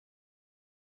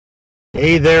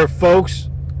Hey there, folks.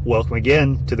 Welcome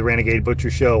again to the Renegade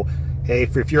Butcher Show. Hey,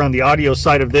 if you're on the audio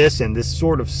side of this and this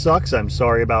sort of sucks, I'm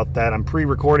sorry about that. I'm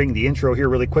pre-recording the intro here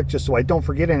really quick just so I don't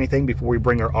forget anything before we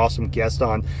bring our awesome guest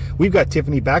on. We've got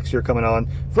Tiffany Baxter coming on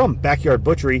from Backyard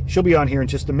Butchery. She'll be on here in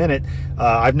just a minute.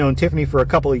 I've known Tiffany for a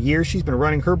couple of years. She's been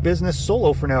running her business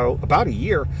solo for now about a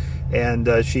year, and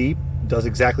she does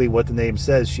exactly what the name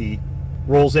says. She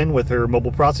rolls in with her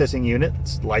mobile processing unit.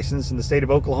 It's licensed in the state of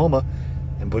Oklahoma,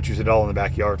 and butchers it all in the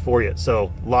backyard for you.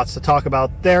 So lots to talk about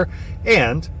there.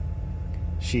 And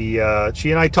she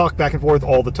and I talk back and forth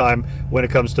all the time when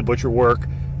it comes to butcher work.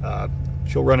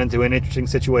 She'll run into an interesting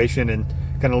situation and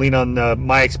kind of lean on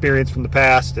my experience from the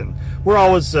past, and we're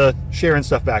always sharing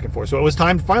stuff back and forth. So it was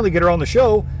time to finally get her on the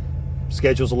show.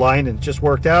 Schedules aligned and it just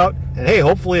worked out. And hey,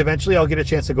 hopefully eventually I'll get a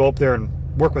chance to go up there and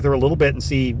work with her a little bit and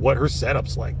see what her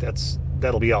setup's like.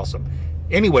 That'll be awesome.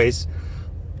 Anyways,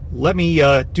 let me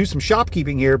do some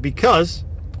shopkeeping here because,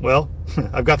 well,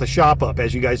 I've got the shop up,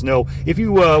 as you guys know. If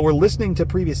you were listening to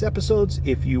previous episodes,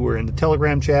 if you were in the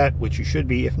Telegram chat, which you should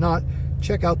be, if not,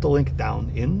 check out the link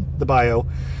down in the bio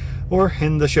or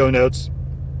in the show notes,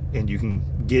 and you can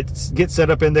get set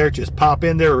up in there. Just pop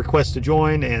in there, request to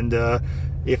join, and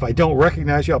if I don't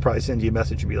recognize you, I'll probably send you a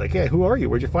message and be like, hey, who are you?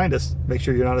 Where'd you find us? Make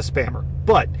sure you're not a spammer.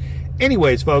 But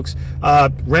anyways, folks,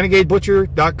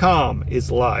 RenegadeButcher.com is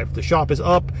live. The shop is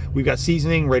up. We've got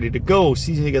seasoning ready to go.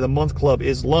 Seasoning of the Month Club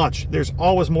is launched. There's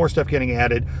always more stuff getting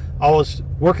added. Always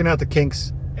working out the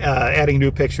kinks, adding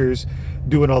new pictures,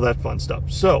 doing all that fun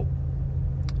stuff. So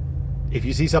if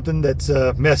you see something that's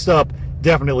messed up,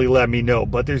 definitely let me know.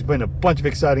 But there's been a bunch of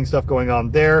exciting stuff going on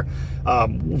there.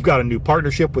 We've got a new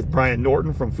partnership with Brian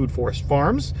Norton from Food Forest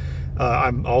Farms.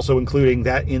 I'm also including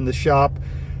that in the shop.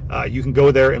 You can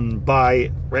go there and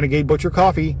buy Renegade Butcher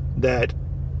coffee that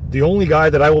the only guy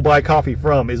that I will buy coffee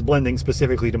from is blending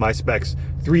specifically to my specs.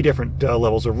 3 different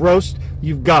levels of roast.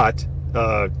 You've got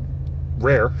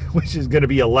rare, which is going to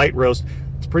be a light roast.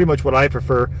 It's pretty much what I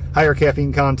prefer. Higher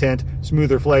caffeine content,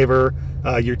 smoother flavor.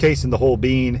 You're tasting the whole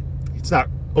bean. It's not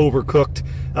overcooked.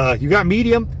 You got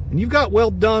medium, and you've got well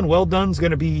done. Well done's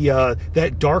going to be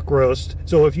that dark roast.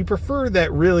 So if you prefer that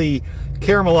really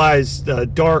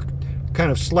caramelized, dark, kind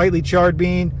of slightly charred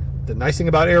bean, the nice thing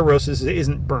about air roast is it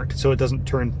isn't burnt, so it doesn't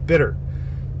turn bitter.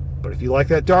 But if you like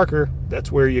that darker,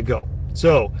 that's where you go.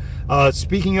 So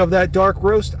speaking of that dark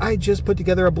roast, I just put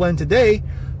together a blend today.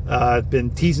 I've been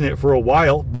teasing it for a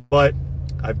while, but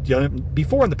I've done it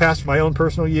before in the past for my own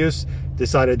personal use.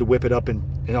 Decided to whip it up and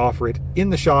offer it in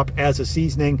the shop as a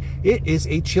seasoning. It is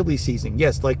a chili seasoning.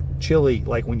 Yes, like chili,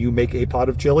 like when you make a pot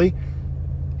of chili.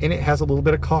 And it has a little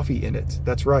bit of coffee in it.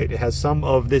 That's right. It has some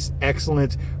of this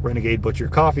excellent Renegade Butcher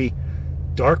coffee,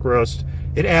 dark roast.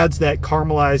 It adds that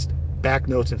caramelized back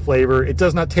notes and flavor. It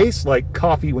does not taste like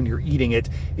coffee when you're eating it.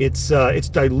 It's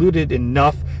diluted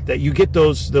enough that you get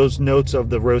those notes of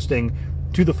the roasting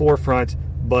to the forefront,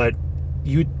 but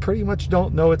you pretty much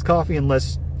don't know it's coffee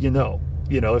unless you know.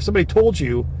 You know, if somebody told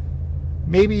you,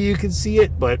 maybe you can see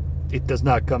it, but it does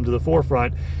not come to the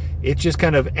forefront. It just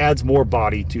kind of adds more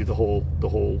body to the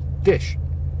whole dish.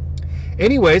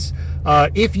 Anyways,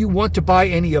 if you want to buy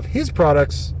any of his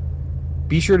products,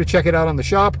 be sure to check it out on the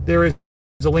shop. There is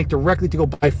a link directly to go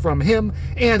buy from him,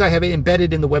 and I have it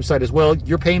embedded in the website as well.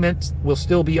 Your payment will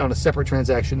still be on a separate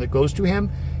transaction that goes to him.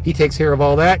 He takes care of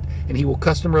all that, and he will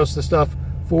custom roast the stuff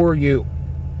for you.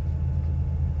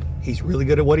 He's really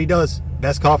good at what he does.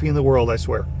 Best coffee in the world, I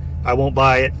swear. I won't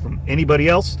buy it from anybody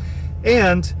else.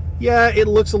 And yeah, it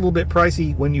looks a little bit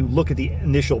pricey when you look at the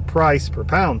initial price per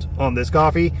pound on this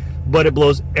coffee, but it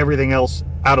blows everything else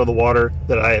out of the water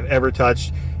that I have ever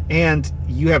touched. And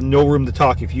you have no room to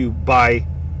talk if you buy,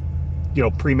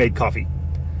 pre-made coffee.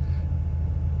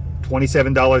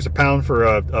 $27 a pound for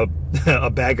a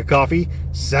bag of coffee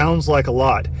sounds like a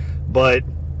lot, but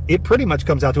it pretty much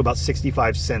comes out to about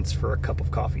 65 cents for a cup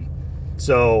of coffee.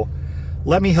 So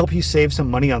let me help you save some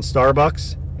money on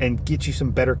Starbucks and get you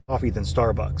some better coffee than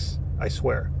Starbucks, I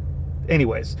swear.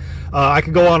 Anyways, I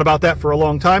could go on about that for a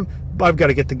long time, but I've got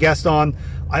to get the guest on.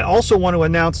 I also want to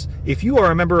announce, if you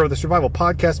are a member of the Survival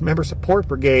Podcast Member Support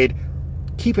Brigade,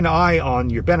 keep an eye on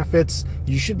your benefits.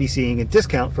 You should be seeing a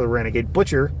discount for the Renegade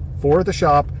Butcher for the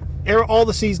shop, all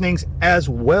the seasonings, as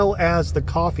well as the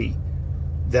coffee.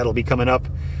 That'll be coming up.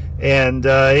 And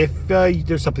if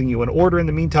there's something you want to order in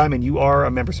the meantime and you are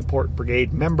a Member Support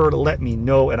Brigade member, let me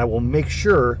know, and I will make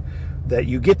sure that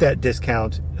you get that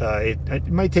discount. It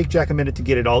might take Jack a minute to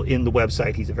get it all in the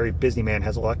website. He's a very busy man,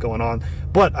 has a lot going on.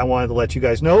 But I wanted to let you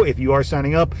guys know, if you are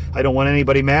signing up, I don't want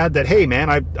anybody mad that, hey,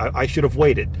 man, I should have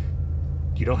waited.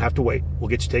 You don't have to wait. We'll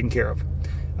get you taken care of.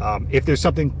 If there's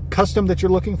something custom that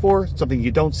you're looking for, something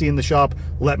you don't see in the shop,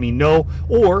 let me know,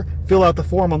 or fill out the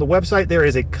form on the website. There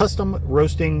is a custom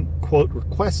roasting quote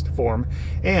request form,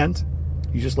 and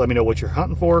you just let me know what you're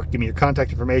hunting for. Give me your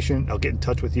contact information. I'll get in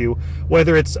touch with you.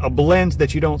 Whether it's a blend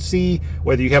that you don't see,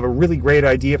 whether you have a really great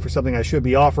idea for something I should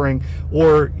be offering,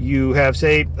 or you have,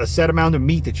 say, a set amount of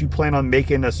meat that you plan on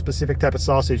making a specific type of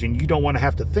sausage and you don't want to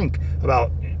have to think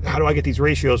about how do I get these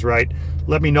ratios right,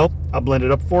 let me know. I'll blend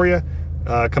it up for you,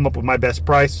 come up with my best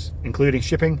price, including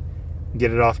shipping, and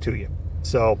get it off to you.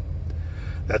 So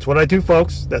that's what I do,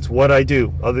 folks. That's what I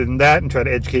do. Other than that, and try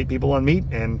to educate people on meat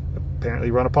and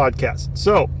apparently run a podcast.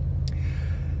 So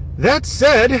that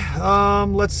said,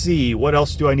 let's see, what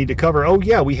else do I need to cover? Oh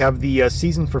yeah, we have the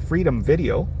Season for Freedom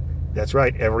video. That's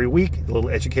right, every week a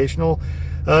little educational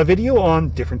video on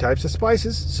different types of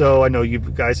spices. So I know you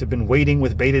guys have been waiting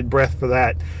with bated breath for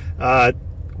that.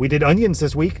 We did onions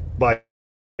this week by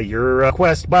your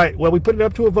request. We put it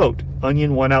up to a vote.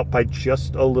 Onion won out by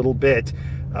just a little bit.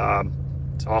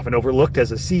 It's often overlooked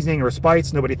as a seasoning or a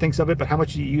spice. Nobody thinks of it, but how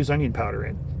much do you use onion powder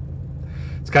in?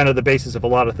 It's kind of the basis of a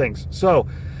lot of things. So,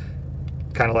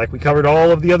 kind of like we covered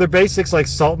all of the other basics like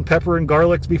salt and pepper and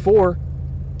garlics before,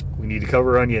 we need to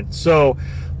cover onion. So,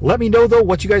 let me know though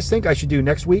what you guys think I should do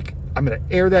next week. I'm going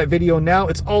to air that video now.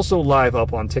 It's also live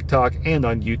up on TikTok and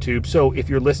on YouTube. So, if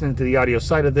you're listening to the audio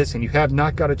side of this and you have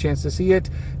not got a chance to see it,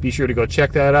 be sure to go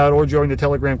check that out or join the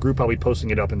Telegram group. I'll be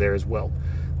posting it up in there as well.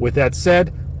 With that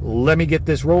said, let me get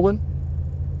this rolling.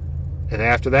 And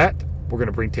after that, we're going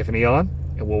to bring Tiffany on,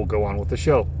 and we'll go on with the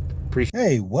show.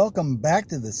 Hey, welcome back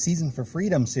to the Season for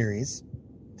Freedom series.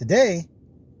 Today,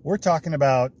 we're talking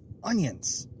about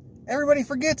onions. Everybody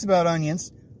forgets about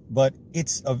onions, but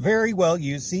it's a very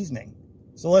well-used seasoning.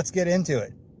 So let's get into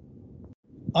it.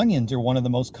 Onions are one of the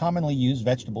most commonly used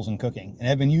vegetables in cooking and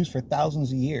have been used for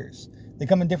thousands of years. They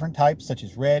come in different types such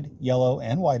as red, yellow,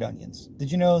 and white onions.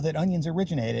 Did you know that onions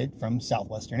originated from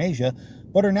southwestern Asia,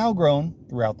 but are now grown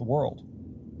throughout the world?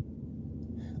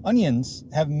 Onions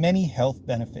have many health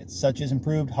benefits, such as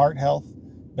improved heart health,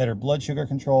 better blood sugar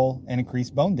control, and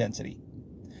increased bone density.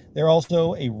 They're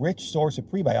also a rich source of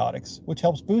prebiotics, which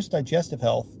helps boost digestive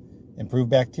health, improve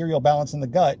bacterial balance in the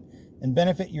gut, and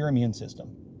benefit your immune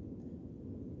system.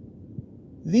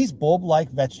 These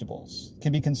bulb-like vegetables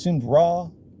can be consumed raw,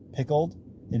 pickled,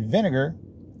 in vinegar,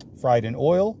 fried in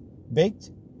oil, baked,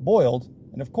 boiled,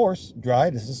 and of course,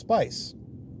 dried as a spice.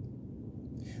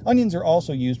 Onions are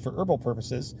also used for herbal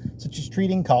purposes, such as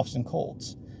treating coughs and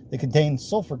colds. They contain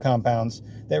sulfur compounds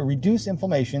that reduce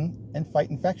inflammation and fight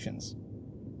infections.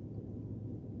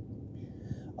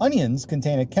 Onions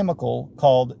contain a chemical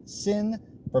called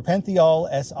syn-propanethiol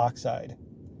S-oxide,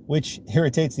 which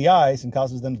irritates the eyes and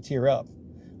causes them to tear up.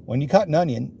 When you cut an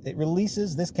onion, it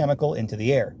releases this chemical into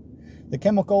the air. The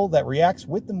chemical that reacts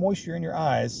with the moisture in your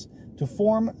eyes to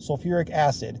form sulfuric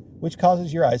acid, which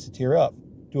causes your eyes to tear up.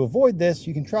 To avoid this,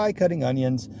 you can try cutting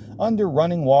onions under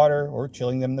running water or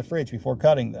chilling them in the fridge before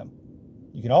cutting them.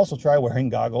 You can also try wearing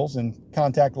goggles and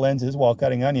contact lenses while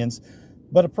cutting onions,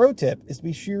 but a pro tip is to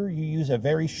be sure you use a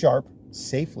very sharp,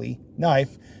 safely,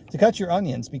 knife to cut your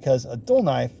onions because a dull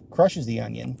knife crushes the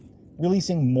onion,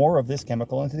 releasing more of this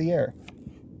chemical into the air.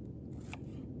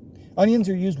 Onions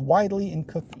are used widely in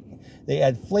cooking. They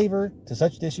add flavor to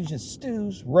such dishes as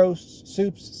stews, roasts,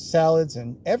 soups, salads,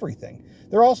 and everything.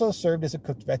 They're also served as a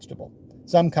cooked vegetable.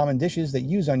 Some common dishes that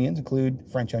use onions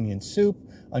include French onion soup,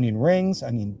 onion rings,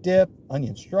 onion dip,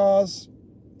 onion straws.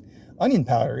 Onion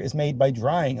powder is made by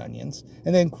drying onions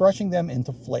and then crushing them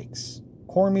into flakes,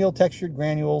 cornmeal textured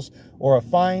granules, or a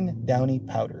fine, downy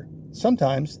powder.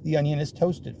 Sometimes the onion is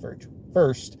toasted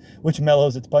first, which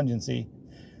mellows its pungency.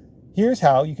 Here's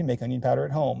how you can make onion powder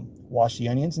at home. Wash the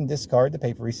onions and discard the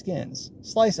papery skins.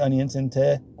 Slice onions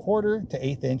into 1/4 to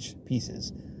 1/8 inch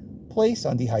pieces. Place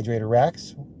on dehydrator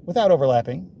racks without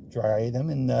overlapping. Dry them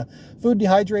in the food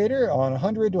dehydrator on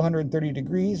 100 to 130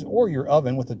 degrees or your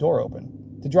oven with the door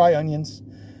open. To dry onions,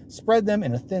 spread them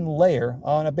in a thin layer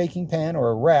on a baking pan or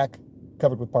a rack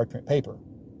covered with parchment paper.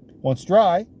 Once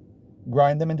dry,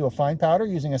 grind them into a fine powder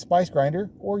using a spice grinder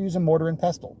or use a mortar and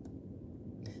pestle.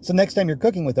 So next time you're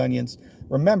cooking with onions,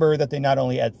 remember that they not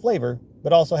only add flavor,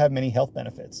 but also have many health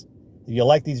benefits. If you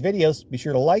like these videos, be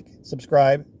sure to like,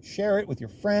 subscribe, share it with your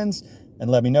friends, and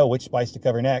let me know which spice to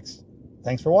cover next.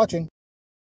 Thanks for watching.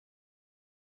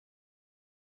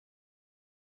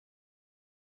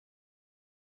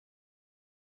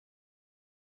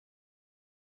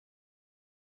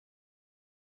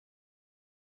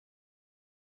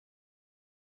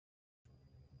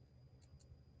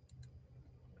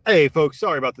 Hey, folks,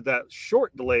 sorry about that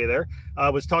short delay there.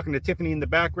 I was talking to Tiffany in the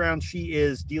background. She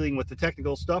is dealing with the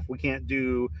technical stuff. We can't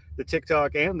do the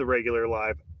TikTok and the regular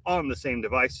live on the same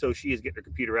device, so she is getting her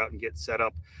computer out and getting set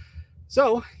up.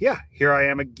 So, yeah, here I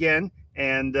am again,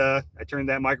 and I turned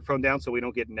that microphone down so we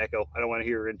don't get an echo. I don't want to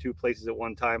hear her in two places at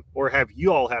one time, or have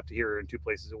you all have to hear her in two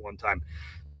places at one time.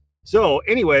 So,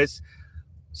 anyways,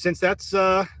 since that's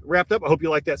wrapped up, I hope you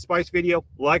like that spice video.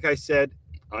 Like I said,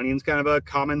 onion's kind of a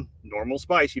common, normal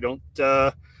spice. You don't,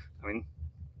 I mean,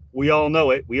 we all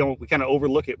know it. We kind of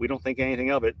overlook it. We don't think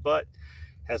anything of it, but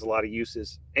has a lot of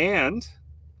uses. And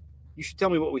you should tell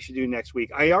me what we should do next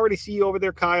week. I already see you over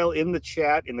there, Kyle, in the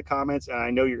chat, in the comments, and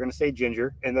I know you're going to say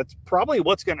ginger, and that's probably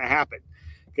what's going to happen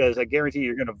because I guarantee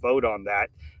you're going to vote on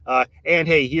that. And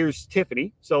hey, here's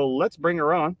Tiffany. So let's bring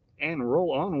her on and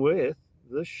roll on with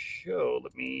the show.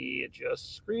 Let me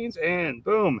adjust screens and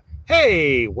boom.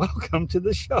 Hey, welcome to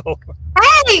the show.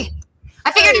 Hey,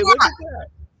 I figured you out.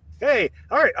 Hey,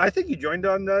 all right. I think you joined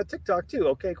on TikTok too.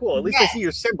 Okay, cool. At least I see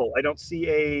your symbol. I don't see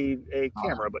a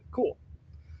camera, but cool.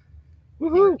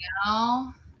 Woohoo!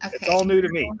 Okay. It's all new to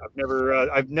me.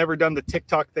 I've never done the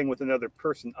TikTok thing with another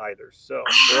person either. So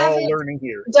we're all learning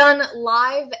here. Done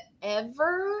live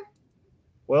ever?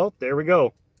 Well, there we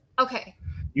go. Okay.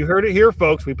 You heard it here,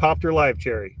 folks. We popped her live,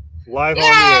 Cherry. Live Yay!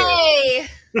 on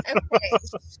the air. Okay.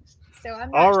 So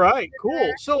I'm all right,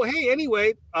 cool. So hey,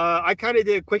 anyway, I kind of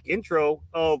did a quick intro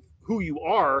of who you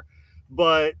are,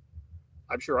 but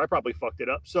I'm sure I probably fucked it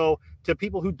up. So to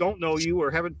people who don't know you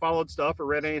or haven't followed stuff or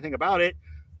read anything about it,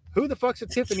 who the fuck's a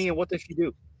Tiffany and what does she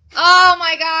do? Oh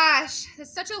my gosh,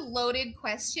 it's such a loaded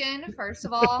question. First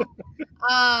of all,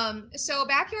 so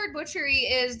Backyard Butchery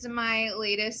is my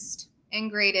latest and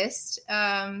greatest,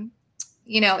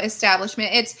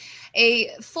 establishment. It's a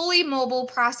fully mobile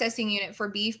processing unit for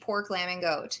beef, pork, lamb, and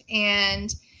goat,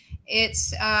 and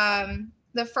it's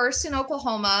the first in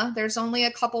Oklahoma. There's only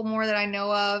a couple more that I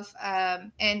know of,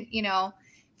 and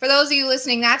for those of you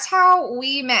listening, that's how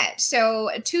we met.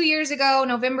 So 2 years ago,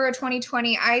 November of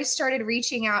 2020, I started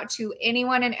reaching out to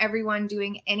anyone and everyone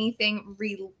doing anything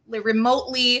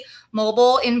remotely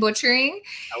mobile in butchering.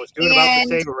 I was doing about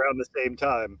the same around the same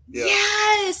time. Yeah.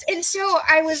 Yes. And so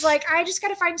I was like, I just got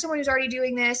to find someone who's already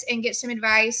doing this and get some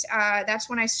advice. That's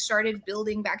when I started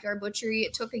building Backyard Butchery.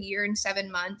 It took 1 year and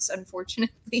 7 months,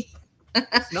 unfortunately.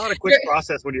 It's not a quick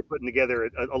process when you're putting together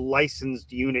a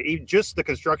licensed unit. Even just the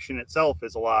construction itself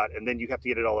is a lot, and then you have to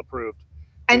get it all approved.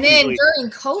 And then during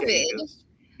COVID,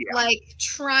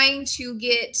 trying to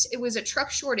get, it was a truck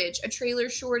shortage, a trailer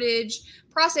shortage,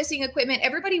 processing equipment.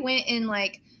 Everybody went in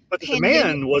but the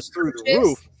demand was through the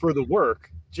roof for the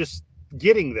work, just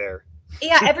getting there.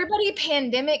 Yeah, everybody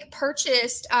pandemic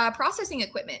purchased processing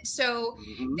equipment. So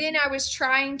then I was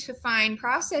trying to find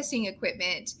processing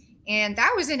equipment. And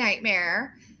that was a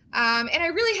nightmare. And I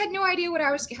really had no idea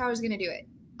how I was going to do it,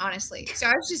 honestly. So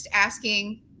I was just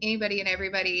asking anybody and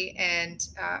everybody. And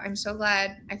I'm so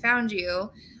glad I found you.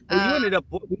 Well, you ended up,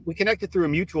 we connected through a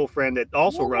mutual friend that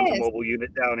also runs a mobile unit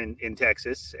down in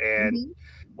Texas. And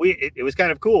it was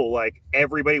kind of cool. Like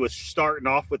everybody was starting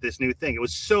off with this new thing. It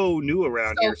was so new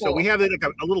around here. Cool. So we have like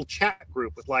a little chat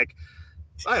group with like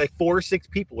 4 or 6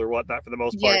 people or whatnot for the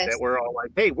most part that we're all like,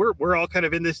 hey, we're all kind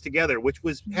of in this together, which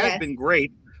has been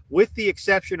great, with the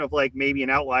exception of like maybe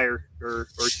an outlier or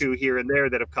two here and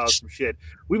there that have caused some shit.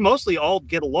 We mostly all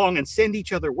get along and send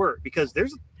each other work because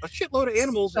there's a shitload of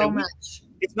animals. So much.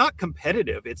 It's not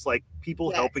competitive. It's like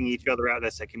people helping each other out.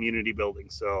 That's a community building.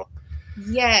 So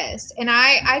yes. And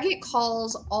I get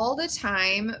calls all the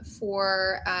time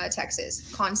for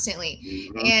Texas constantly.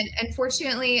 And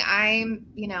unfortunately I'm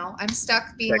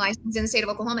stuck being licensed in the state of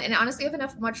Oklahoma. And honestly, I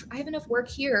have enough work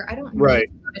here. I don't need to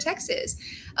go to Texas.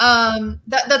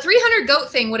 The 300 goat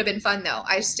thing would have been fun though.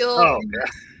 I still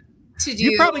to do.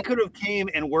 You probably could have came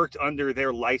and worked under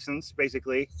their license,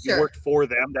 basically. Sure. You worked for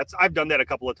them. I've done that a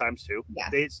couple of times too.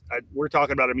 Yeah. We're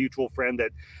talking about a mutual friend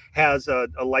that has a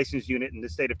licensed unit in the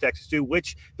state of Texas too,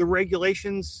 which the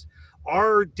regulations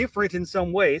are different in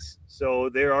some ways. So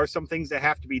there are some things that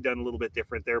have to be done a little bit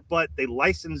different there, but they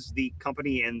license the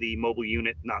company and the mobile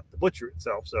unit, not the butcher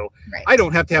itself. So I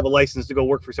don't have to have a license to go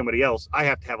work for somebody else. I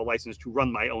have to have a license to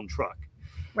run my own truck.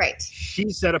 Right.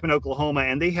 She's set up in Oklahoma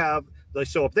and they have,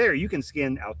 so up there, you can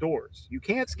skin outdoors. You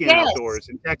can't skin outdoors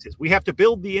in Texas. We have to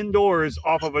build the indoors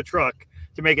off of a truck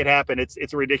to make it happen.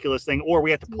 It's a ridiculous thing. Or we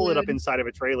have to pull it up inside of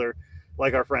a trailer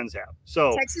like our friends have.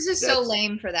 So Texas is so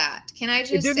lame for that. Can I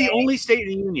just say? They're the only state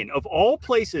in the union. Of all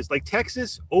places, like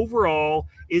Texas overall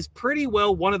is pretty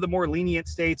well one of the more lenient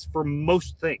states for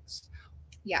most things.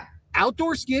 Yeah.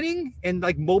 Outdoor skinning and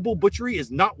like mobile butchery is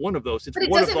not one of those. It's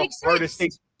one of the hardest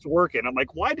states. working. I'm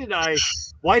like, why did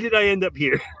I end up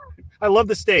here? I love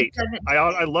the state.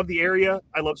 I love the area.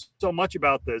 I love so much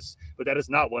about this, but that is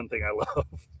not one thing I love.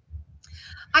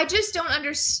 I just don't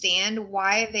understand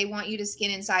why they want you to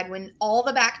skin inside when all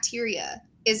the bacteria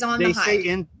is on the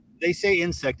hive. They say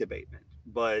insect abatement,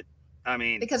 but I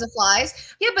mean, because of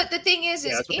flies. Yeah, but the thing is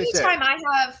anytime I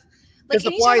have, because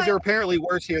the flies are apparently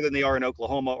worse here than they are in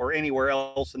Oklahoma or anywhere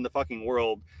else in the fucking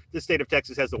world. The state of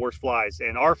Texas has the worst flies,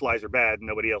 and our flies are bad, and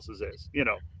nobody else's is. You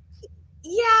know.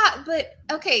 Yeah, but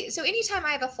okay. So anytime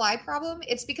I have a fly problem,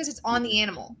 it's because it's on the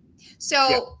animal.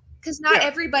 So because not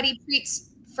everybody treats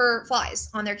for flies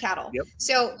on their cattle. Yep.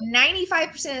 So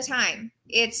 95% of the time,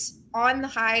 it's on the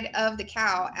hide of the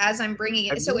cow as I'm bringing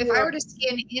it. So if I were to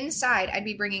skin inside, I'd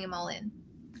be bringing them all in.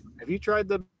 Have you tried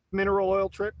the mineral oil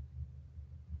trick?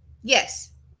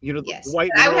 Yes. You know, the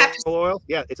white mineral oil?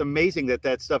 Yeah, it's amazing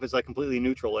that stuff is like completely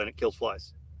neutral and it kills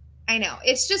flies. I know.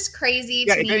 It's just crazy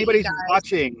to me. If anybody's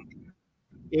watching,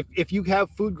 if you have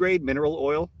food grade mineral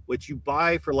oil, which you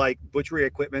buy for like butchery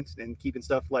equipment and keeping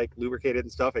stuff like lubricated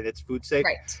and stuff, and it's food safe,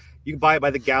 you can buy it by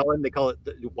the gallon. They call it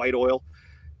the white oil.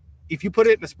 If you put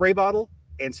it in a spray bottle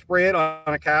and spray it on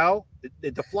a cow,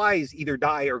 the flies either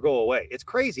die or go away. It's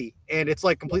crazy, and it's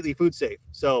like completely food safe.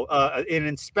 So an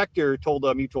inspector told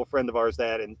a mutual friend of ours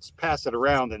that and passed it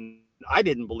around, and I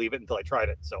didn't believe it until I tried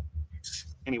it. So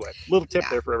anyway, little tip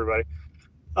there for everybody.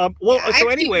 So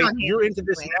anyway, you're into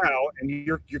this now, and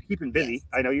you're keeping busy. Yes.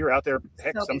 I know you're out there,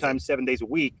 sometimes 7 days a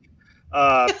week.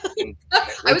 I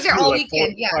was there all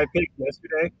weekend. 5 pigs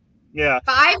yesterday. Yeah,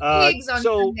 5 pigs on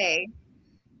Sunday.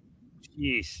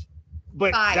 Jeez,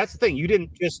 but that's the thing. You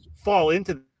didn't just fall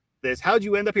into this. How'd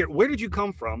you end up here? Where did you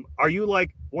come from? Are you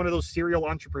like one of those serial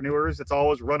entrepreneurs that's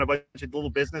always run a bunch of little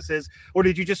businesses, or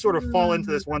did you just sort of fall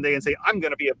into this one day and say, "I'm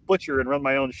going to be a butcher and run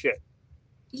my own shit"?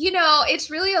 You know,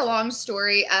 it's really a long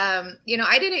story. You know,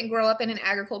 I didn't grow up in an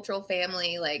agricultural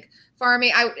family, like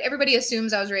farming. Everybody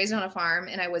assumes I was raised on a farm,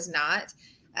 and I was not.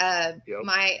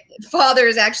 My father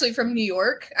is actually from New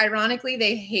York. Ironically,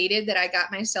 they hated that I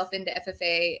got myself into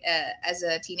FFA as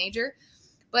a teenager.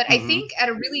 But I think at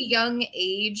a really young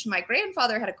age, my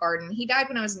grandfather had a garden. He died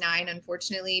when I was 9,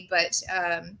 unfortunately. But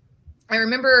I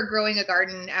remember growing a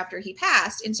garden after he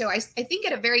passed. And so I think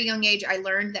at a very young age, I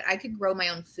learned that I could grow my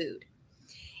own food.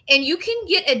 And you can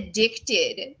get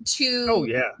addicted to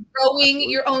growing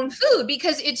your own food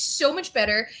because it's so much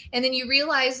better. And then you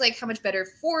realize like how much better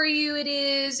for you it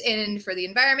is and for the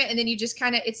environment. And then you just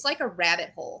kind of, it's like a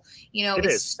rabbit hole. You know,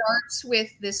 it starts with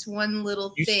this one little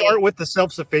thing. You start with the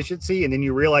self-sufficiency, and then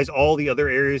you realize all the other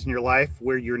areas in your life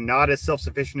where you're not as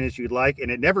self-sufficient as you'd like.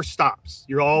 And it never stops.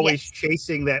 You're always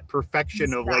chasing that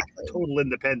perfection of like total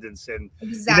independence. And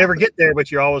you never get there,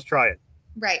 but you're always trying.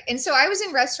 Right. And so I was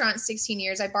in restaurants 16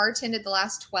 years. I bartended the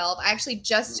last 12. I actually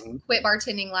just quit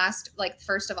bartending last, like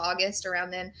 1st of August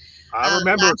around then. I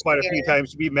remember quite a few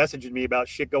times you be messaging me about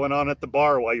shit going on at the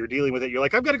bar while you're dealing with it. You're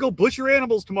like, I've got to go butcher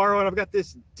animals tomorrow, and I've got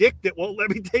this dick that won't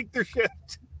let me take their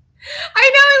shift.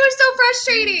 I know, it was so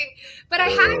frustrating, but I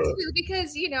had to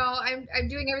because, you know, I'm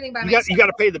doing everything by myself. You got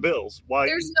to pay the bills. Why?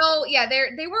 There's no,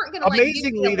 they weren't going to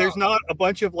amazingly, there's not a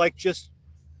bunch of like just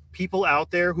people out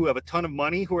there who have a ton of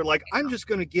money who are like, I'm just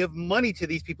going to give money to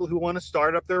these people who want to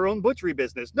start up their own butchery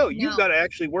business. No, you've got to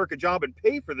actually work a job and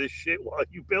pay for this shit while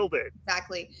you build it.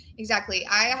 Exactly.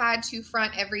 I had to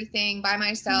front everything by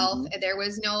myself. There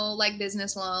was no like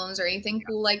business loans or anything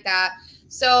cool like that.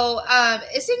 So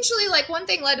essentially, like one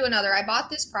thing led to another. I bought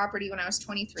this property when I was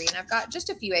 23, and I've got just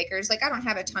a few acres. Like I don't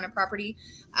have a ton of property,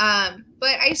 but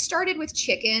I started with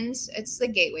chickens. It's the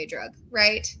gateway drug,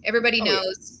 right? Everybody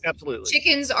knows. Yeah, absolutely.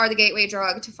 Chickens are the gateway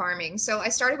drug to farming. So I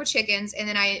started with chickens, and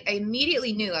then I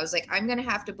immediately knew I was like, I'm going to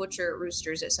have to butcher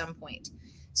roosters at some point.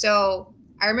 So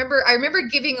I remember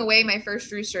giving away my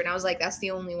first rooster, and I was like, that's the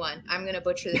only one. I'm going to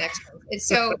butcher the next one. And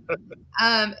so,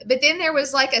 but then there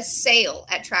was like a sale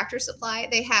at Tractor Supply.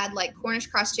 They had like Cornish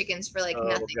cross chickens for like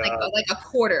nothing, like a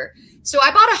quarter. So I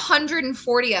bought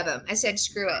 140 of them. I said,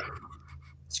 screw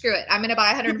it. I'm going to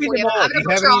buy 140 of them. I'm going to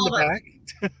butcher all of them.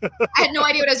 I had no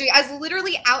idea what I was doing. I was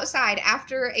literally outside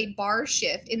after a bar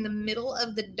shift in the middle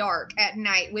of the dark at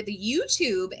night with a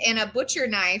YouTube and a butcher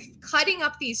knife cutting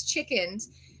up these chickens.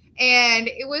 And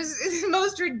it was the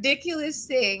most ridiculous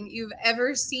thing you've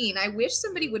ever seen. I wish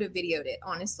somebody would have videoed it,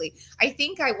 honestly. I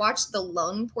think I watched the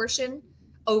lung portion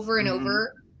over and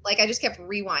over. Like I just kept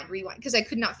rewind, because I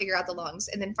could not figure out the lungs.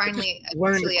 And then finally, I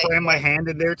learned to cram my hand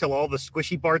in there till all the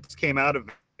squishy parts came out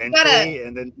eventually,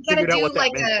 and then figured out what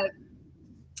that meant.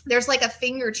 there's like a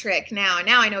finger trick now. And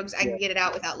now I know I can get it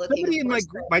out without looking. Somebody in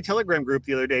my Telegram group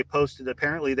the other day posted,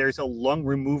 apparently there's a lung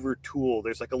remover tool.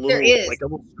 There's like a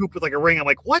little scoop with like a ring. I'm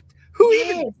like, what? Who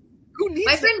needs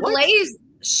my friend Blaze,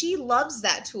 she loves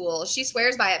that tool. She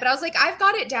swears by it. But I was like, I've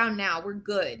got it down now. We're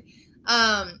good.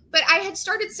 But I had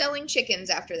started selling chickens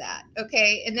after that.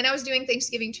 Okay. And then I was doing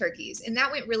Thanksgiving turkeys, and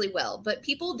that went really well, but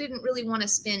people didn't really want to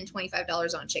spend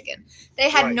 $25 on chicken. They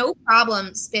had no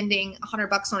problem spending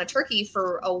 $100 on a turkey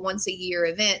for a once a year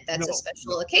event. That's a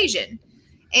special occasion.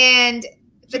 And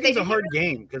it's a hard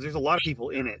game because there's a lot of people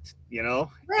in it, you know,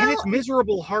 and it's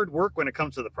miserable hard work when it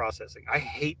comes to the processing. I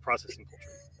hate processing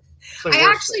poultry. I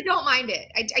actually don't mind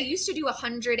it. I used to do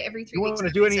 100 every 3 weeks. You want to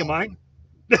do any of mine?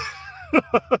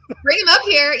 Bring them up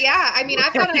here. Yeah. I mean,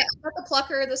 I've got the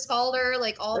plucker, the scalder,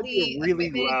 like all That'd the be a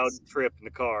really loud trip in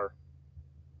the car.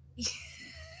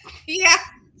 Yeah,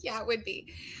 it would be.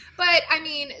 But I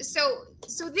mean, so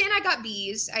then I got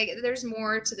bees. There's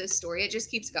more to this story. It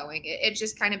just keeps going. It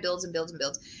just kind of builds and builds and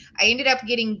builds. I ended up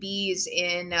getting bees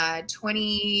in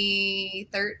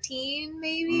 2013,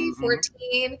 maybe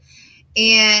 14.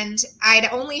 And I'd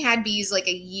only had bees like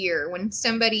a year when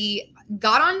somebody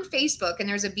got on Facebook, and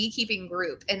there's a beekeeping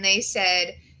group, and they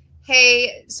said,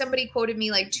 hey, somebody quoted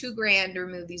me like $2,000 to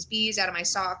remove these bees out of my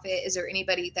soffit. Is there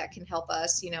anybody that can help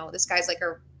us? You know, this guy's like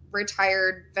a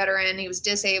retired veteran. He was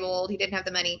disabled. He didn't have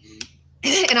the money.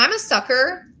 And I'm a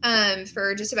sucker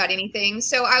for just about anything.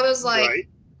 So I was like,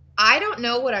 I don't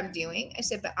know what I'm doing. I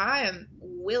said, but I am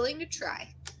willing to try.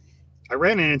 I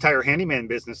ran an entire handyman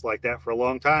business like that for a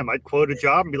long time. I'd quote a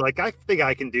job and be like, I think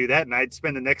I can do that. And I'd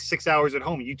spend the next 6 hours at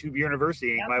home YouTube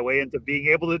University my way into being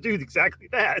able to do exactly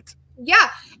that. Yeah.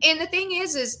 And the thing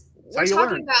is we're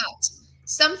talking about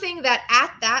something that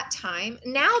at that time,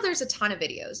 now there's a ton of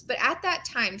videos, but at that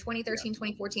time, 2013,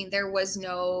 2014, there was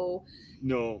no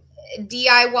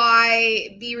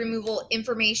DIY bee removal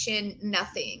information,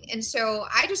 nothing. And so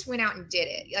I just went out and did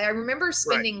it. I remember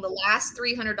spending the last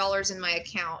 $300 in my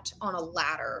account on a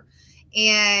ladder,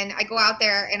 and I go out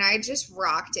there and I just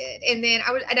rocked it. And then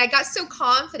I got so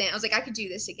confident. I was like, I could do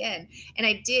this again. And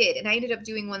I did. And I ended up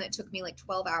doing one that took me like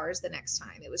 12 hours the next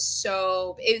time. It's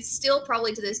still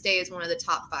probably to this day is one of the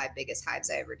top 5 biggest hives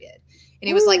I ever did. And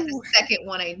it was like the second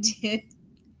one I did.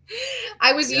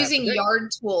 I was using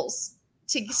yard tools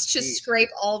to just scrape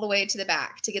all the way to the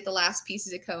back to get the last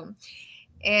pieces of comb.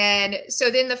 And so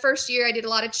then the first year I did a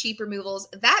lot of cheap removals.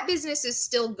 That business is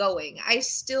still going. I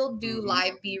still do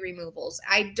live bee removals.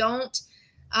 I don't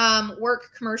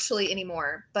work commercially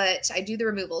anymore, but I do the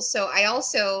removals. So I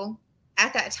also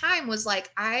at that time was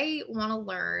like, I want to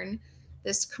learn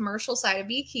this commercial side of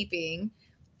beekeeping,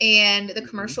 and the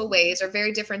commercial ways are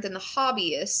very different than the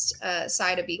hobbyist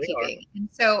side of beekeeping. And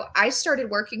so I started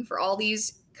working for all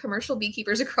these commercial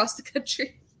beekeepers across the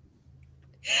country.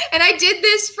 And I did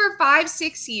this for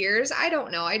 5-6 years. I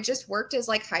don't know. I just worked as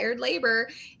like hired labor,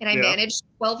 and I managed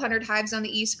 1,200 hives on the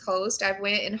East Coast. I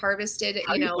went and harvested,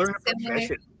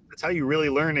 That's how you really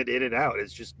learn it in and out,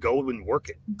 is just go and work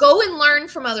it. Go and learn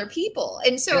from other people.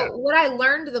 And so what I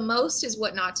learned the most is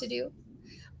what not to do.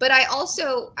 But I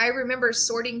remember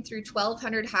sorting through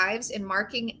 1,200 hives and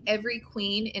marking every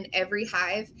queen in every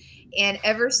hive. And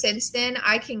ever since then,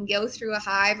 I can go through a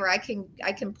hive, or I can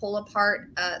pull apart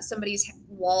somebody's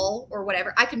wall or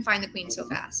whatever. I can find the queen so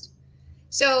fast.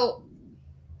 So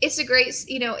it's a great,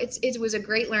 it was a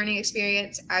great learning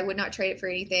experience. I would not trade it for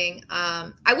anything.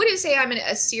 I wouldn't say I'm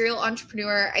a serial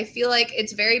entrepreneur. I feel like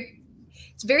it's very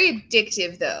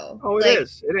addictive, though. Oh, it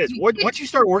is. It is. Once you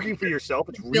start working for yourself,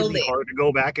 it's really hard to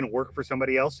go back and work for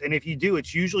somebody else. And if you do,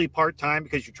 it's usually part-time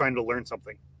because you're trying to learn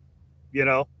something. You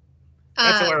know,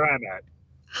 that's where I'm at.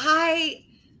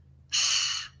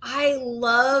 I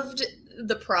loved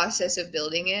the process of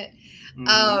building it.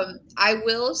 I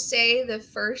will say the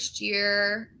first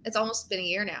year, it's almost been a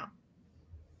year now.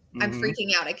 I'm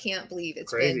freaking out. I can't believe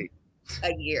it's been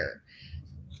a year.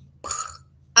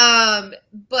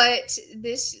 But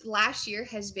this last year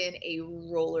has been a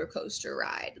roller coaster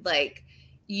ride. Like,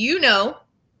 you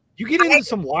get into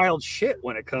some wild shit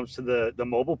when it comes to the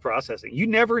mobile processing. You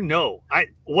never know.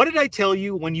 What did I tell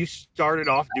you when you started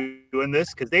off doing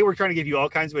this? Because they were trying to give you all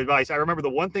kinds of advice. I remember the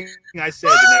one thing I said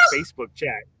in that Facebook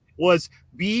chat was,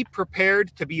 be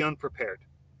prepared to be unprepared.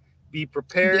 Be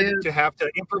prepared to have to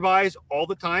improvise all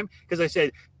the time. Because I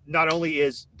said, not only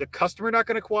is the customer not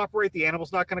going to cooperate, the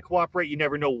animal's not going to cooperate. You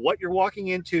never know what you're walking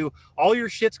into. All your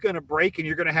shit's going to break, and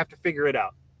you're going to have to figure it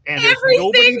out. And there's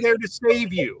nobody there to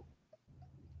save you.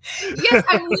 Yes,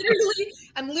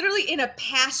 I'm literally in a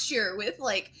pasture with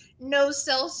like no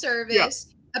cell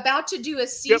service, about to do a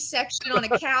C-section on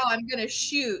a cow, I'm gonna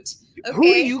shoot. Okay? Who do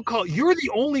you call? You're the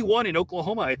only one in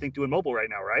Oklahoma, I think, doing mobile right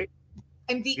now, right?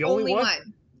 I'm the only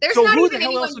one. There's so not who even the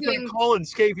hell anyone else is going doing. to call and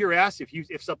save your ass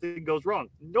if something goes wrong?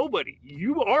 Nobody.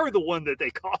 You are the one that they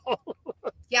call.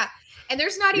 Yeah, and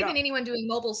there's not even anyone doing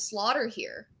mobile slaughter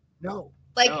here. No.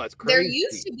 Like no, it's crazy.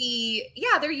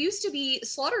 there used to be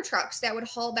slaughter trucks that would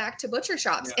haul back to butcher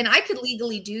shops, and I could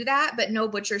legally do that, but no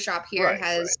butcher shop here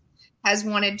has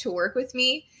wanted to work with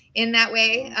me in that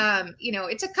way. You know,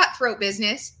 it's a cutthroat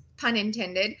business, pun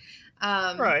intended.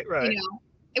 Right. You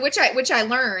know, which I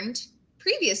learned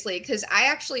previously because I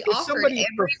actually if offered. Somebody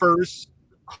prefers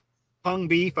hung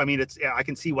beef. I mean, I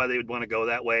can see why they would want to go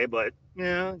that way, but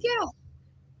yeah,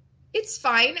 it's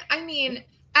fine. I mean,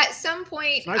 at some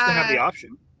point, it's nice to have the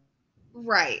option.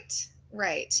 Right.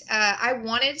 I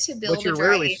wanted to build, but you're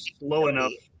rarely slow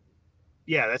enough.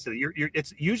 Yeah, that's it.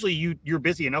 It's usually you're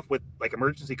busy enough with like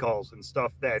emergency calls and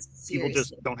stuff that people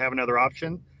just don't have another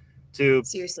option to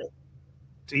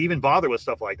even bother with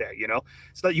stuff like that. You know,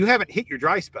 so you haven't hit your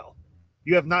dry spell.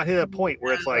 You have not hit a point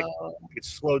where it's like it's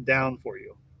slowed down for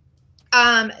you.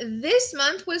 This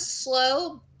month was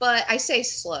slow, but I say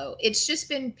slow. It's just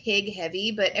been pig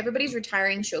heavy, but everybody's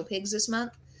retiring show pigs this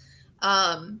month.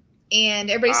 And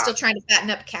everybody's still trying to fatten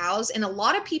up cows. And a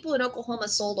lot of people in Oklahoma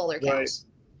sold all their cows. Right.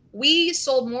 We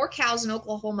sold more cows in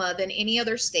Oklahoma than any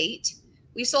other state.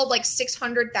 We sold like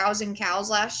 600,000 cows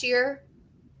last year,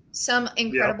 some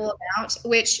incredible amount,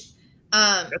 which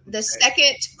the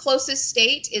second closest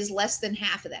state is less than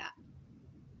half of that.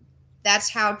 That's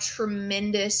how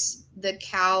tremendous the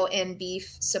cow and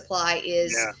beef supply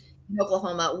is in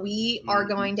Oklahoma. We are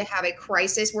going to have a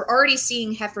crisis. We're already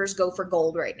seeing heifers go for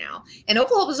gold right now. And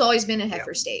Oklahoma's always been a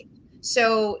heifer state.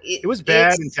 So it was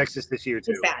bad in Texas this year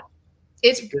too. It's bad.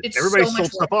 It's everybody so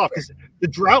sold stuff off because the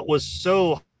drought was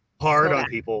so hard on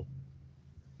people.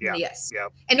 Yeah. Yes. Yeah.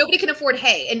 And nobody can afford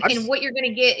hay. And what you're going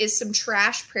to get is some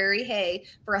trash prairie hay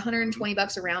for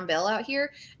 $120 a round bale out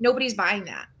here. Nobody's buying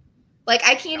that. Like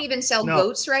I can't even sell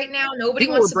goats right now. Nobody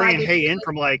People wants to buy. People were bringing hay in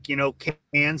from like, you know,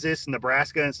 Kansas and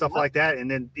Nebraska and stuff like that. And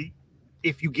then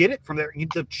if you get it from there,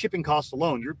 the shipping cost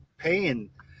alone, you're paying.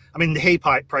 I mean, the hay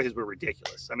prices were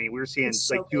ridiculous. I mean, we were seeing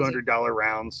like $200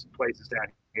 rounds places down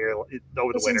here over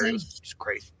the winter. It was just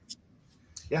crazy.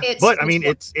 Yeah, but I mean,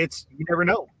 it's you never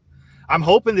know. I'm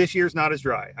hoping this year's not as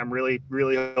dry. I'm really,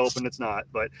 really hoping it's not.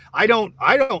 But I don't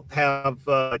have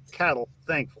cattle,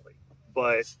 thankfully.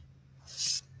 But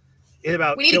it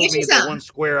about killed me that one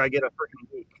square I get a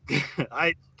freaking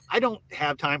week. I don't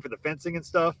have time for the fencing and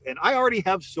stuff, and I already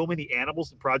have so many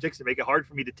animals and projects that make it hard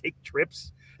for me to take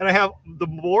trips. And the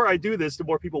more I do this, the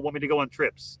more people want me to go on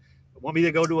trips. They want me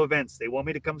to go to events. They want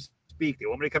me to come speak. They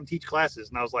want me to come teach classes.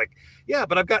 And I was like, yeah,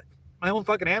 but I've got my own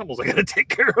fucking animals I got to take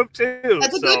care of too.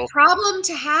 That's a good problem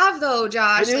to have, though,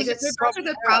 Josh. It's such a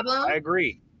good problem. I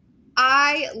agree.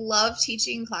 I love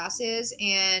teaching classes,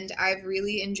 and I've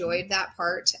really enjoyed that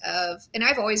part of, and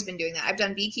I've always been doing that. I've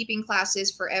done beekeeping classes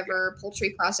forever,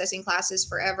 poultry processing classes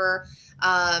forever,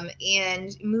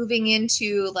 and moving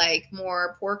into like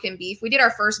more pork and beef. We did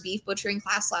our first beef butchering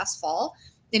class last fall,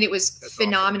 and it was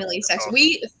phenomenally sexy. Awesome.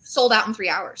 We sold out in 3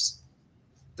 hours.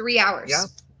 3 hours. Yeah.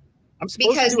 I'm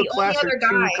supposed to do a class or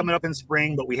two coming up in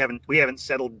spring, but we haven't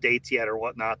settled dates yet or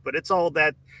whatnot. But it's all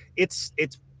that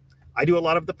I do a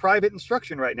lot of the private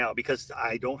instruction right now because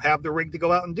I don't have the rig to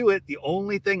go out and do it. The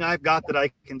only thing I've got that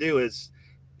I can do is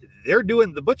they're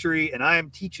doing the butchery and I am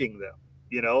teaching them,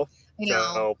 you know?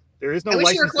 So there is no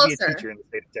license to be a teacher in the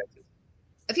state of Texas.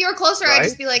 If you were closer, I'd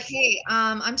just be like, hey,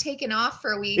 I'm taking off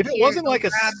for a week. If it wasn't like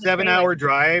a 7-hour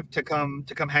drive to come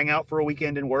hang out for a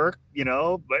weekend and work, you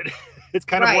know, but it's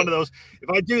kind of one of those, if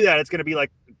I do that, it's going to be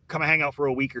like, come and hang out for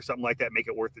a week or something like that, make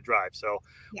it worth the drive. So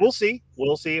we'll see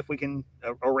if we can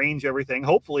arrange everything.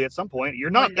 Hopefully at some point. You're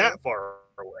not that far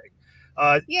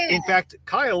away. In fact,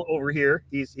 Kyle over here,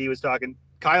 he was talking.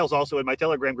 Kyle's also in my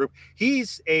Telegram group.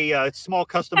 He's a small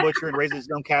custom butcher and raises his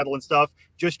own cattle and stuff.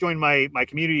 Just joined my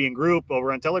community and group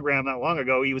over on Telegram not long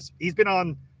ago. He's been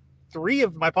on 3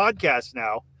 of my podcasts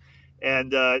now,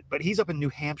 and but he's up in New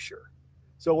Hampshire.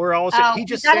 So we're all he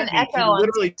just sent me, he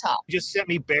literally just sent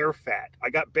me bear fat.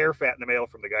 I got bear fat in the mail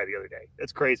from the guy the other day.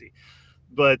 That's crazy.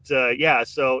 But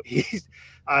so he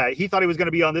thought he was going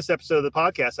to be on this episode of the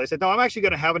podcast. I said, no, I'm actually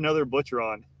going to have another butcher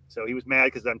on. So he was mad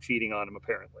because I'm cheating on him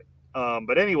apparently.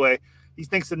 But anyway, he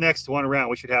thinks the next one around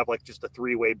we should have like just a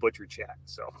 3-way butcher chat.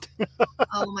 So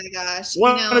oh my gosh.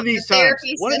 One of these times.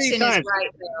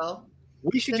 Right,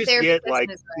 we should just get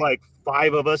like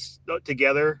 5 of us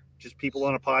together just people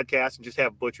on a podcast and just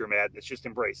have Butcher madness. Just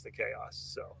embrace the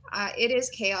chaos. So It is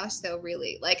chaos, though.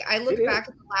 Really, like I It look is. back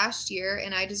at the last year,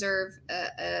 and I deserve.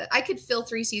 I could fill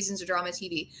 3 seasons of drama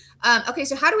TV. Okay,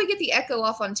 so how do we get the echo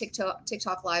off on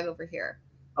TikTok Live over here?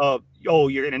 Oh,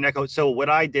 you're in an echo. So what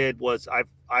I did was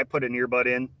I put an earbud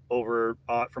in over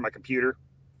for my computer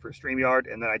for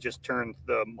StreamYard, and then I just turned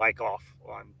the mic off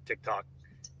on TikTok.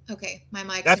 Okay, my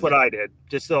mic. That's what I did,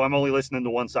 just so I'm only listening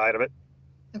to one side of it.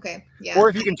 Okay, yeah. Or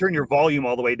if you can turn your volume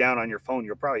all the way down on your phone,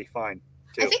 you're probably fine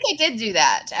too. I think I did do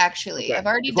that actually. Okay. I've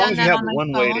already as long done as you that have on my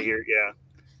one phone. way to hear. Yeah.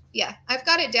 Yeah, I've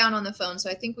got it down on the phone, so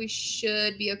I think we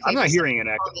should be okay. I'm not hearing an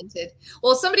echo.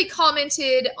 Well, somebody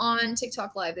commented on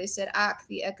TikTok Live. They said,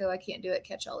 the echo, I can't do it.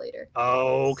 Catch y'all later.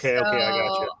 Oh, okay, I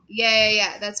got you.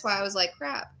 Yeah. That's why I was like,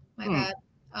 crap, my bad.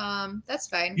 That's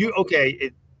fine.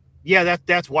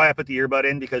 That's why I put the earbud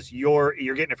in, because you're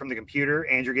getting it from the computer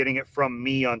and you're getting it from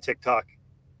me on TikTok,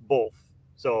 both.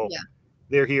 So yeah.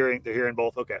 they're hearing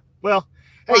both. Okay. Well,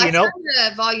 hey, I turned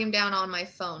the volume down on my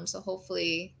phone, so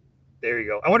hopefully. There you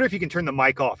go. I wonder if you can turn the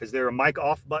mic off. Is there a mic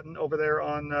off button over there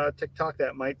on TikTok?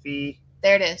 That might be.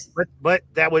 There it is. But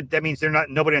that means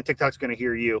nobody on TikTok's going to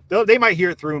hear you. They might hear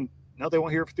it through. No, they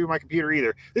won't hear it through my computer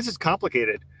either. This is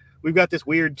complicated. We've got this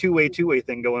weird two-way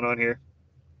thing going on here.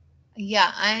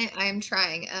 Yeah, I'm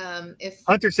trying. If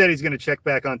Hunter said he's going to check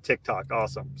back on TikTok.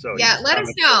 Awesome. So yeah, let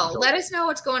us know. Let us know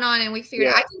what's going on, and we figure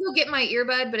I can go get my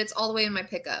earbud, but it's all the way in my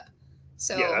pickup.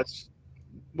 So yeah,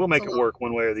 we'll make it work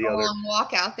one way or the other. Long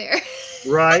walk out there.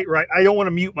 Right. I don't want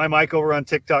to mute my mic over on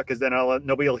TikTok because then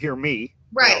nobody will hear me.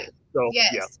 Right. So yeah,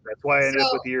 that's why I ended up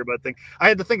with the earbud thing. I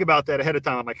had to think about that ahead of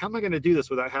time. I'm like, how am I going to do this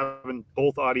without having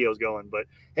both audios going? But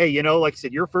hey, like I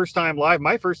said, your first time live,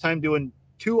 my first time doing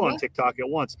 2 on TikTok at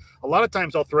once. A lot of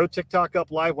times I'll throw TikTok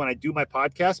up live when I do my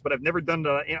podcast, but I've never done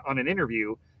it on an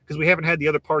interview because we haven't had the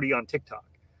other party on TikTok.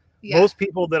 Yeah. Most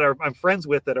people that I'm friends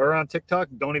with that are on TikTok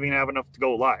don't even have enough to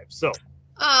go live. So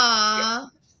well,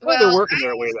 they're working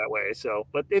their way that way. So,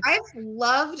 but I've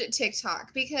loved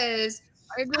TikTok because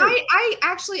I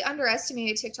actually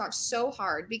underestimated TikTok so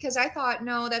hard because I thought,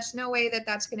 no, that's no way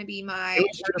that's going to be my. It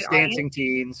was just dancing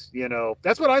teens,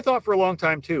 That's what I thought for a long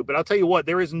time too. But I'll tell you what,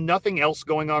 there is nothing else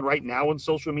going on right now in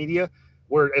social media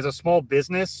where, as a small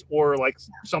business or like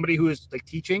somebody who is like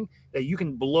teaching, that you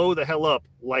can blow the hell up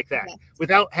like that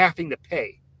without having to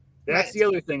pay. That's the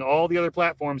other thing. All the other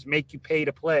platforms make you pay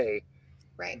to play.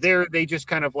 Right. They just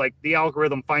kind of like the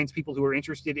algorithm finds people who are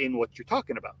interested in what you're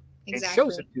talking about and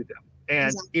shows it to them.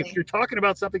 And if you're talking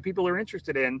about something people are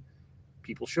interested in,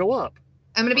 people show up.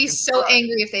 I'm going to be so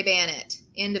angry if they ban it.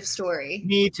 End of story.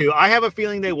 Me too. I have a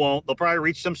feeling they won't. They'll probably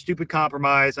reach some stupid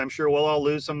compromise. I'm sure we'll all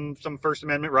lose some First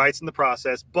Amendment rights in the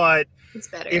process, but it's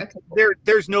better.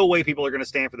 There's no way people are going to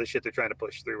stand for the shit they're trying to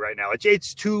push through right now.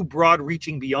 It's too broad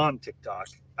reaching beyond TikTok.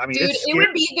 I mean, dude, it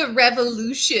would be the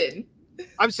revolution.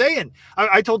 I'm saying,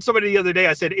 I told somebody the other day,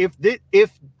 I said,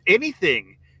 if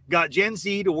anything got Gen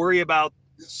Z to worry about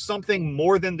something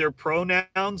more than their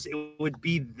pronouns, it would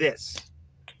be this.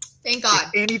 Thank God.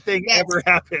 If anything ever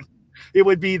happened, it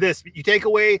would be this. You take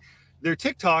away their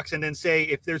TikToks and then say,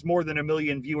 if there's more than 1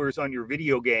 million viewers on your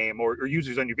video game or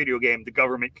users on your video game, the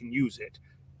government can use it.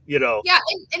 Yeah,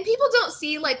 and people don't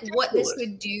see like what this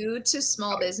would do to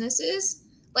small businesses.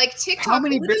 Like TikTok. How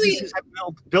many businesses have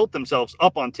built themselves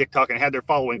up on TikTok and had their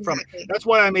following from it? That's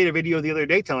why I made a video the other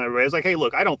day telling everybody, I was like, hey,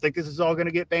 look, I don't think this is all going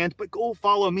to get banned, but go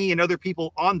follow me and other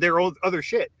people on their other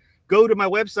shit. Go to my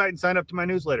website and sign up to my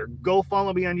newsletter. Go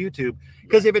follow me on YouTube.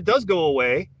 Because if it does go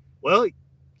away, well,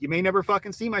 you may never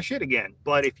fucking see my shit again.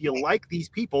 But if you like these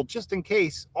people, just in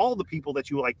case, all the people that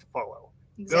you like to follow,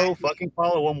 go fucking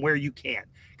follow them where you can.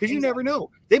 Because you never know.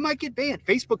 They might get banned.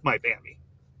 Facebook might ban me.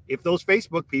 If those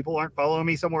Facebook people aren't following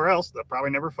me somewhere else, they'll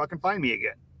probably never fucking find me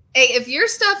again. Hey, if your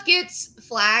stuff gets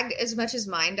flagged as much as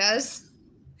mine does,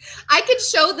 I could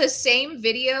show the same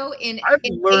video I've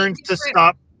learned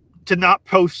to not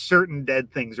post certain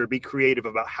dead things or be creative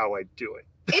about how I do it.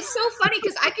 It's so funny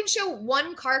because I can show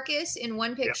one carcass in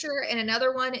one picture and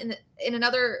another one in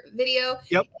another video.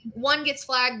 Yep. One gets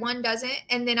flagged, one doesn't.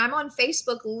 And then I'm on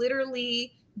Facebook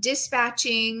literally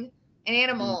dispatching an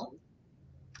animal.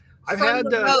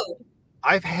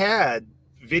 I've had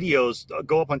videos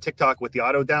go up on TikTok with the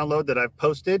auto download that I've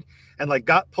posted and like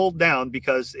got pulled down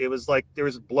because it was like there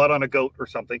was blood on a goat or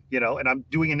something, and I'm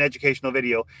doing an educational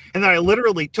video. And then I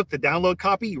literally took the download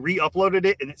copy, re-uploaded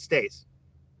it, and it stays.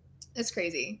 It's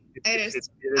crazy. I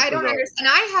don't understand. And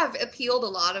I have appealed a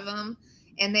lot of them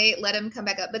and they let them come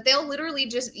back up, but they'll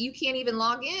literally you can't even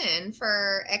log in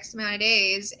for X amount of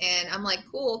days. And I'm like,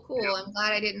 cool. Yeah. I'm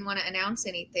glad I didn't want to announce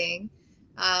anything.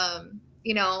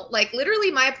 Like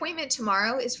literally my appointment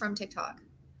tomorrow is from TikTok.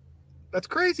 That's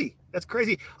crazy. That's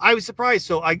crazy. I was surprised.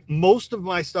 So most of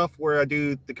my stuff where I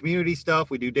do the community stuff,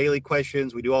 we do daily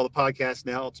questions, we do all the podcast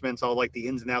announcements, all like the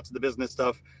ins and outs of the business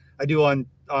stuff. I do on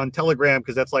Telegram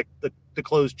because that's like the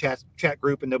closed chat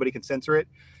group and nobody can censor it.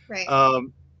 Right.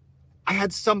 I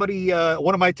had somebody,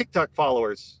 one of my TikTok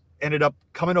followers, ended up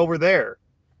coming over there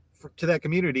to that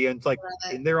community, and it's like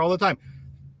in there all the time.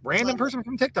 Random person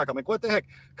from TikTok. I'm like, what the heck?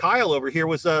 Kyle over here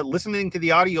was listening to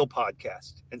the audio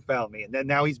podcast and found me. And then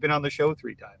now he's been on the show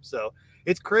 3 times. So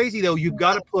it's crazy, though. You've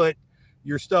got to put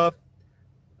your stuff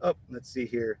up. Let's see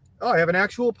here. Oh, I have an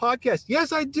actual podcast.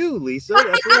 Yes, I do, Lisa.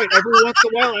 That's right. Every once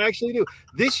in a while, I actually do.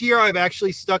 This year, I've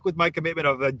actually stuck with my commitment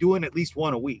of doing at least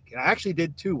 1 a week. And I actually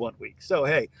did 2 1 week. So,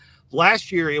 hey,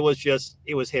 last year, it was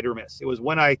hit or miss. It was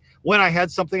when I had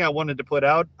something I wanted to put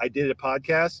out, I did a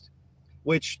podcast,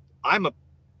 which I'm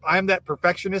that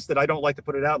perfectionist that I don't like to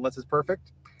put it out unless it's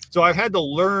perfect. So I've had to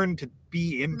learn to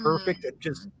be imperfect and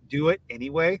just do it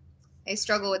anyway. I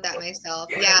struggle with that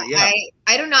myself. Yeah.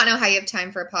 I do not know how you have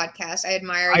time for a podcast. I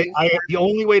admire you. The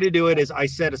only way to do it is I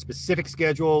set a specific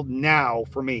schedule now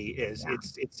for me is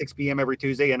it's 6 p.m. every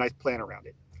Tuesday, and I plan around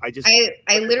it.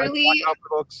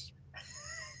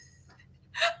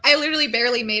 I literally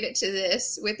barely made it to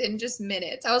this within just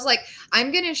minutes. I was like,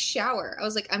 I'm going to shower. I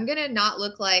was like, I'm going to not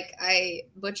look like I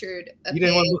butchered a pig. You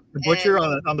didn't want to look the butcher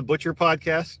on the Butcher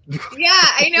podcast? Yeah,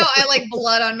 I know. I like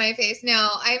blood on my face. No,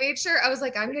 I made sure. I was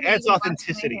like, I'm going to add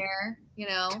authenticity. My hair,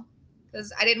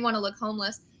 because I didn't want to look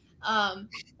homeless. I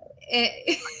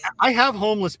have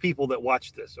homeless people that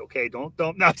watch this. Okay, don't.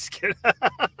 No, just kidding.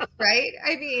 Right?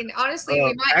 I mean, honestly,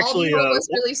 we might all be homeless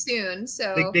really soon.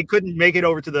 So they couldn't make it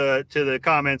over to the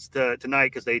comments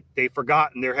tonight because they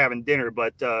forgot and they're having dinner.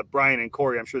 But Brian and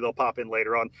Corey, I'm sure they'll pop in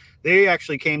later on. They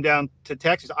actually came down to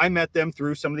Texas. I met them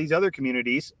through some of these other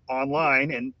communities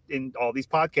online and in all these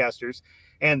podcasters,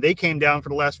 and they came down for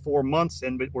the last 4 months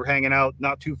and we're hanging out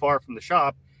not too far from the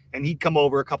shop. And he'd come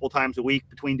over a couple times a week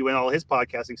between doing all his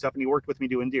podcasting stuff, and he worked with me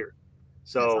doing deer.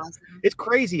 So awesome. It's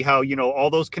crazy how, all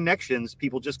those connections,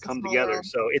 people just come together.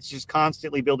 So it's just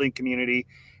constantly building community,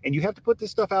 and you have to put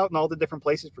this stuff out in all the different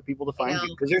places for people to find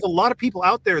you. Because there's a lot of people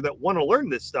out there that want to learn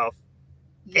this stuff,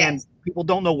 and people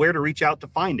don't know where to reach out to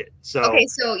find it. So okay,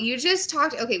 so you just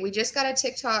talked. Okay, we just got a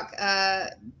TikTok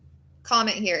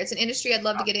comment here. It's an industry I'd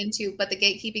love to get into, but the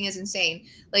gatekeeping is insane.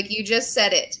 Like you just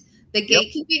said it. The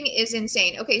gatekeeping is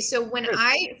insane. Okay, so when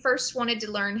I first wanted to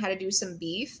learn how to do some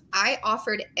beef, I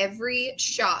offered every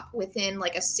shop within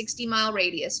like a 60-mile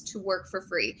radius to work for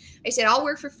free. I said, I'll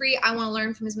work for free. I want to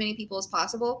learn from as many people as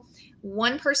possible.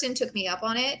 One person took me up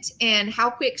on it. And how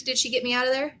quick did she get me out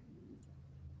of there?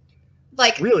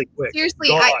 Like really quick. Seriously,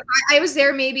 I was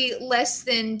there maybe less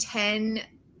than 10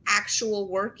 actual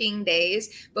working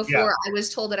days before I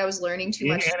was told that I was learning too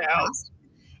much.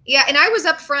 Yeah, and I was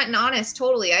upfront and honest,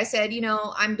 totally. I said,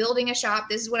 I'm building a shop.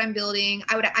 This is what I'm building.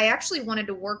 I actually wanted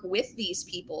to work with these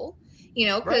people,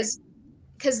 because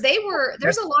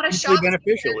there's a lot of shops.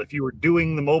 Beneficial if you were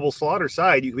doing the mobile slaughter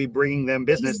side, you could be bringing them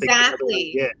business.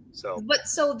 Exactly. They so, but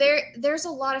so there's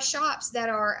a lot of shops that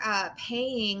are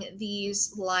paying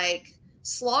these like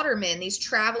slaughtermen, these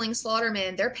traveling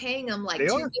slaughtermen. They're paying them like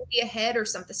 $250 a head or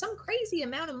something, some crazy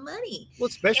amount of money. Well,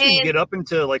 especially when you get up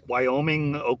into like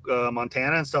Wyoming,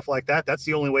 Montana, and stuff like that. That's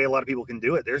the only way a lot of people can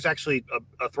do it. There's actually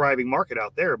a thriving market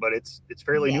out there, but it's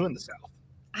fairly new in the South.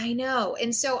 I know.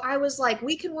 And so I was like,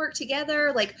 we can work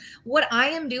together. Like what I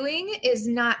am doing is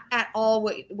not at all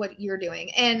what you're doing.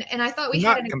 And I thought we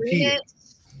had an agreement.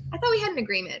 I thought we had an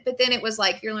agreement, but then it was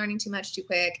like, you're learning too much too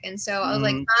quick. And so I was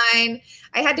like, fine.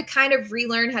 I had to kind of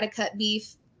relearn how to cut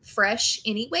beef fresh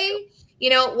anyway.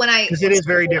 Because it is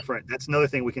very different. That's another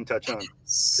thing we can touch on.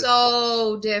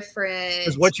 So different.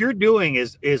 Because what you're doing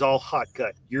is all hot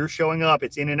cut. You're showing up.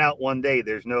 It's in and out one day.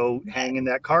 There's no hanging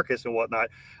that carcass and whatnot.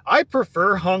 I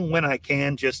prefer hung when I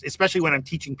can, just especially when I'm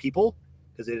teaching people,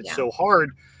 because it's so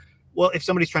hard. Well, if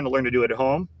somebody's trying to learn to do it at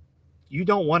home, you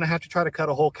don't want to have to try to cut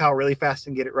a whole cow really fast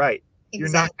and get it right. Exactly. You're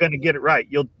not going to get it right.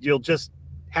 You'll just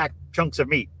hack chunks of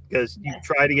meat because you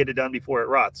try to get it done before it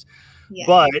rots. Yes.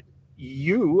 But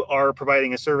you are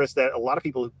providing a service that a lot of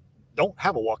people don't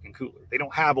have a walk-in cooler. They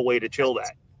don't have a way to chill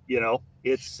that.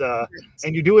 It's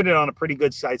and you're doing it on a pretty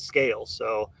good size scale.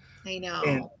 So I know.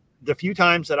 And the few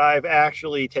times that I've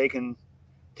actually taken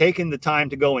the time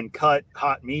to go and cut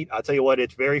hot meat, I'll tell you what,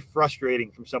 it's very frustrating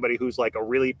from somebody who's like a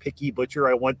really picky butcher.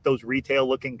 I want those retail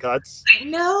looking cuts. I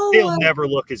know. They'll never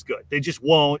look as good. They just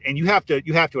won't. And you have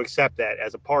to accept that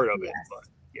as a part of it. But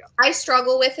I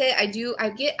struggle with it. I do. I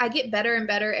get better and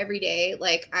better every day.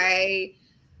 Like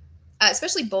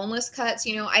especially boneless cuts.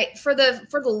 You know, I for the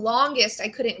longest I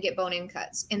couldn't get bone in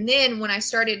cuts, and then when I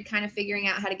started kind of figuring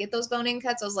out how to get those bone in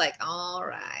cuts, I was like, all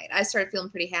right, I started feeling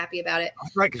pretty happy about it.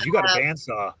 That's right, because you got a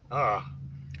bandsaw.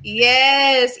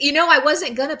 Yes, you know, I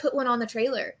wasn't gonna put one on the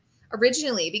trailer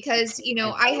originally because you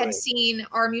know I had seen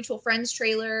our mutual friend's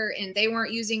trailer and they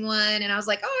weren't using one, and I was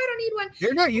like, oh, I don't need one.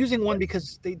 They're not using one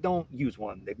because they don't use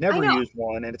one. They've never used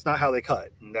one, and it's not how they cut.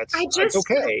 And that's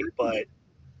okay,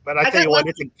 but I tell you what,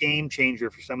 it's a game changer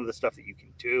for some of the stuff that you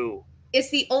can do. It's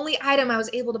the only item I was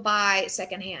able to buy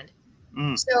secondhand.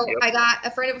 So I got a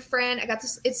friend of a friend. I got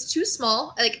this. It's too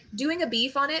small. Like doing a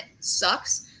beef on it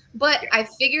sucks, but I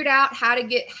figured out how to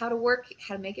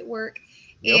make it work.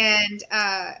 And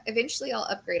eventually I'll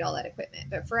upgrade all that equipment.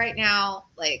 But for right now,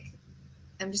 like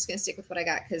I'm just going to stick with what I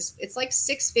got because it's like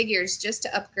 6 figures just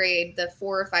to upgrade the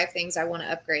 4 or 5 things I want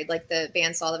to upgrade, like the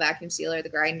bandsaw, the vacuum sealer, the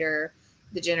grinder,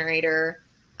 the generator.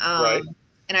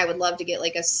 And I would love to get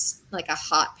like a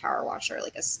hot power washer,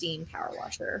 like a steam power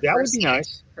washer. That would be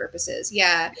nice. Purposes.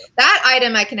 Yeah. That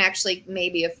item I can actually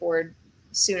maybe afford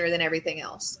sooner than everything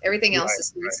else. Everything else is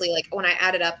seriously like when I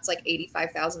add it up, it's like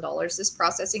 $85,000. This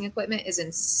processing equipment is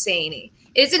insane.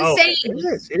 It's insane.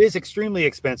 It is extremely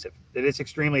expensive. It is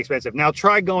extremely expensive. Now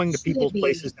try going to people's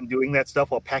places and doing that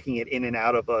stuff while packing it in and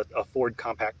out of a Ford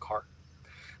compact car.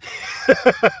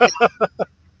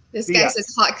 This guy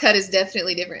says hot cut is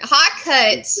definitely different. Hot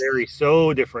cut.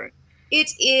 So different. It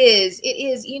is,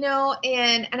 you know,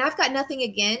 and I've got nothing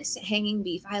against hanging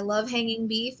beef. I love hanging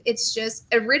beef. It's just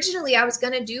originally I was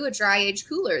going to do a dry age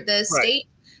cooler. The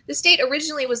state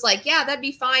originally was like, yeah, that'd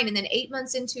be fine. And then 8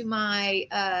 months into my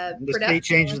the state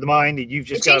changes the mind and you've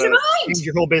just got to change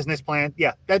your whole business plan.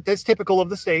 Yeah, that's typical of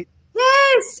the state.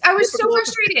 Yes. I was so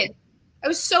frustrated. I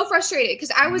was so frustrated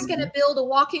because I was going to build a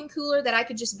walk-in cooler that I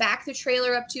could just back the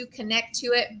trailer up to, connect to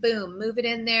it, boom, move it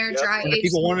in there, dry age. If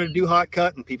people wanted to do hot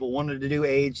cut and people wanted to do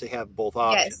age, they have both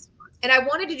options. Yes. And I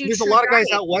wanted to do There's a lot of guys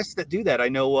out west that do that. I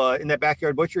know in that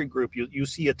backyard butchery group, you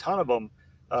see a ton of them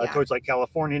towards like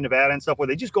California, Nevada and stuff where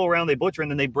they just go around, they butcher,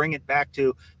 and then they bring it back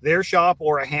to their shop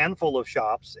or a handful of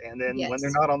shops. And then when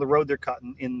they're not on the road, they're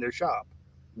cutting in their shop.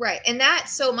 Right. And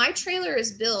so my trailer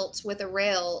is built with a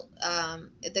rail.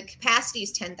 The capacity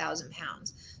is 10,000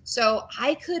 pounds. So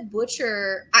I could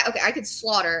butcher. I could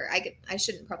slaughter. I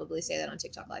shouldn't probably say that on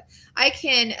TikTok Live. I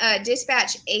can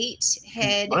dispatch 8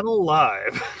 head.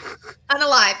 Unalive.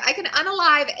 I can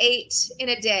unalive 8 in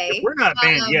a day. If we're not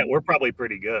banned yet, we're probably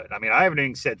pretty good. I mean, I haven't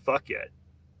even said fuck yet.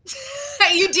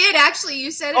 You did actually.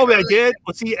 You said it. Oh, I did?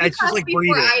 Well, see, it's just like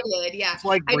breathing. I did, yeah. It's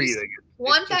like breathing.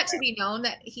 Want that to be known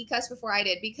that he cussed before I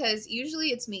did because usually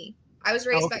it's me. I was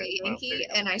raised by a Yankee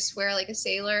and I swear like a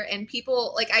sailor. And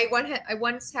people like I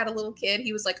once had a little kid.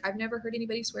 He was like, I've never heard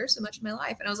anybody swear so much in my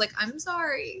life. And I was like, I'm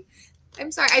sorry.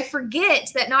 I forget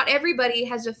that not everybody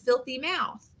has a filthy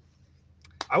mouth.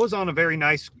 I was on a very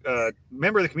nice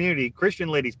member of the community, Christian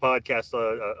Ladies podcast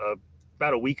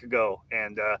about a week ago.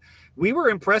 And we were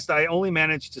impressed. I only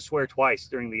managed to swear twice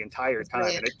during the entire time.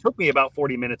 And it took me about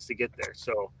 40 minutes to get there.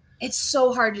 So it's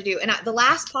so hard to do. And the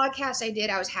last podcast I did,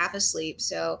 I was half asleep.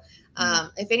 So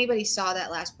if anybody saw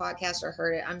that last podcast or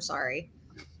heard it, I'm sorry.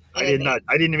 I did not.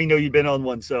 I didn't even know you'd been on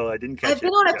one, so I didn't catch it. I've been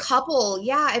on a couple.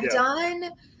 Yeah, I've done.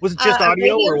 Was it just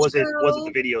audio or was it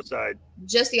the video side?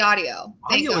 Just the audio.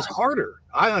 Audio is harder.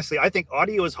 Honestly, I think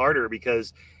audio is harder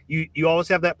because you always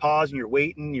have that pause and you're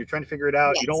waiting, you're trying to figure it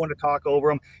out. Yes. You don't want to talk over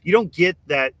them. You don't get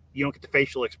that. You don't get the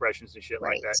facial expressions and shit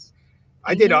like that.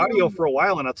 I did audio for a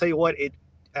while, and I'll tell you what,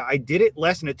 I did it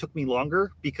less and it took me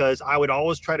longer because I would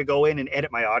always try to go in and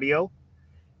edit my audio.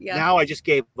 Yeah. Now I just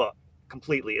gave up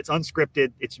completely. It's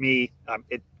unscripted. It's me.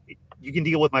 You can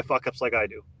deal with my fuck ups like I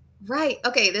do. Right.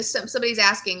 Okay. Somebody's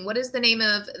asking, what is the name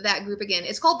of that group again?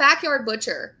 It's called Backyard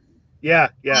Butcher. Yeah.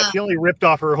 She only ripped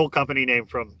off her whole company name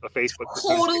from a Facebook.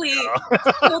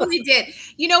 Totally did.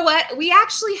 You know what? We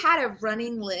actually had a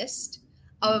running list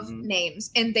of names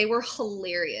and they were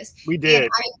hilarious. We did.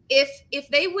 And if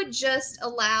they would just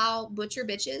allow Butcher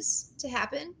Bitches to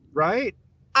happen, right,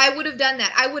 I would have done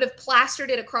that. I would have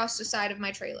plastered it across the side of my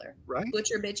trailer. Right.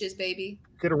 Butcher Bitches, baby.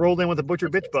 Could have rolled in with a Butcher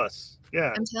Bitch bus.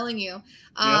 Yeah. I'm telling you.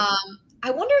 I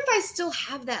wonder if I still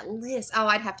have that list. Oh,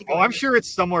 I'd have to go. Oh, I'm sure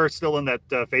it's somewhere still in that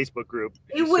Facebook group.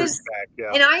 It was,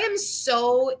 and I am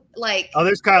so like. Oh,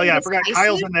 there's Kyle. Yeah, I forgot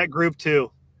Kyle's in that group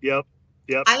too. Yep.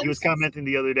 He was commenting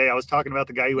the other day. I was talking about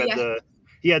the guy who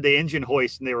had the engine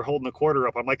hoist and they were holding the quarter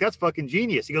up. I'm like, that's fucking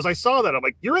genius. He goes, I saw that. I'm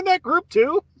like, you're in that group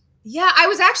too? Yeah, I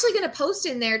was actually going to post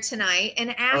in there tonight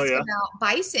and ask about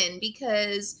bison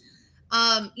because,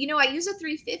 I use a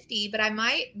 350, but I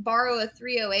might borrow a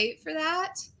 308 for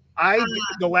that.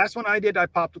 The last one I did, I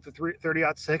popped with the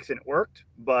 30-06 and it worked,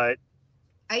 but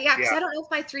Yeah, because Yeah. I don't know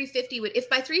if my 350 would. If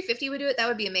my 350 would do it, that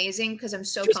would be amazing because I'm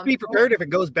so Just be comfortable. prepared. If it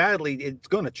goes badly, it's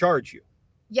going to charge you.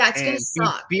 Yeah, it's gonna And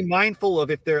suck. be mindful of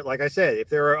if there, like I said, if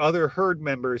there are other herd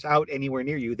members out anywhere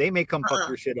near you, they may come fuck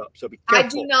your shit up. So be I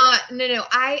careful. do not. No.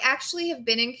 I actually have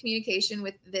been in communication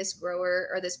with this grower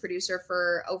or this producer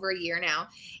for over a year now,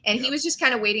 and he was just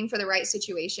kind of waiting for the right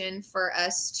situation for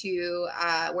us to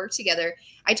work together.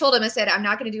 I told him, I said, I'm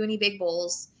not going to do any big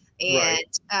bulls,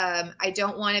 and I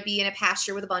don't want to be in a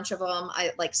pasture with a bunch of them.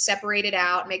 I like separate it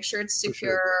out, make sure it's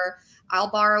secure. sure. I'll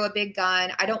borrow a big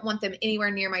gun. I don't want them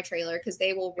anywhere near my trailer because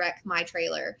they will wreck my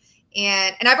trailer.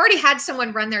 And I've already had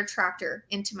someone run their tractor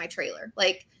into my trailer.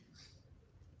 Like,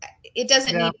 it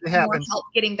doesn't need more help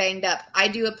getting banged up. I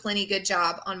do a plenty good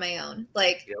job on my own.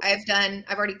 Like, I've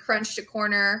already crunched a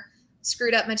corner,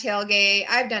 screwed up my tailgate.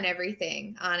 I've done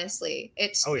everything, honestly.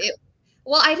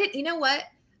 Well, I didn't, you know what?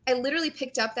 I literally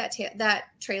picked up that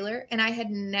trailer and I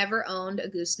had never owned a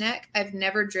gooseneck. I've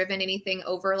never driven anything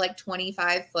over like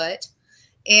 25 foot.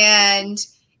 And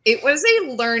it was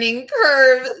a learning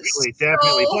curve.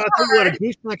 Definitely. Well, I'll tell you what, a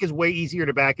gooseneck is way easier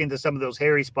to back into some of those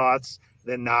hairy spots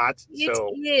than not. So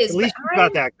it is, at least you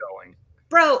got that going.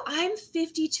 Bro, I'm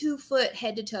 52 foot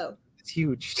head to toe. It's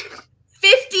huge.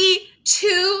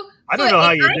 52. I don't know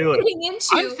how you do it.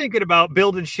 I'm thinking about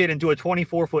building shit into a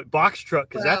 24-foot box truck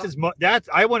because that's as much.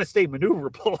 I want to stay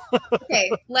maneuverable.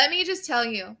 Okay, let me just tell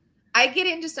you. I get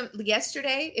into some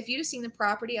yesterday. If you'd have seen the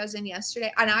property I was in yesterday,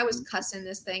 and I was cussing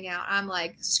this thing out. I'm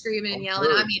like screaming and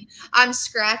yelling. I mean, I'm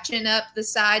scratching up the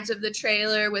sides of the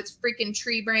trailer with freaking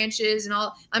tree branches and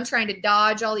all. I'm trying to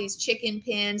dodge all these chicken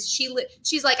pins. She's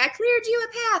like, I cleared you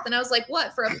a path, and I was like,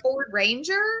 what, for a Ford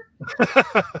Ranger?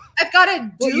 I've got a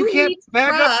dually you can't back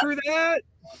truck. up through that,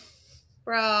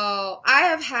 bro.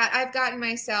 I've gotten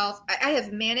myself. I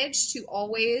have managed to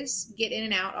always get in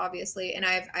and out, obviously, and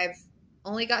I've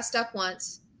only got stuck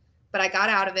once, but I got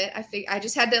out of it. I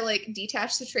just had to like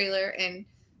detach the trailer and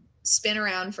spin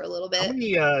around for a little bit.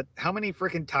 How many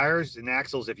freaking tires and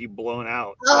axles have you blown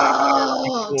out?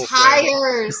 Oh,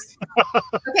 tires.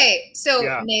 Okay,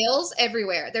 so nails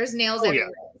everywhere. There's nails everywhere.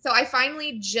 Yeah. So I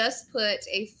finally just put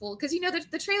a full, because you know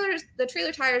the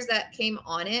trailer tires that came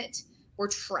on it were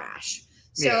trash.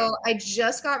 So I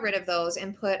just got rid of those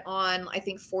and put on, I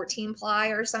think, 14 ply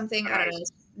or something. Nice. I don't know.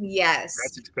 Yes.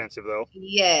 That's expensive though.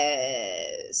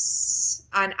 Yes.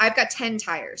 And I've got 10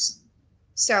 tires.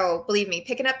 So believe me,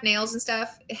 picking up nails and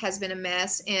stuff, it has been a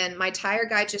mess. And my tire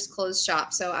guy just closed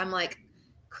shop. So I'm like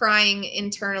crying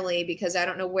internally because I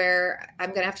don't know where I'm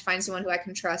going to have to find someone who I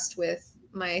can trust with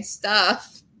my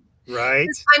stuff. Right.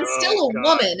 I'm still a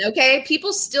woman. Okay.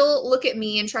 People still look at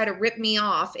me and try to rip me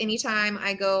off anytime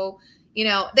I go. You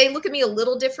know, they look at me a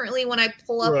little differently when I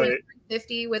pull up in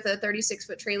 50 with a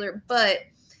 36-foot trailer, but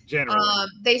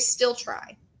they still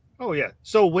try. Oh, yeah.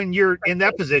 So when you're in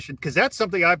that position, because that's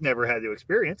something I've never had to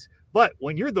experience, but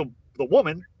when you're the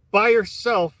woman by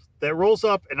yourself that rolls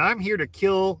up and I'm here to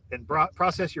kill and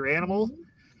process your animals,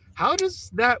 how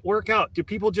does that work out? Do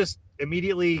people just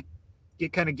immediately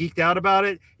get kind of geeked out about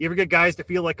it? You ever get guys to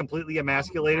feel like completely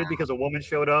emasculated because a woman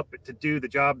showed up to do the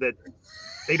job that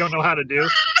they don't know how to do?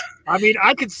 I mean,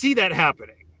 I could see that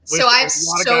happening. So I have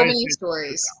so many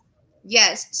stories.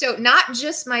 Yes. So not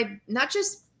just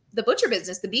the butcher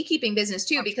business, the beekeeping business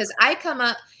too, because I come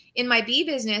up in my bee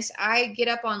business, I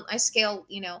scale,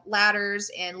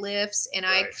 ladders and lifts and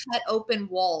I cut open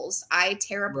walls. I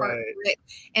tear apart brick,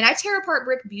 and I tear apart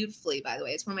brick beautifully, by the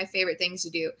way. It's one of my favorite things to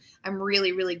do. I'm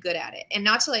really, really good at it. And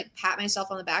not to like pat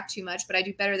myself on the back too much, but I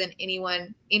do better than any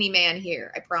man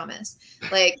here. I promise.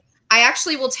 Like, I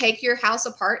actually will take your house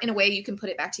apart in a way you can put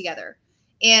it back together.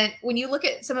 And when you look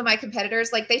at some of my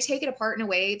competitors, like they take it apart in a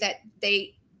way that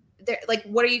they're like,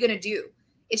 what are you going to do?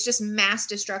 It's just mass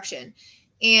destruction.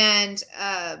 And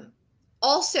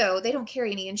also they don't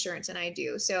carry any insurance and I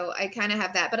do. So I kind of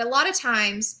have that. But a lot of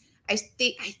times I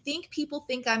think people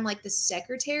think I'm like the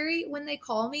secretary when they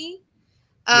call me.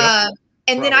 And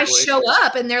then I show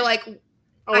up and they're like,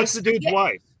 oh, it's the dude's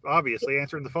wife. Obviously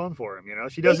answering the phone for him,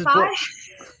 she does his book.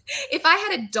 If I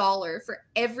had $1 for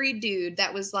every dude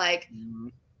that was like,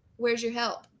 where's your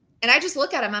help? And I just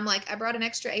look at him, I'm like, I brought an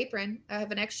extra apron. I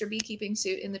have an extra beekeeping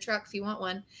suit in the truck if you want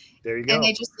one. There you go. And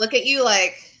they just look at you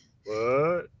like,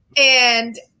 what?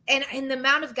 And the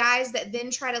amount of guys that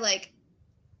then try to like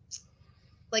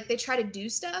they try to do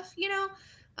stuff,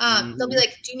 they'll be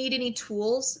like, do you need any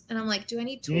tools? And I'm like, do I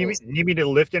need tools? Do you need me to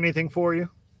lift anything for you?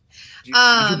 Did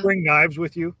you bring knives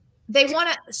with you?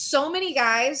 So many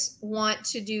guys want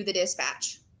to do the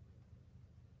dispatch.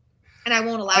 and I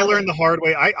won't allow I them. learned the hard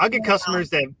way. I get Yeah. customers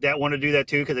that want to do that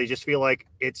too because they just feel like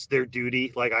it's their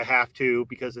duty. Like I have to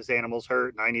because this animal's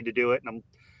hurt and I need to do it. And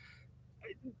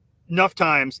enough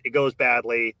times it goes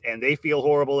badly and they feel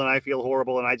horrible and I feel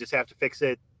horrible and I just have to fix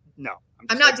it. No, I'm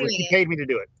just not like, doing you it. paid me to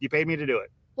do it. You paid me to do it.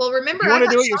 Well, If remember, you I want to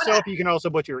got do it shot yourself, at. you can also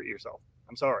butcher it yourself.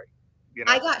 I'm sorry. You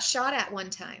know I got shot at one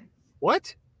time.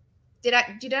 what? Did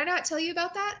I not tell you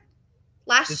about that?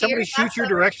 Last Did somebody year, shoot last your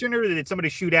summer, direction or did somebody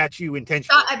shoot at you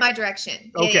intentionally? shot at my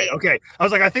direction. Yeah, Okay, yeah, yeah. okay. I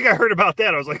was like, I think I heard about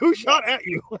that. I was like, who shot at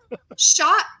you?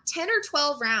 Shot 10 or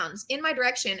 12 rounds in my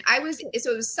direction.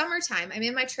 So it was summertime. I'm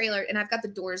in my trailer and I've got the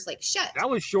doors like shut. That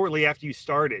was shortly after you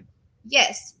started.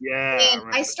 Yes. Yeah. And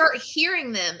remember I that. start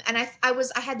hearing them and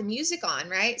I had the music on,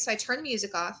 right? So I turned the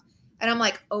music off and I'm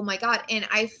like, oh my God. And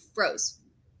I froze.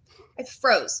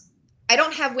 I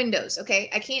don't have windows. Okay.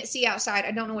 I can't see outside.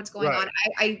 I don't know what's going Right. on.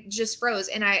 I just froze.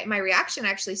 And my reaction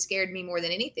actually scared me more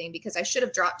than anything because I should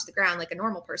have dropped to the ground like a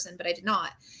normal person, but I did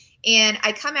not. And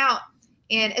I come out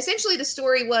and essentially the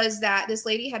story was that this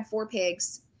lady had 4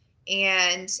 pigs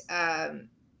and,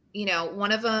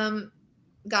 one of them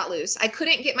got loose. I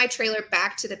couldn't get my trailer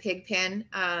back to the pig pen.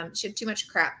 She had too much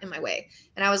crap in my way.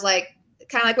 And I was like,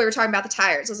 kind of like we were talking about the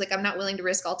tires. I was like, I'm not willing to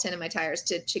risk all 10 of my tires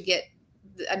to get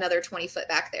another 20 foot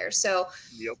back there. So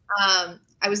Yep.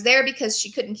 I was there because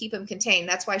she couldn't keep them contained.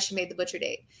 That's why she made the butcher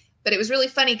date. But it was really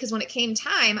funny because when it came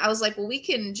time, I was like, well, we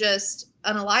can just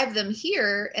unalive them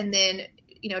here and then,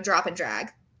 drop and drag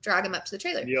them up to the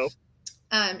trailer. Yep.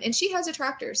 And she has a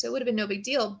tractor, so it would have been no big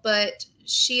deal. But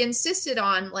she insisted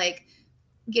on like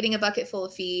getting a bucket full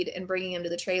of feed and bringing them to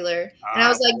the trailer. And I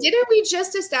was like, didn't we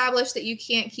just establish that you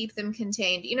can't keep them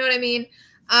contained? You know what I mean?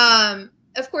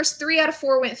 Of course, 3 out of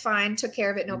 4 went fine, took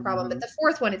care of it, no problem. But the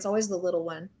 4th one, it's always the little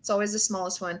one. It's always the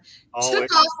smallest one.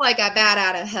 Took off like a bat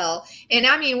out of hell. And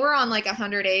I mean, we're on like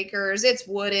 100 acres. It's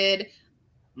wooded.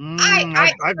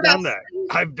 I've done that.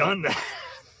 I've done that.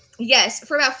 Yes,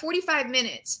 for about 45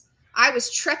 minutes, I was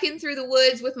trekking through the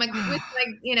woods with my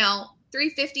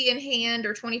 350 in hand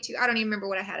or 22. I don't even remember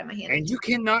what I had in my hand. And you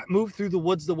cannot move through the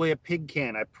woods the way a pig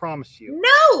can. I promise you.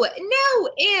 No.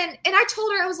 And I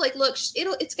told her, I was like, look,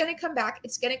 it's going to come back.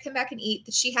 It's going to come back and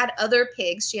eat. She had other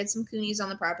pigs. She had some coonies on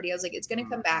the property. I was like, it's going to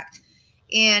come back.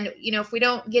 And, if we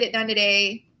don't get it done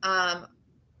today,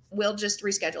 we'll just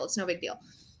reschedule. It's no big deal.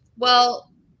 Well,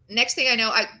 next thing I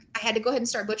know, I had to go ahead and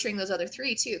start butchering those other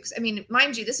 3 too. Because, I mean,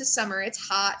 mind you, this is summer. It's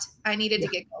hot. I needed to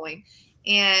get going.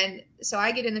 And so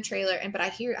I get in the trailer but I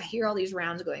hear all these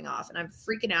rounds going off and I'm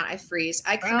freaking out. I freeze.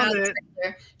 I come out of the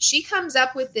trailer. She comes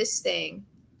up with this thing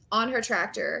on her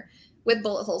tractor with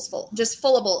bullet holes full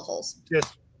of bullet holes.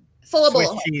 Just full of bullet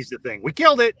holes. Cheese the thing. We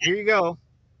killed it. Here you go.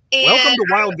 And welcome to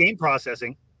wild game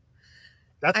processing.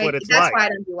 That's what it's like. That's why I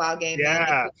don't do wild game.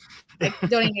 Yeah.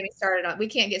 Don't even get me started on. We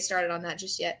can't get started on that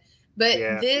just yet. But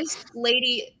this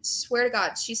lady, swear to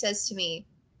God, she says to me,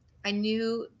 I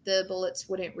knew the bullets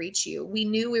wouldn't reach you. We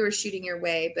knew we were shooting your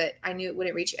way, but I knew it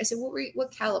wouldn't reach you. I said,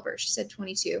 what caliber? She said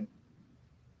 22. And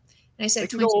I said,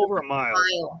 22 go over a mile.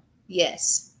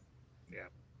 Yes.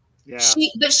 Yeah.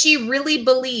 But she really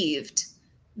believed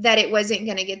that it wasn't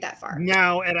going to get that far.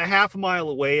 Now, at a half a mile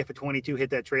away, if a 22 hit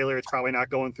that trailer, it's probably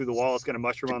not going through the wall. It's going to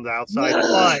mushroom on the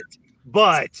outside.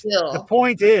 But still, the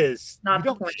point is, not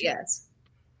the point. Yes.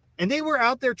 And they were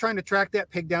out there trying to track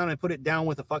that pig down and put it down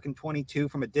with a fucking 22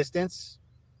 from a distance.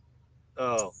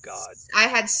 Oh, God. I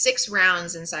had 6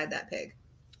 rounds inside that pig.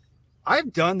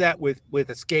 I've done that with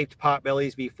escaped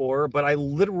potbellies before, but I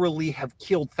literally have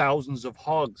killed thousands of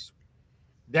hogs.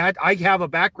 That I have a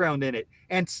background in it,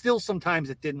 and still sometimes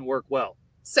it didn't work well.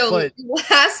 So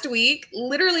last week,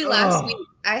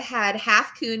 I had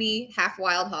half cooney, half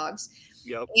wild hogs.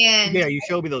 Yep. And yeah, you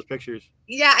showed me those pictures.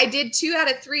 Yeah, I did 2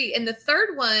 out of 3. And the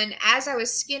third one, as I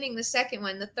was skinning the second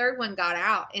one, the third one got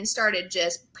out and started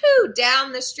just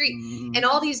down the street. Mm-hmm. And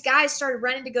all these guys started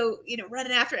running to go,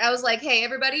 running after it. I was like, hey,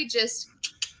 everybody,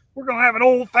 we're going to have an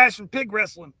old fashioned pig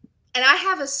wrestling. And I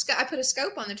put a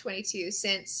scope on the 22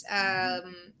 since, I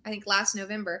think last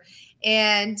November.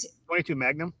 And 22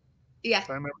 Magnum? Yeah.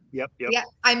 I remember. Yep. Yeah.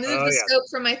 I moved the scope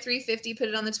from my 350, put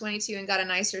it on the 22 and got a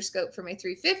nicer scope for my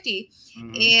 350.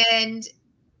 Mm-hmm. And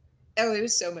it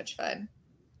was so much fun.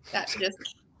 That's just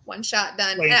one shot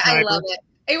done. I love it.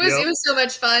 It was so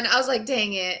much fun. I was like,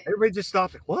 dang it. Everybody just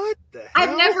stopped. Like, what the hell?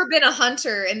 I've never been a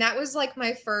hunter. And that was like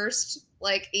my first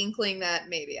inkling that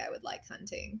maybe I would like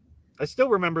hunting. I still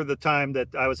remember the time that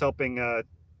I was helping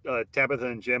Tabitha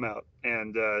and Jim out.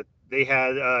 And they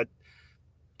had a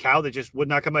cow that just would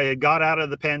not come by. It got out of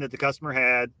the pen that the customer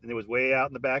had, and it was way out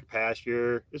in the back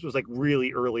pasture. This was like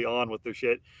really early on with their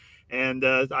shit. And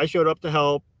I showed up to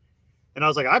help. And I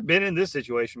was like, I've been in this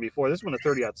situation before. This is when the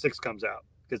 30-06 comes out,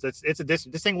 because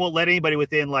this thing won't let anybody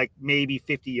within like maybe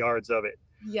 50 yards of it.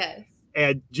 Yes.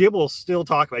 And Jim will still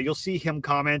talk about it. You'll see him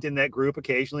comment in that group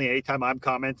occasionally. Anytime I'm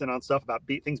commenting on stuff about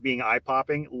things being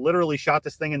eye-popping, literally shot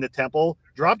this thing in the temple,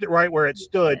 dropped it right where it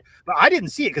stood. But I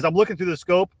didn't see it because I'm looking through the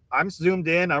scope. I'm zoomed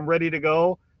in. I'm ready to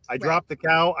go. I dropped the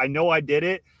cow. I know I did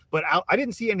it, but I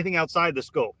didn't see anything outside the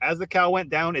scope. As the cow went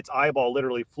down, its eyeball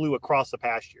literally flew across the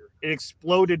pasture. It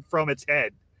exploded from its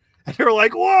head. And they're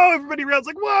like, whoa, everybody around's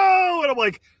like, whoa. And I'm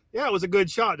like, yeah, it was a good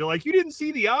shot. They're like, you didn't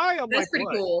see the eye? I'm That's like, pretty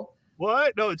what? cool.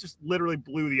 What? No, it just literally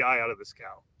blew the eye out of this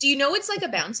cow. Do you know it's like a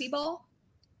bouncy ball?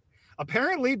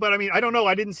 Apparently, but I mean, I don't know.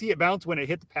 I didn't see it bounce when it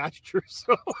hit the pasture.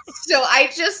 So I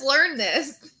just learned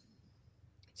this.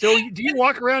 So do you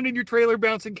walk around in your trailer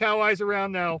bouncing cow eyes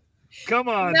around now? Come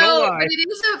on, No, don't lie. but it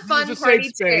is a fun This is party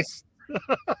safe trick. space.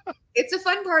 It's a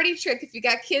fun party trick if you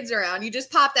got kids around. You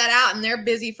just pop that out and they're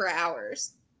busy for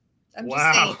hours. I'm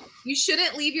just saying, you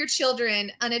shouldn't leave your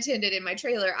children unattended in my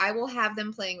trailer. I will have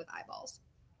them playing with eyeballs.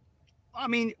 I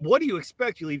mean, what do you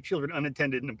expect? You leave children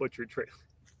unattended in a butchery trailer.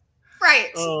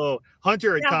 Right. Oh,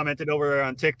 Hunter had commented over there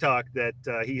on TikTok that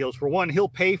he'll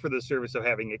pay for the service of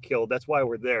having it killed. That's why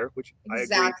we're there, which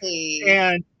exactly.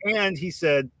 I agree. And he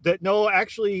said that no,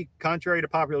 actually, contrary to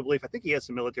popular belief, I think he has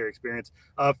some military experience.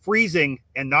 Freezing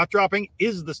and not dropping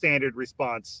is the standard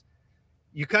response.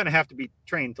 You kind of have to be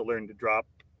trained to learn to drop.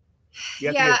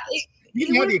 You had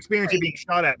the experience of being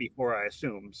shot at before, I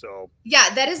assume. So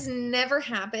yeah, that has never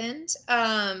happened.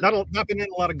 Not been in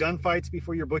a lot of gunfights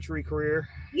before your butchery career.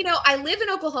 You know, I live in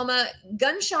Oklahoma.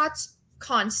 Gunshots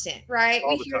constant, right?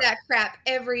 We hear that crap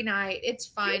every night. It's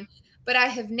fine, but I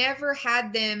have never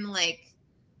had them like.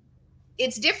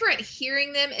 It's different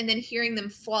hearing them and then hearing them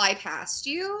fly past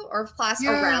you or pass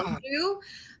around you.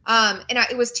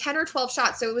 It was 10 or 12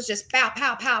 shots, so it was just pow,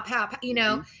 pow, pow, pow, pow, you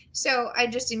know. So I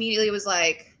just immediately was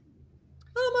like,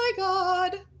 oh my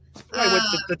God. Right, with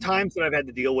the times that I've had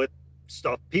to deal with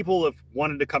stuff, people have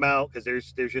wanted to come out because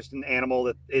there's just an animal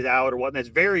that is out or whatnot. It's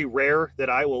very rare that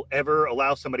I will ever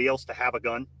allow somebody else to have a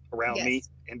gun around me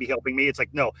and be helping me. It's like,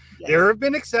 no, there have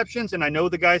been exceptions, and I know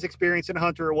the guy's experienced in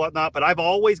hunter or whatnot, but I've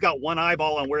always got one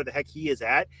eyeball on where the heck he is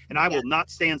at, and I will not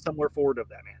stand somewhere forward of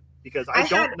that man because I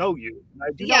don't know you.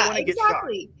 I do not want to get shot.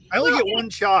 I only get one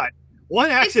shot. One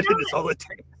accident is all it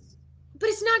takes. But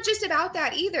it's not just about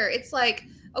that either. It's like,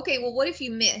 okay, well, what if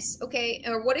you miss? Okay.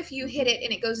 Or what if you hit it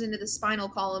and it goes into the spinal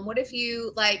column? What if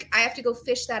you I have to go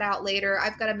fish that out later?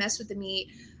 I've got to mess with the meat.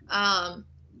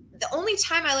 The only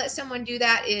time I let someone do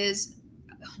that is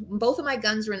both of my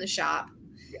guns were in the shop.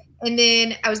 And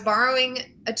then I was borrowing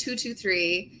a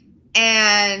 223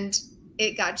 and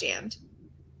it got jammed.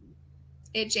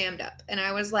 It jammed up. And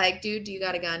I was like, dude, do you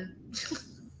got a gun?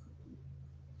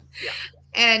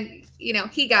 And,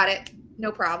 he got it.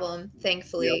 No problem.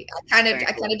 Thankfully, I kind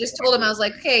of just told him, I was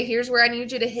like, okay, here's where I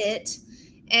need you to hit.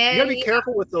 And you gotta be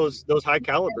careful with those high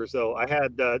calibers though. I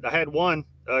had one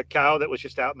cow that was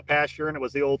just out in the pasture, and it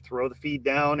was the old throw the feed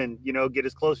down and get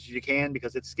as close as you can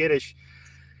because it's skittish.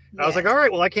 I was like, all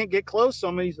right, well, I can't get close, so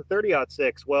I'm gonna use the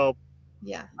 30-06. Well,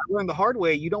 I learned the hard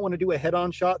way. You don't want to do a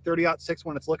head-on shot 30-06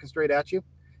 when it's looking straight at you,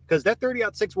 because that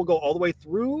 30-06 will go all the way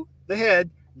through the head,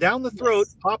 down the throat,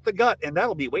 pop the gut, and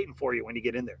that'll be waiting for you when you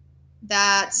get in there.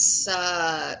 That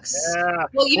sucks. Yeah.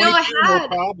 Well, I had no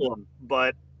problem,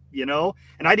 but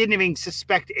and I didn't even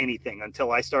suspect anything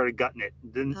until I started gutting it.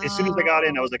 Then as soon as I got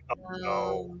in, I was like, oh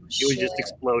no, it was just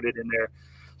exploded in there.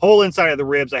 Whole inside of the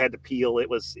ribs I had to peel. It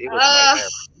was a nightmare.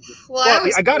 Well,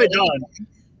 I got it done,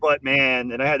 but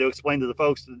man, and I had to explain to the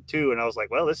folks too, and I was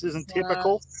like, well, this isn't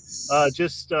typical.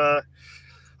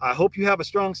 I hope you have a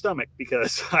strong stomach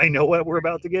because I know what we're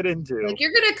about to get into. Like,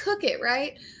 you're gonna cook it,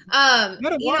 right? You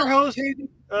got a water hose, Hayden?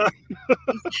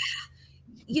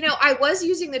 I was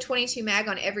using the 22 mag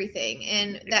on everything,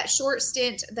 and that short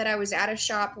stint that I was at a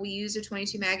shop, we used a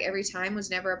 22 mag every time, was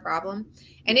never a problem.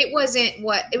 And it wasn't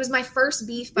it was my first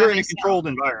beef by myself. You're in a controlled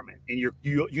environment, and you're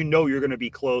going to be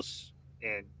close,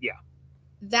 and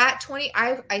that 20,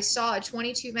 I saw a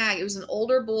 22 mag. It was an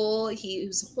older bull. He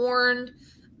was horned.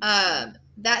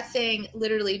 That thing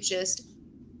literally just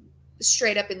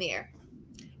straight up in the air.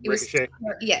 It Ricochet.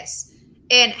 Yes.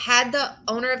 And had the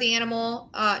owner of the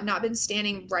animal not been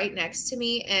standing right next to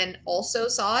me and also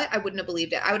saw it, I wouldn't have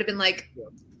believed it. I would have been like,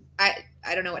 I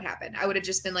don't know what happened. I would have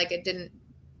just been like, it didn't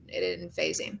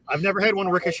phase him. I've never had one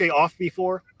ricochet off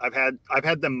before. I've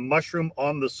had them mushroom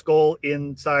on the skull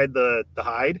inside the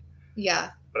hide.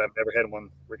 Yeah. But I've never had one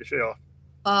ricochet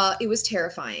off. It was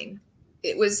terrifying.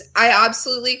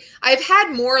 I've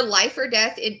had more life or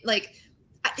death in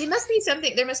It must be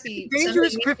something. There must be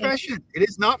Dangerous something profession. It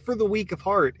is not for the weak of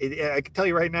heart. I can tell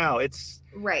you right now. It's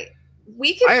right.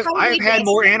 We could I've probably had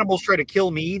more dissect- animals try to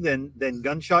kill me than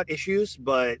gunshot issues,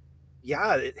 but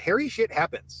yeah, hairy shit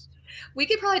happens. We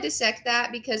could probably dissect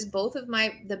that because both of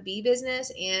the bee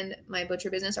business and my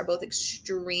butcher business are both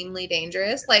extremely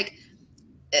dangerous. Like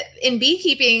in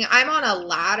beekeeping, I'm on a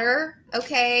ladder,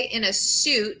 okay, in a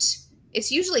suit.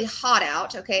 It's usually hot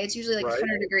out, okay? It's usually like Right.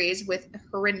 100 degrees with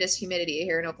horrendous humidity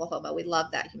here in Oklahoma. We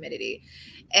love that humidity.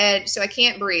 And so I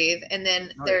can't breathe. And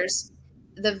then Right. there's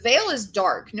the veil is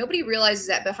dark. Nobody realizes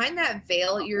that behind that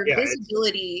veil, your Yeah,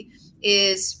 visibility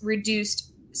is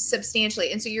reduced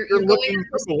substantially. And so you're You're going looking up through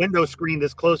this, a window screen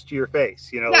this close to your face.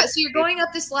 You know, yeah, so you're going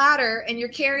up this ladder and you're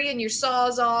carrying your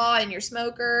sawzall and your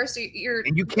smoker. So you're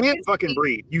and you can't fucking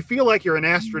breathe. You feel like you're an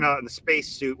astronaut in a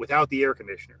spacesuit without the air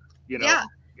conditioner. You know.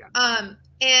 Yeah.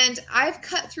 And I've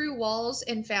cut through walls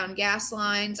and found gas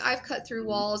lines. I've cut through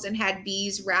walls and had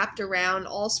bees wrapped around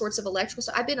all sorts of electrical.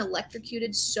 So I've been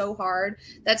electrocuted so hard.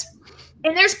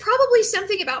 And there's probably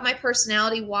something about my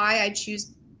personality why I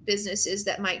choose businesses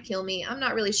that might kill me. I'm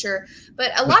not really sure,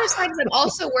 but a lot of times I'm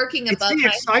also working It's above the my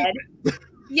excitement. head.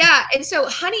 Yeah, and so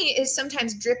honey is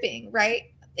sometimes dripping, right?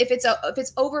 If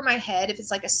it's over my head, if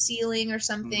it's like a ceiling or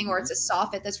something, or it's a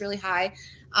soffit that's really high.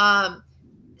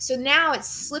 So now it's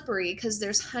slippery because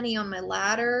there's honey on my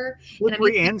ladder.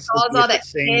 Slippery and sticky at the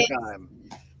same time.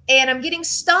 And I'm getting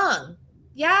stung.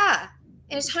 Yeah.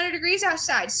 And it's 100 degrees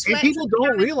outside. And people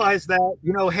don't realize that,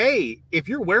 you know, hey, if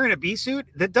you're wearing a bee suit,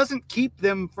 that doesn't keep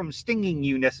them from stinging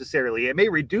you necessarily. It may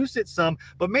reduce it some,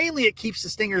 but mainly it keeps the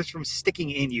stingers from sticking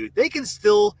in you. They can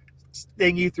still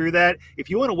sting you through that. If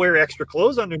you want to wear extra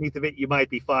clothes underneath of it, you might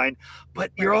be fine,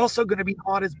 but you're also going to be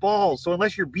hot as balls. So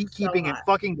unless you're beekeeping in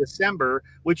fucking December,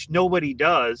 which nobody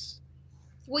does.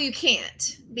 Well, you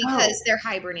can't because they're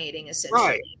hibernating essentially.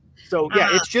 Right. So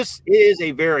yeah, it is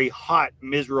a very hot,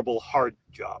 miserable, hard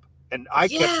job. And I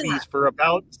kept bees for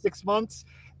about 6 months.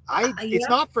 It's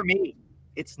not for me.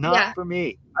 It's not for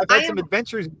me. I've had some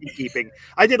adventures in beekeeping.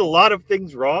 I did a lot of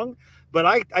things wrong, but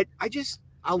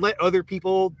I'll let other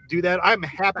people do that. I'm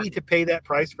happy to pay that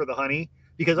price for the honey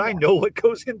because I know what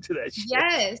goes into that shit.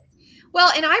 Yes.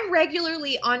 Well, and I'm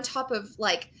regularly on top of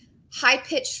like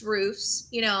high-pitched roofs.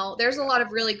 You know, there's a lot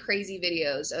of really crazy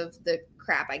videos of the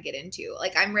crap I get into.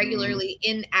 Like I'm regularly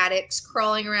in attics,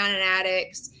 crawling around in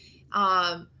attics.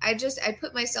 I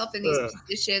put myself in these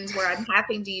positions where I'm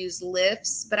having to use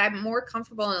lifts, but I'm more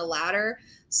comfortable in a ladder.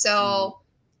 So,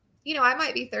 you know, I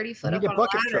might be 30 foot up on a ladder.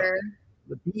 Truck.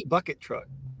 The bee bucket truck.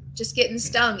 Just getting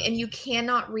stung, and you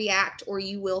cannot react or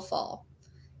you will fall.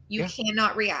 You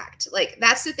cannot react. Like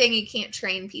that's the thing you can't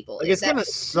train people. Like, it's gonna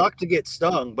suck to get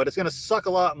stung, but it's gonna suck a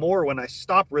lot more when I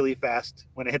stop really fast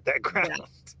when I hit that ground.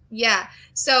 Yeah.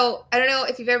 So I don't know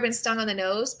if you've ever been stung on the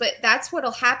nose, but that's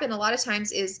what'll happen a lot of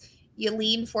times is you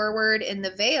lean forward in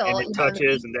the veil. And it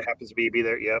touches and there happens to be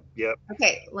there. Yep.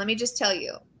 Okay. Let me just tell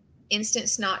you, instant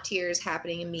snot tears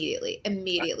happening immediately. I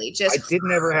did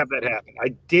never have that happen. I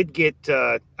did get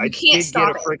a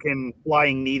freaking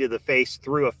flying knee to the face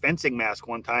through a fencing mask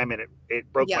one time, and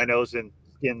it broke my nose and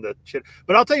skinned the shit.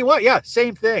 But I'll tell you what,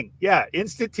 same thing. Yeah,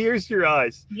 instant tears to your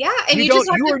eyes. Yeah, and you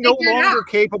are no longer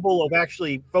capable of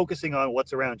actually focusing on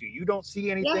what's around you. You don't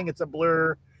see anything. It's a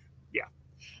blur. Yeah.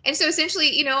 And so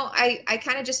essentially, you know, I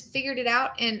kind of just figured it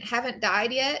out and haven't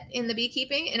died yet in the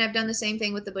beekeeping. And I've done the same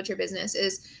thing with the butcher business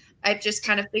is I've just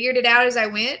kind of figured it out as I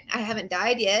went. I haven't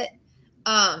died yet.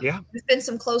 There's been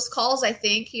some close calls, I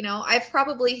think. You know, I've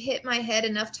probably hit my head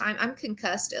enough time. I'm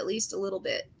concussed at least a little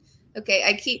bit.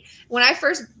 Okay. When I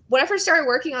first started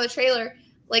working on the trailer,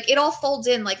 like it all folds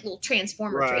in like little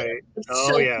transformer trailer. It's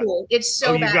cool. It's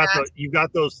so badass. You've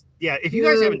got those. Yeah. If you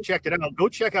guys haven't checked it out, go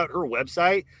check out her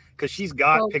website because she's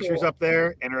got pictures up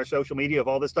there and her social media of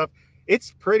all this stuff.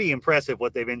 It's pretty impressive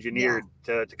what they've engineered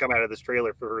to come out of this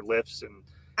trailer for her lifts and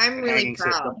I'm really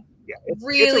proud. System. Yeah, it's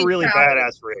a really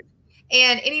badass rig.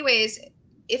 And anyways,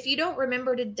 if you don't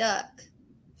remember to duck,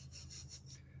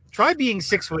 try being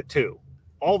 6'2"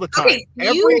 all the time. Okay,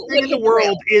 everything in the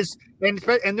world is, and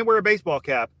then wear a baseball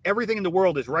cap. Everything in the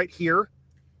world is right here.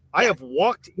 I have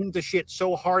walked into shit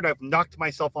so hard I've knocked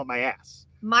myself on my ass.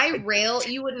 My rail,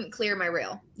 you wouldn't clear my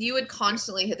rail. You would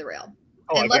constantly hit the rail.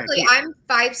 And luckily, I'm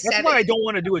 5'7". That's why I don't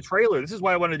want to do a trailer. This is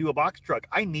why I want to do a box truck.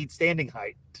 I need standing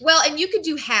height. Well, and you could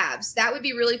do halves. That would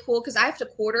be really cool because I have to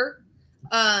quarter.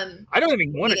 I don't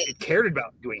even want to cared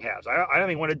about doing halves. I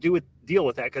don't even want to deal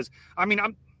with that because I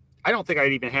don't think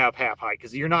I'd even have half height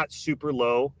because you're not super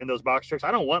low in those box trucks.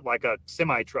 I don't want like a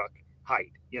semi truck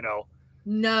height, you know.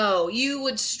 No, you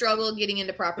would struggle getting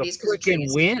into properties because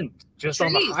freaking wind just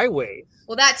on the highway.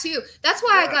 Well, that too. That's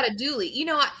why I Yeah. got a dually. You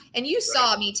know, and you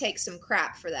saw me take some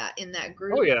crap for that in that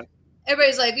group. Oh yeah,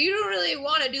 Everybody's like, you don't really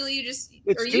want a dually. You just, or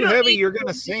it's you too don't heavy. need You're one,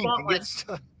 gonna you just sink want and one. get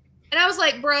stuck. And I was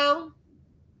like, bro,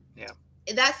 Yeah,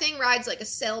 that thing rides like a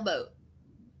sailboat.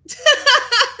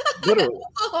 literally.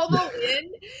 Oklahoma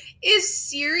wind is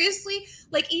seriously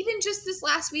like, even just this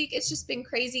last week, it's just been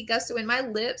crazy gust of wind. My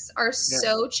lips are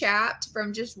so chapped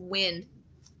from just wind.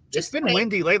 It's Just been like,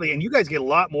 windy lately, and you guys get a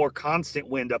lot more constant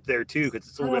wind up there too, because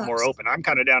it's a little bit more open. I'm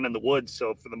kind of down in the woods,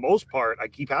 so for the most part, I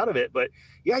keep out of it. But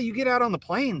yeah, you get out on the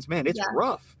plains, man, it's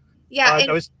rough. yeah.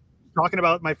 I was talking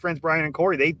about my friends Brian and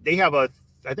Corey. They have I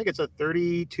think it's a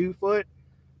 32-foot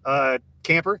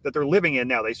camper that they're living in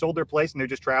now. They sold their place and they're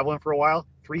just traveling for a while.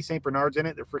 3 St. Bernards in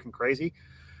it. They're freaking crazy.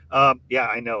 Yeah,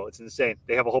 I know, it's insane.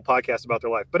 They have a whole podcast about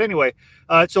their life. But anyway,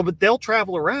 but they'll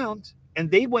travel around. And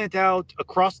they went out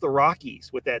across the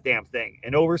Rockies with that damn thing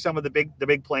and over some of the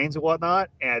big plains and whatnot.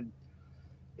 And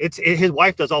his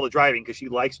wife does all the driving because she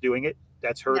likes doing it.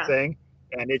 That's her thing.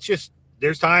 And it's just,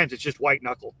 there's times it's just white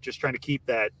knuckle, just trying to keep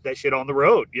that shit on the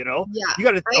road. You know, you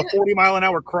got a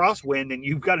 40-mile-an-hour crosswind and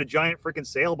you've got a giant freaking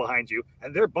sail behind you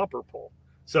and they're bumper pull.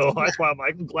 So that's why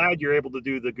I'm glad you're able to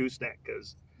do the gooseneck,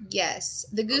 because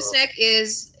the gooseneck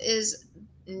is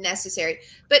necessary.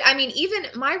 But I mean, even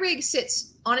my rig sits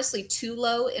honestly too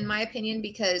low in my opinion,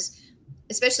 because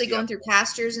especially going through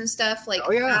pastures and stuff, like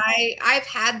I've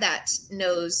had that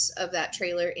nose of that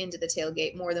trailer into the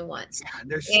tailgate more than once. Yeah,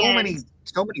 there's so many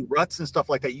ruts and stuff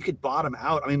like that. You could bottom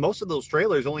out. I mean, most of those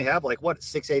trailers only have like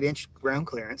 6-8 inch ground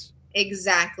clearance.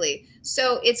 Exactly.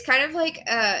 So it's kind of like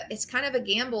it's kind of a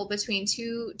gamble between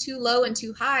too low and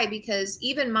too high, because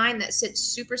even mine that sits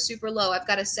super, super low, I've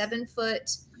got a 7 foot,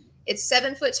 it's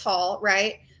 7 foot tall,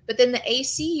 right? But then the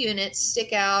AC units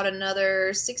stick out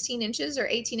another 16 inches or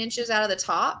 18 inches out of the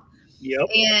top. Yep.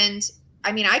 And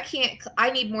I mean,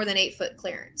 I need more than 8 foot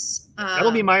clearance.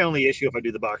 That'll be my only issue if I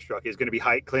do the box truck, is going to be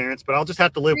height clearance, but I'll just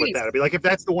have to live with that. I'll be like, if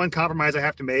that's the one compromise I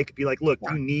have to make, be like, look,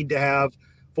 you need to have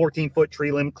 14-foot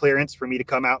tree limb clearance for me to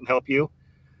come out and help you.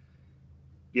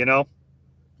 You know?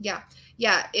 Yeah.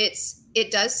 Yeah.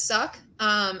 It does suck.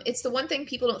 It's the one thing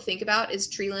people don't think about is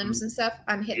tree limbs and stuff.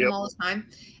 I'm hitting them all the time.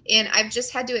 And I've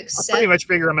just had to accept. I pretty much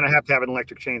figure I'm going to have an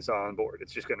electric chainsaw on board.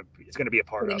 It's just going to be a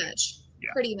part of it.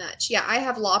 Pretty much. Yeah. I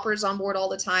have loppers on board all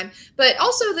the time, but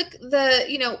also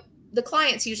the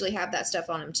clients usually have that stuff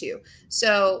on them too.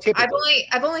 So typically.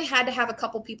 I've only had to have a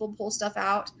couple people pull stuff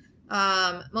out.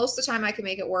 Most of the time I can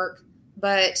make it work,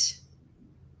 but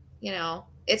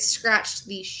it's scratched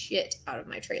the shit out of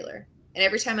my trailer. And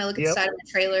every time I look at the side of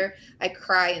my trailer, I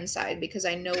cry inside because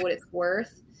I know what it's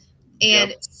worth.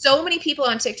 And so many people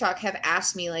on TikTok have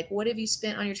asked me, like, what have you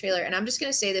spent on your trailer? And I'm just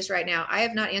going to say this right now. I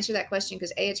have not answered that question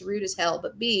because A, it's rude as hell,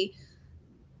 but B,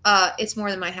 it's more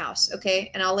than my house.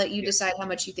 Okay. And I'll let you decide how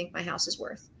much you think my house is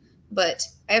worth. But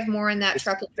I have more in that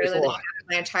truck and trailer than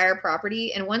my entire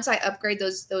property. And once I upgrade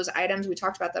those items, we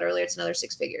talked about that earlier, it's another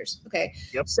 6 figures. Okay.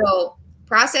 Yep. So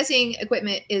processing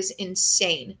equipment is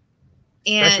insane.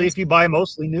 And especially if you buy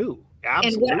mostly new.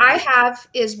 Absolutely. And what I have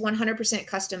is 100%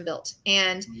 custom built.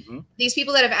 And these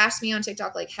people that have asked me on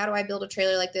TikTok, like, how do I build a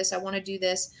trailer like this? I want to do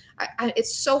this.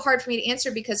 It's so hard for me to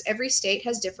answer because every state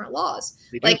has different laws.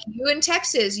 Like you in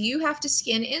Texas, you have to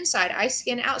skin inside. I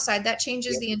skin outside. That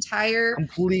changes the entire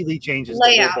completely changes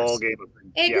layout. The whole ball game of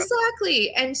things.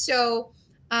 Exactly. And so,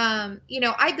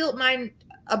 I built mine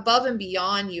above and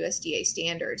beyond USDA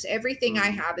standards. Everything I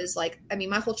have is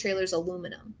my whole trailer is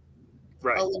aluminum.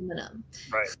 Right. Aluminum.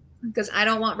 Right. Because I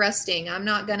don't want rusting. I'm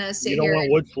not gonna sit here. You don't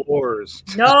want wood floors.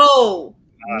 No.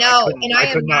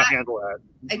 I could not handle that.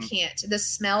 I can't. The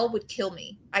smell would kill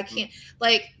me. I can't.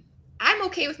 I'm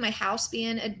okay with my house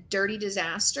being a dirty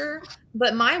disaster,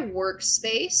 but my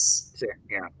workspace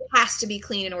has to be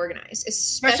clean and organized.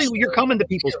 Especially when you're coming to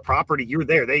people's property. You're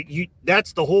there.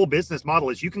 That's the whole business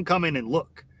model, is you can come in and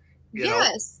look.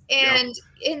 Yes. And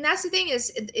that's the thing,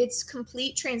 is it's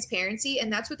complete transparency.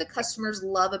 And that's what the customers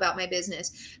love about my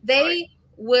business. They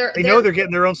know they're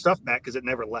getting their own stuff back because it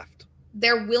never left.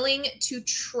 They're willing to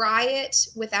try it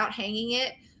without hanging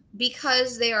it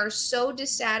because they are so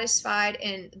dissatisfied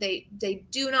and they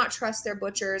do not trust their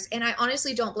butchers. And I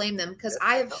honestly don't blame them, because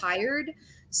I have hired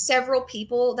several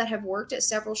people that have worked at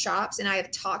several shops, and I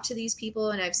have talked to these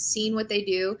people and I've seen what they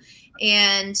do.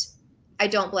 And I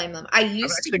don't blame them. I've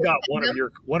actually got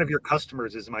one of your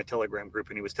customers is in my Telegram group,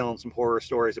 and he was telling some horror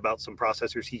stories about some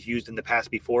processors he's used in the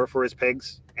past before for his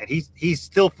pigs, and he's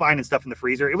still finding stuff in the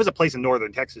freezer. It was a place in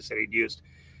northern Texas that he'd used,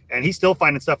 and he's still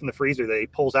finding stuff in the freezer that he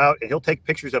pulls out, and he'll take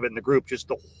pictures of it in the group, just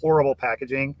the horrible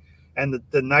packaging and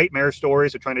the nightmare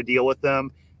stories of trying to deal with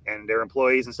them and their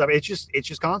employees and stuff. It's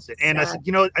just constant. And I said,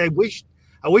 I wish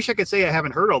I wish I could say I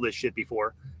haven't heard all this shit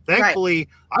before. Right. Thankfully,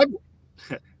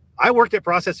 I worked at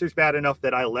processors bad enough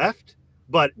that I left,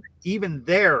 but even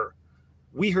there,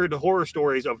 we heard the horror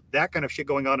stories of that kind of shit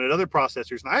going on at other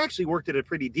processors. And I actually worked at a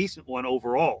pretty decent one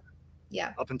overall.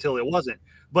 Yeah. Up until it wasn't.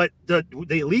 But at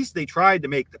least they tried to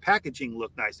make the packaging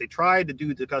look nice. They tried to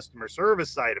do the customer service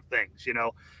side of things. You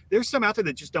know, there's some out there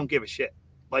that just don't give a shit.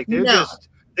 Like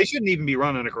they shouldn't even be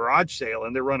running a garage sale,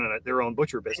 and they're running their own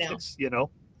butcher business, you know?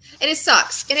 And it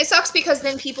sucks. And it sucks because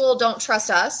then people don't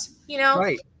trust us, you know?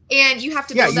 Right. And you have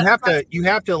to you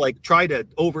have to like try to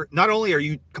not only are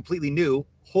you completely new,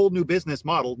 whole new business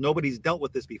model, nobody's dealt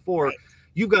with this before. Right.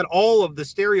 You've got all of the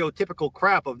stereotypical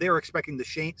crap of they're expecting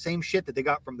the same shit that they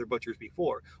got from their butchers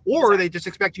before, or they just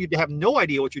expect you to have no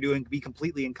idea what you're doing, be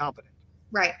completely incompetent.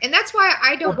 Right. And that's why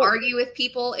I don't argue with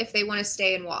people if they want to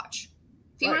stay and watch.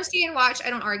 If you want to stay and watch, I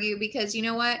don't argue, because you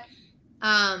know what?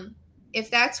 If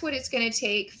that's what it's going to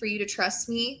take for you to trust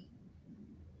me,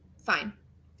 fine.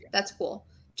 Yeah. That's cool.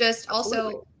 Just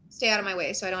also stay out of my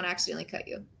way so I don't accidentally cut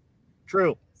you.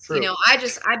 True. You know,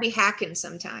 I'd be hacking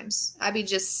sometimes. I'd be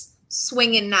just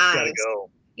swinging knives. Gotta go.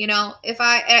 You know, if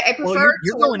I prefer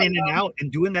you're going in and out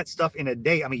and doing that stuff in a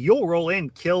day. I mean, you'll roll in,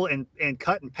 kill and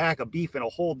cut and pack a beef in a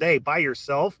whole day by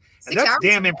yourself, and that's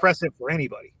damn impressive for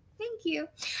anybody. Thank you.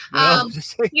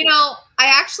 You know, I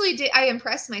actually did. I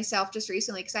impressed myself just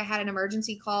recently because I had an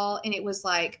emergency call, and it was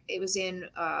in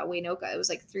Waynoka. It was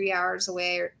like 3 hours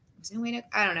away, or was it in Waynoka?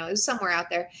 I don't know. It was somewhere out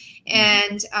there,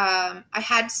 and I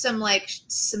had some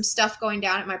stuff going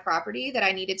down at my property that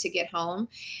I needed to get home,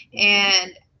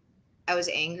 and I was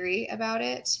angry about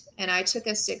it, and I took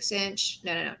a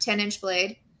 10-inch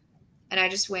blade, and I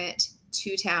just went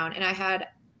to town, and I had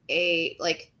a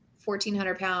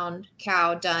 1,400-pound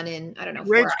cow done in, I don't know,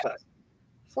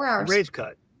 4 hours. Rage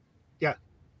cut. Yeah.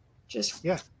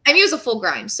 I mean, it was a full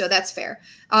grind, so that's fair.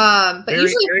 But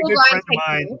usually very full good grind friend of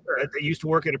mine that used to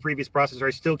work at a previous processor. I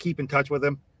still keep in touch with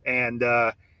him, and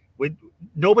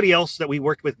nobody else that we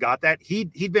worked with got that.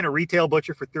 He'd been a retail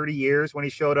butcher for 30 years when he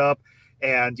showed up,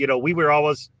 and you know, we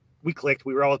clicked.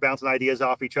 We were always bouncing ideas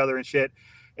off each other and shit,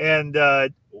 and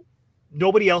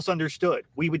nobody else understood.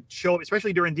 We would show up,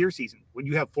 especially during deer season, when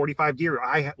you have 45 deer.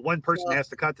 One person has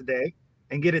to cut today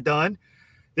and get it done.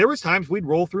 There was times we'd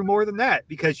roll through more than that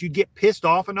because you'd get pissed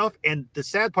off enough. And the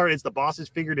sad part is the bosses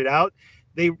figured it out.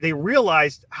 They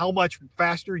realized how much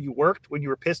faster you worked when you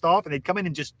were pissed off, and they'd come in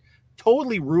and just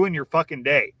totally ruin your fucking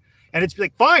day. And it's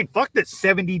like, fine, fuck that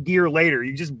 70 deer later.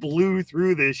 You just blew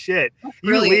through this shit.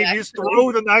 You leave, you just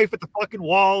throw the knife at the fucking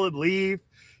wall and leave,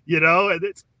 you know, and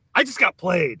I just got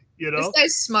played, you know. This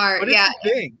guy's smart. But it's a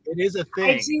thing. It is a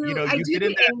thing. You know, you get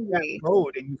in that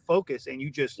mode and you focus and you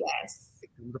just take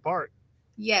them apart.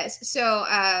 Yes. So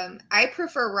I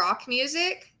prefer rock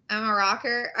music. I'm a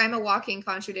rocker. I'm a walking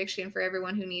contradiction for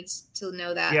everyone who needs to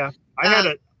know that. Yeah. I had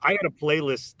a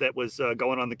playlist that was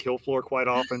going on the kill floor quite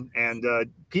often. And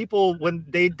people, when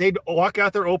they'd walk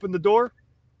out there, open the door,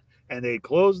 and they'd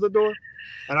close the door.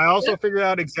 And I also figured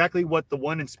out exactly what the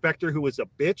one inspector who was a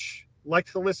bitch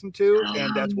liked to listen to.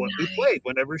 And that's what we played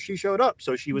whenever she showed up.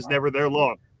 So she was never there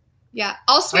long. Yeah,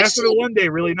 I'll switch. I asked her one day,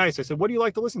 really nice. I said, "What do you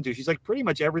like to listen to?" She's like, "Pretty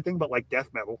much everything, but like death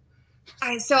metal."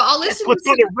 So I'll listen. What's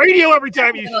on the radio every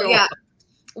time you show up.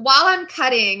 While I'm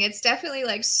cutting, it's definitely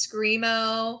like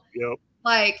screamo. Yep.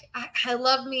 Like I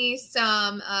love me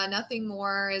some Nothing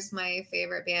More is my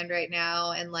favorite band right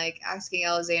now, and like Asking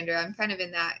Alexandra, I'm kind of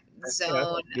in that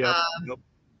zone. Yep.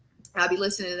 I'll be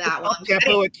listening to that one.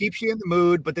 Tempo, it keeps you in the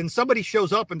mood, but then somebody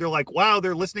shows up and they're like, "Wow,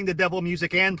 they're listening to devil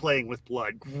music and playing with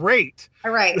blood. Great!"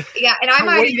 All right, yeah, and I'm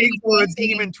waiting for a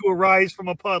demon to arise from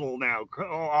a puddle now. Oh,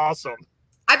 awesome!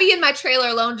 I'd be in my trailer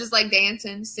alone, just like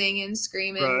dancing, singing,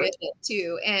 screaming with it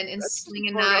too, and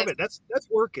slinging knives. That's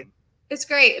working. It's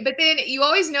great, but then you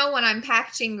always know when I'm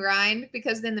packaging grind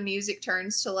because then the music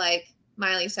turns to like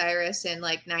Miley Cyrus in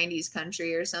like 90s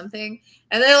country or something.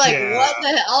 And they're like, what the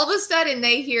hell? All of a sudden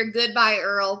they hear Goodbye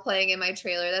Earl playing in my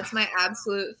trailer. That's my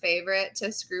absolute favorite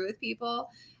to screw with people.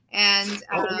 And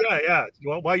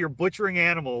while you're butchering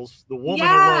animals, the woman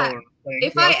alone.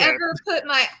 If I ever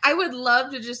I would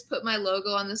love to just put my logo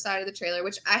on the side of the trailer,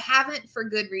 which I haven't for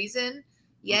good reason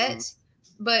yet. Mm-hmm.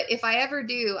 But if I ever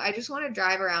do, I just want to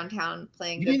drive around town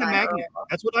playing Goodbye Earl.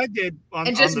 That's what I did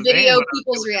and just video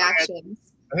people's reactions.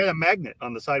 I had a magnet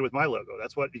on the side with my logo.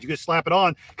 That's what, did you just slap it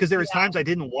on? Because there was times I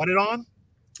didn't want it on.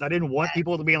 I didn't want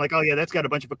people to be like, oh yeah, that's got a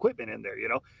bunch of equipment in there. You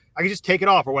know, I could just take it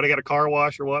off, or what, I got a car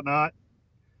wash or whatnot.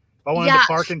 If I wanted to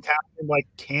park in town and like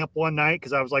camp one night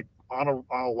because I was like on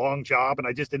a long job and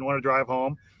I just didn't want to drive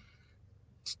home,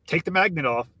 just take the magnet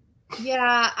off,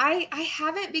 Yeah, I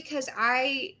haven't because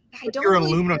I But don't you're an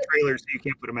really aluminum fit, trailer, so you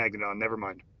can't put a magnet on. Never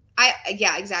mind.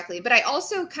 yeah, exactly. But I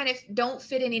also kind of don't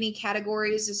fit in any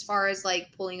categories as far as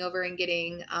like pulling over and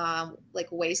getting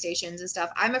like way stations and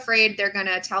stuff. I'm afraid they're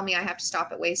gonna tell me I have to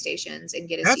stop at way stations and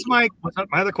get a That's seat. my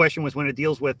other question was when it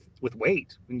deals with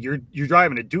weight. When you're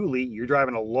driving a dually, you're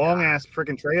driving a long ass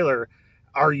freaking trailer.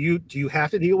 Do you have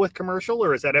to deal with commercial,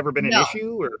 or has that ever been an No.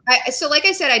 issue? Or So like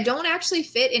I said, I don't actually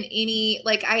fit in any,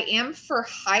 like I am for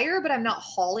hire, but I'm not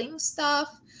hauling stuff.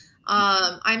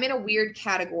 I'm in a weird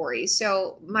category.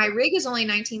 So my rig is only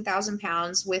 19,000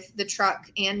 pounds with the truck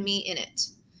and me in it.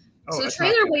 So the that's not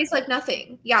trailer too weighs bad. like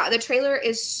nothing. Yeah, the trailer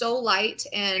is so light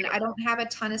and I don't have a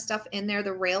ton of stuff in there.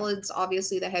 The rail is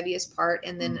obviously the heaviest part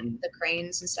and then Mhm. the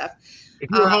cranes and stuff. If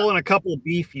you were hauling a couple of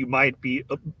beef, you might be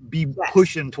Yes.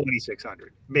 pushing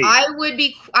 2,600. Maybe. I would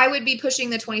be pushing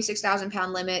the 26,000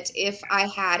 pound limit if I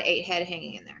had 8 head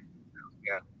hanging in there,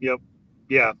 Yeah. Yep.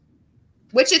 Yeah.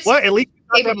 which it's Well, at least you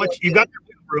got that capable much. of You doing. got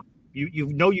that room. You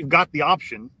know you've got the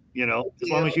option. You know, I as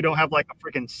long as do. you don't have like a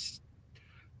freaking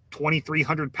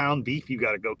 2,300 pound beef you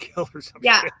got to go kill or some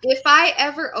Yeah, shit. if I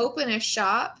ever open a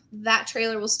shop, that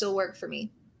trailer will still work for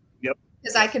me Yep.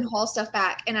 because I can haul stuff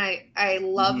back, and I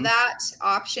love Mhm. that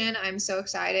option. I'm so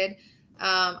excited.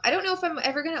 I don't know if I'm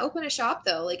ever gonna open a shop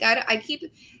though. Like I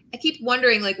keep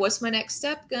wondering like what's my next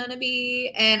step gonna be,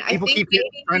 and I People think keep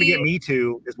trying to get maybe me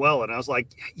to as well, and I was like,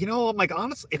 I'm like,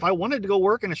 honestly, if I wanted to go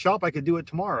work in a shop, I could do it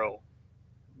tomorrow,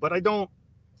 but I don't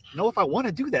know if I want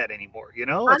to do that anymore.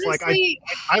 It's like honestly,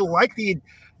 I like the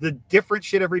different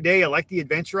shit every day. I like the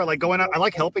adventure. I like going out. I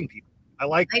like helping people. I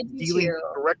like I do dealing too.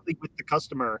 directly with the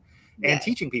customer and Yes.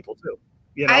 teaching people too.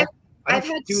 I've I I've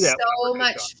don't had do that when I work so in a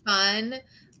shop. much fun,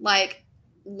 like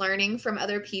learning from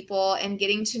other people and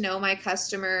getting to know my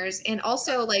customers. And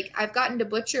also, like, I've gotten to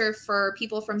butcher for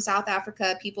people from South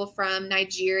Africa, people from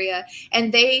Nigeria,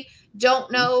 and they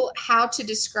don't know how to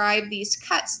describe these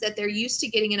cuts that they're used to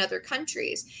getting in other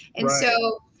countries. And Right.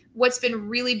 so, what's been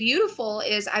really beautiful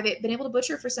is I've been able to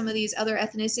butcher for some of these other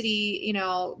ethnicity,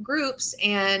 groups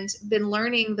and been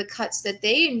learning the cuts that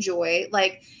they enjoy.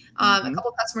 Like, a Mhm.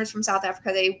 couple customers from South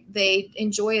Africa, they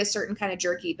enjoy a certain kind of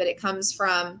jerky, but it comes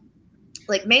from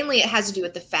like mainly it has to do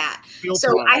with the fat. Field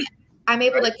So time, I'm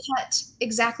able right? to cut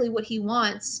exactly what he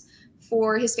wants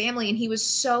for his family, and he was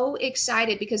so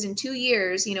excited because in 2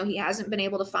 years, he hasn't been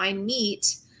able to find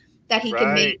meat that he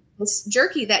can make Right. this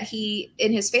jerky that he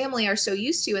and his family are so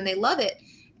used to, and they love it.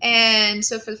 And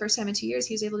so for the first time in 2 years,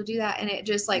 he was able to do that, and it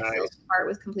just like fills Nice. my heart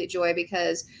with complete joy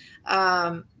because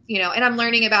and I'm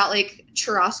learning about like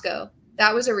churrasco.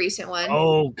 That was a recent one.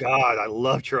 Oh God, I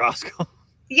love churrasco.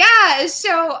 Yeah.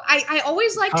 So I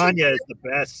always like to Tanya is the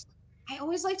best. I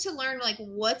always like to learn like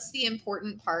what's the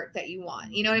important part that you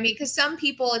want. You know what I mean? Because some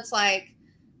people it's like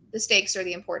the steaks are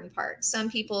the important part. Some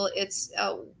people it's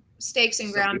steaks and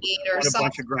Some ground people meat just or want a salt.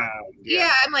 bunch of ground. Yeah.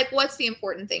 Yeah, I'm like, what's the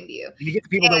important thing to you? And you get the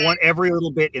people that want every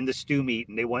little bit in the stew meat,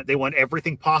 and they want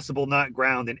everything possible not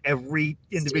ground in every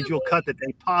individual cut that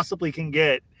they possibly can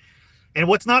get. And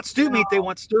what's not stew meat, they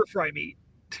want stir fry meat.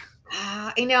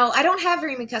 I don't have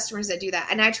very many customers that do that,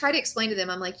 and I try to explain to them.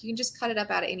 I'm like, you can just cut it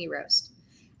up out of any roast.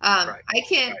 Right. I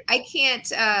can't. I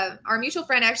can't. Our mutual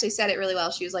friend actually said it really well.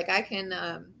 She was like, I can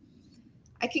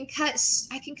cut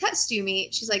stew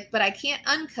meat. She's like, but I can't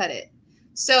uncut it.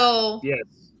 So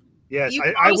Yes, you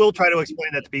I will try to explain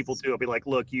that to people too. I'll be like,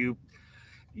 look,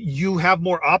 you have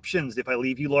more options if I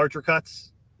leave you larger cuts.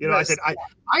 I said I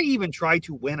even try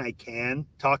to, when I can,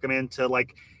 talk them into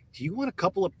like, do you want a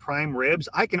couple of prime ribs?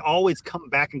 I can always come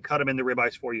back and cut them into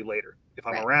ribeyes for you later if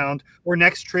I'm around, or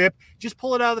next trip. Just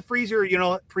pull it out of the freezer,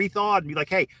 pre-thawed, and be like,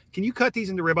 hey, can you cut these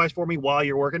into ribeyes for me while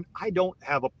you're working? I don't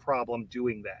have a problem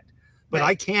doing that, but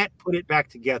I can't put it back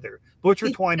together. Butcher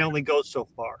twine only goes so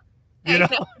far.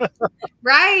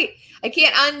 Right. I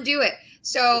can't undo it.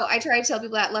 So I try to tell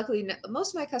people that. Luckily,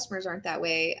 most of my customers aren't that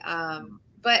way.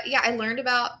 But yeah, I learned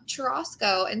about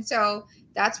churrasco. And so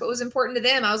that's what was important to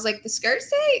them. I was like, the skirt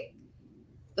steak,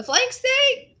 the flank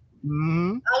steak.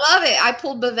 Mm-hmm. I love it. I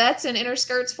pulled bavettes and inner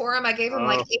skirts for them. I gave them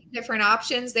like 8 different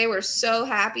options. They were so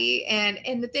happy.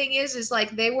 And the thing is like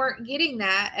they weren't getting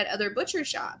that at other butcher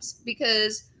shops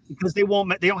because they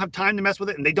don't have time to mess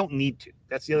with it, and they don't need to.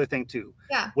 That's the other thing too.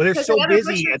 Yeah. Well, they're so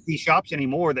busy at these shops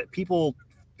anymore that people,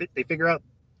 they figure out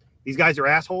these guys are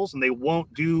assholes and they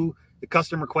won't do the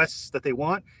custom requests that they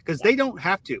want because they don't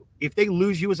have to. If they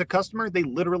lose you as a customer, they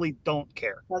literally don't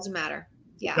care. Doesn't matter.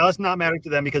 Yeah. It does not matter to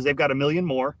them because they've got a million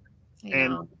more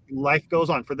and life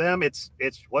goes on. For them, it's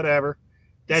whatever.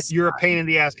 You're a pain in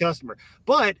the ass customer.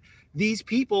 But these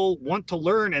people want to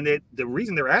learn, and the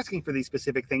reason they're asking for these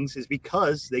specific things is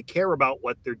because they care about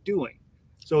what they're doing.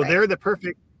 So Right. they're the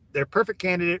perfect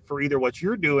candidate for either what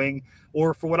you're doing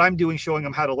or for what I'm doing, showing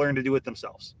them how to learn to do it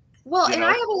themselves. Well, You and know?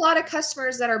 I have a lot of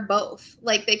customers that are both.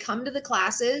 Like they come to the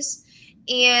classes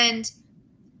and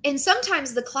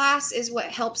sometimes the class is what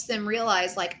helps them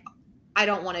realize like I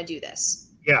don't want to do this.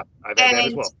 Yeah, I've had that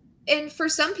as And well. for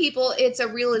some people it's a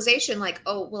realization like,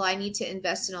 oh, well, I need to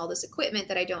invest in all this equipment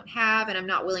that I don't have and I'm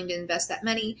not willing to invest that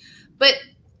money. But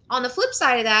on the flip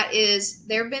side of that is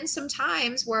there have been some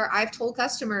times where I've told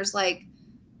customers like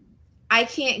I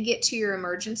can't get to your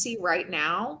emergency right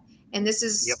now. And this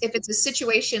is Yep. if it's a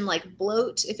situation like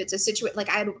bloat, if it's a situation like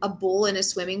I had a bull in a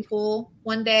swimming pool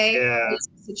one day, Yeah.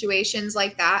 situations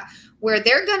like that where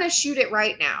they're going to shoot it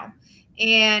right now.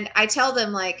 And I tell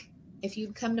them like, if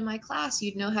you'd come to my class,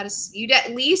 you'd know how to, you'd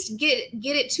at least get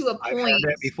it to a I've point. had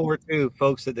that before too,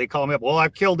 folks, that they call me up. Well,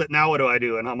 I've killed it. Now what do I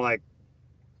do? And I'm like,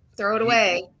 Throw it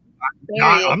away.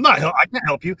 I'm not. I can't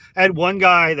help you. I had one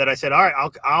guy that I said, all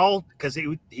right, I'll, because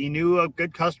he knew a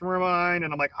good customer of mine,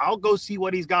 and I'm like, I'll go see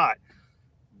what he's got.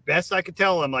 Best I could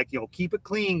tell him, like, keep it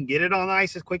clean, get it on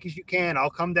ice as quick as you can. I'll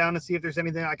come down and see if there's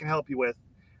anything I can help you with.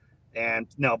 And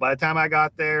no, by the time I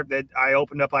got there, that I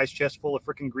opened up ice chest full of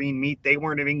freaking green meat. They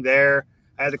weren't even there.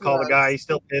 I had to call the guy. He's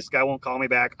still pissed. Guy won't call me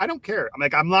back. I don't care. I'm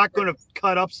like, I'm not going to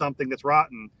cut up something that's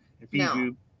rotten and feed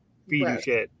you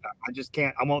shit. I just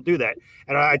can't. I won't do that.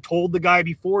 And I told the guy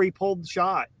before he pulled the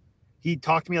shot. He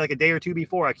talked to me like a day or two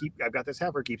before. I've got this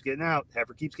heifer keeps getting out.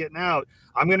 Heifer keeps getting out.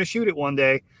 I'm going to shoot it one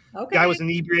day. Okay. Guy was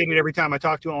inebriated every time I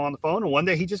talked to him on the phone. And one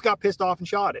day he just got pissed off and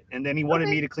shot it. And then he wanted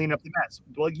me to clean up the mess.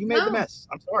 Well, you made the mess.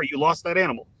 I'm sorry. You lost that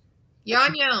animal. You're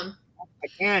on your own. I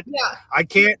can't. Yeah. I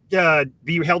can't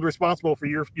be held responsible for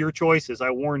your choices. I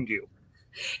warned you.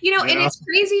 And it's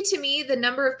crazy to me the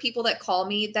number of people that call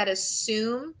me that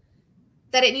assume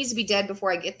that it needs to be dead before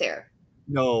I get there.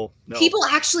 No. People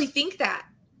actually think that.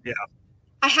 Yeah.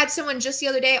 I had someone just the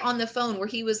other day on the phone where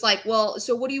he was like, well,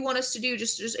 so what do you want us to do?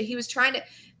 Just he was trying to,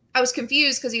 I was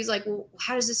confused because he was like, well,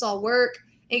 how does this all work?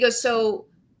 And he goes, so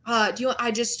do you want,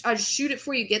 I just shoot it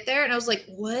before you get there? And I was like,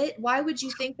 what? Why would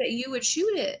you think that you would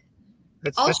shoot it?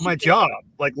 That's my job.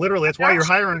 Like literally, that's why you're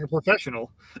hiring a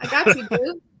professional. I got you,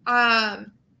 dude.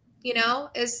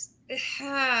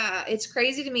 It's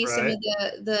crazy to me, some of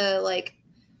the like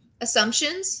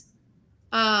assumptions.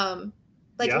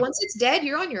 Once it's dead,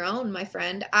 you're on your own, my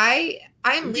friend.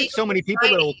 I'm so many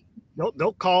people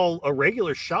they'll call a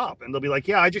regular shop and they'll be like,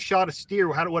 yeah, I just shot a steer.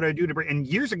 What do I do to bring? And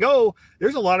years ago,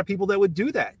 there's a lot of people that would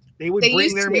do that. They would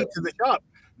bring their meat to the shop.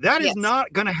 That is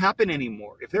not going to happen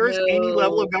anymore. If there is any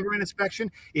level of government inspection,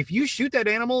 if you shoot that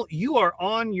animal, you are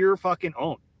on your fucking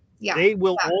own. Yeah, they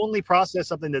will only process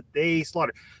something that they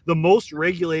slaughter. The most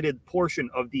regulated portion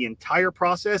of the entire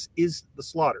process is the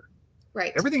slaughter.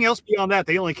 Right. Everything else beyond that,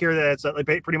 they only care that it's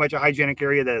pretty much a hygienic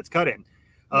area that it's cut in.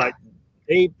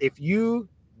 If you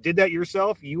did that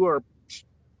yourself, you are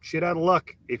shit out of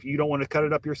luck if you don't want to cut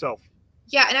it up yourself.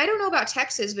 Yeah, and I don't know about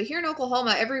Texas, but here in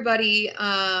Oklahoma, everybody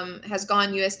has gone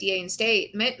USDA and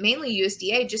state, mainly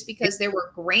USDA, just because there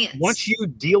were grants. Once you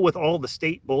deal with all the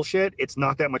state bullshit, it's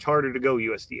not that much harder to go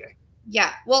USDA.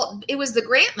 Yeah, well, it was the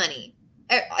grant money.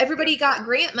 Everybody got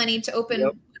grant money to open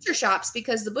butcher shops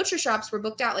because the butcher shops were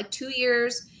booked out like 2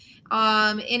 years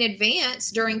in advance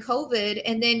during COVID.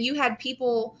 And then you had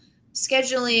people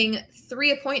scheduling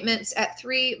 3 appointments at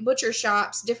 3 butcher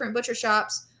shops, different butcher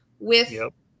shops with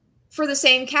for the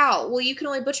same cow. Well, you can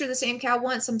only butcher the same cow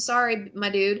once. I'm sorry, my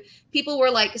dude. People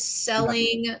were like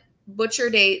selling butcher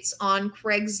dates on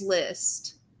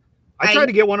Craigslist. I tried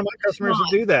to get one of my customers to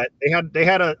do that. They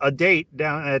had a date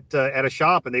down at a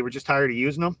shop and they were just tired of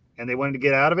using them and they wanted to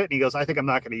get out of it. And he goes, I think I'm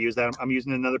not going to use that. I'm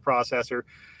using another processor.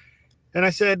 And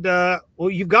I said, well,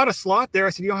 you've got a slot there.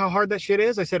 I said, you know how hard that shit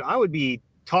is? I said, I would be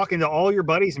talking to all your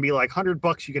buddies and be like,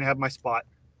 $100, you can have my spot.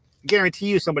 I guarantee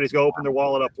you somebody's going to open their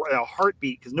wallet up in a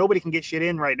heartbeat because nobody can get shit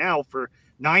in right now for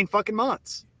 9 fucking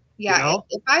months. Yeah. You know?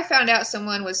 If I found out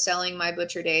someone was selling my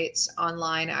butcher dates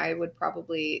online, I would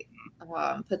probably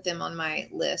put them on my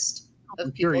list of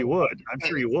I'm people. Sure you would. I'm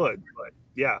sure you would. But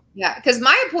yeah. Yeah. Because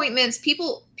my appointments,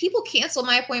 people cancel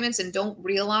my appointments and don't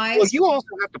realize. Well, you also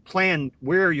have to plan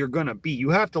where you're going to be. You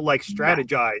have to like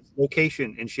strategize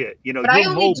location and shit. You know, but I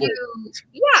only do.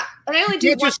 Yeah. And I only do.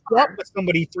 You can't just go up with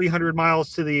somebody 300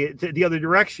 miles to the other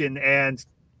direction and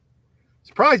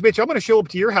surprise, bitch, I'm going to show up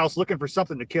to your house looking for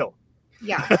something to kill.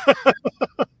 Yeah.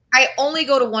 I only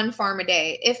go to one farm a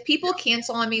day. If people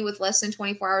cancel on me with less than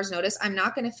 24 hours notice, I'm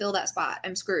not going to fill that spot.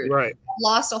 I'm screwed. Right. I've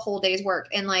lost a whole day's work.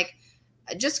 And like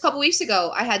just a couple weeks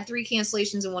ago, I had 3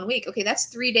 cancellations in 1 week. Okay. That's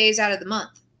 3 days out of the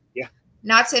month. Yeah.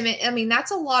 Not to, I mean,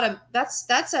 that's a lot of,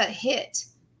 that's a hit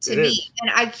to me.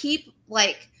 And I keep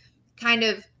like kind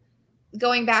of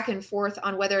going back and forth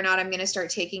on whether or not I'm going to start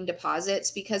taking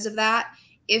deposits because of that.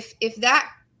 If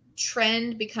that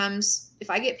trend becomes, if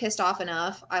I get pissed off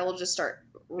enough, I will just start.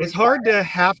 It's hard to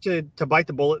have to bite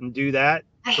the bullet and do that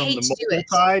I from hate the to do mobile it.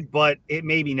 side, but it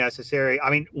may be necessary. I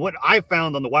mean, what I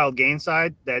found on the wild game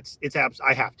side,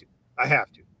 I have to.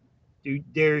 Dude,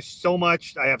 there's so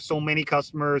much. I have so many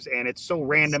customers, and it's so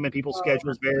random, and people's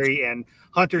schedules vary, and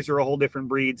hunters are a whole different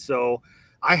breed. So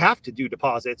I have to do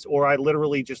deposits, or I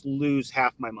literally just lose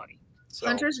half my money. So.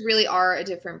 Hunters really are a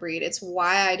different breed. It's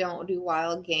why I don't do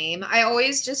wild game. I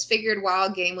always just figured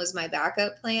wild game was my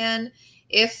backup plan.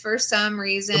 If for some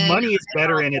reason the money is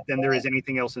better in it than there is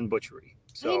anything else in butchery.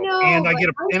 So, I know, and I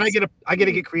get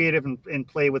to get creative and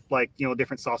play with, like, you know,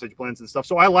 different sausage blends and stuff.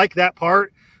 So I like that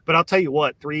part, but I'll tell you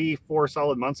what, 3-4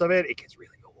 solid months of it gets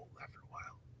really old after a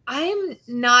while. I'm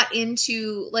not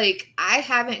into, like, I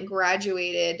haven't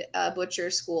graduated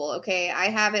butcher school. Okay. I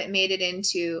haven't made it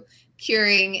into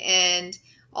curing and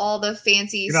all the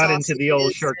fancy. You're not into the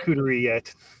old charcuterie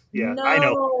yet. Yeah, no, I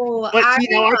know. But I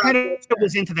kind of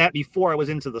was into that before I was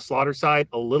into the slaughter side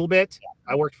a little bit.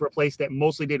 I worked for a place that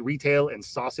mostly did retail and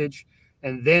sausage,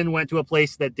 and then went to a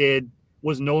place that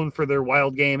was known for their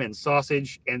wild game and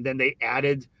sausage, and then they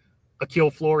added a kill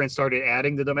floor and started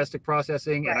adding the domestic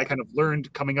processing. Right. And I kind of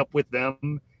learned coming up with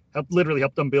them, literally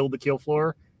helped them build the kill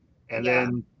floor, and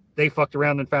then they fucked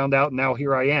around and found out, and now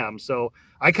here I am. So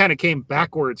I kind of came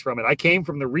backwards from it. I came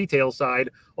from the retail side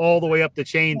all the way up the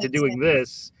chain to doing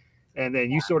this. And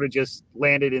then you sort of just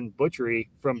landed in butchery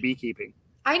from beekeeping.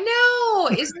 I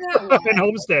know. Isn't that wild? And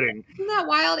homesteading. Isn't that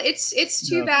wild? It's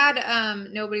too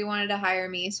bad nobody wanted to hire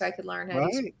me so I could learn how to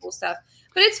do some cool stuff.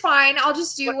 But it's fine. I'll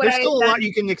just do what I do. There's still a lot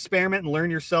you can experiment and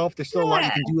learn yourself. There's still a lot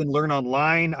you can do and learn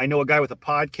online. I know a guy with a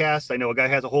podcast. I know a guy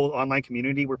has a whole online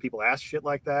community where people ask shit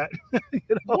like that. You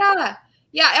know?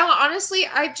 Yeah. Honestly,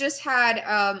 I've just had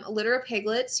a litter of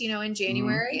piglets, in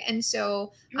January. And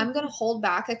so I'm going to hold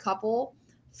back a couple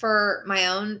for my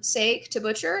own sake to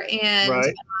butcher.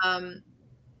 And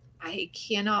I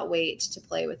cannot wait to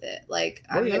play with it. Like,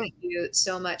 I'm going to do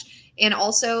so much. And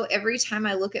also, every time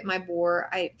I look at my boar,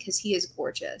 because he is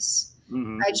gorgeous,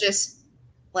 I just,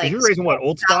 like, you're raising what,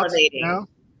 old spots now?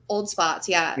 Old spots,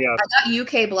 yeah. I got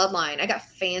UK bloodline. I got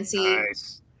fancy.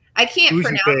 Nice. I can't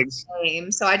pronounce his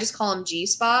name, so I just call him G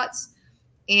spots.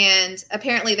 And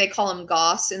apparently they call them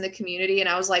Goss in the community. And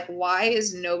I was like, why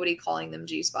is nobody calling them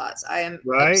G spots? I am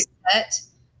upset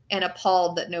and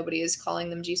appalled that nobody is calling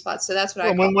them G spots. So that's what I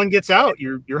call when one gets out,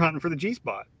 you're hunting for the G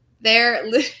spot. They're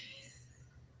literally.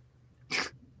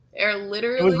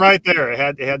 It was right there. It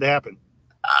had to happen.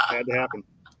 It had to happen.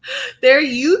 They're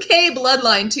UK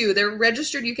bloodline too. They're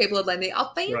registered UK bloodline. They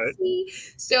all fancy. Right.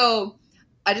 So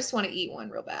I just want to eat one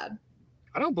real bad.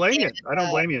 I don't blame you. I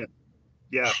don't blame you.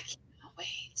 Yeah. I cannot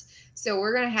wait. So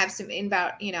we're gonna have some in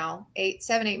about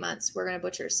 7-8 months. We're gonna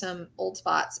butcher some old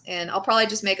spots, and I'll probably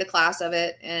just make a class of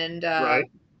it and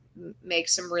make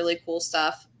some really cool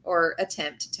stuff, or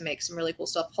attempt to make some really cool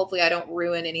stuff. Hopefully, I don't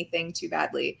ruin anything too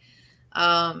badly.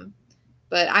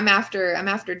 But I'm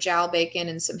after jowl bacon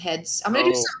and some heads. I'm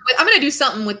gonna do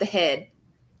something with the head.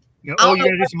 You're gonna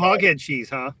do some hog head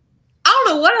cheese, huh? I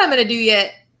don't know what I'm gonna do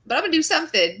yet, but I'm gonna do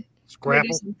something.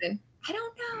 Scrapple. I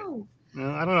don't know. No,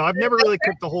 I don't know. I've never really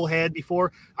cooked the whole head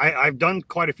before. I've done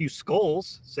quite a few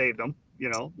skulls, saved them.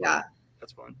 Yeah,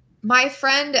 that's fun. My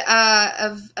friend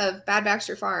of Bad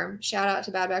Baxter Farm, shout out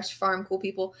to Bad Baxter Farm, cool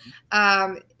people.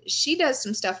 She does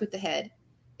some stuff with the head.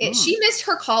 She missed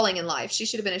her calling in life. She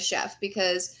should have been a chef,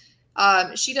 because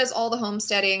she does all the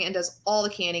homesteading and does all the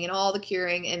canning and all the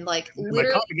curing, and literally,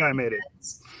 my coffee guy made it.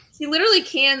 He literally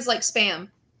cans spam,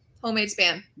 homemade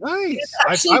spam. Nice.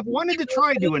 I've wanted to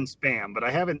try doing spam, but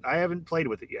I haven't played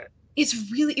with it yet.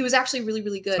 It was actually really,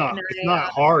 really good. It's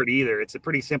not hard either. It's a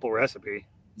pretty simple recipe.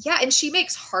 Yeah, and she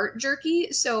makes heart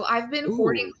jerky. So I've been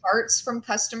hoarding hearts from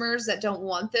customers that don't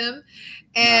want them.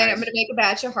 And I'm going to make a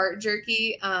batch of heart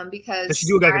jerky because... Does she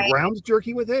do a ground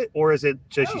jerky with it? Or is it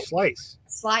just she slice?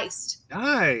 Sliced.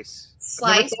 Nice.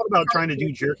 I've never thought about trying to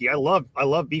do jerky. I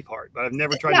love beef heart, but I've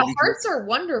never tried to do hearts jerky. Are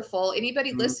wonderful.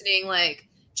 Anybody listening,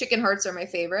 chicken hearts are my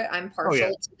favorite. I'm partial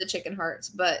to the chicken hearts.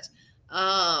 But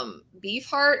beef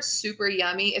heart, super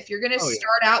yummy. If you're going to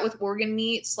start out with organ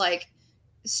meats,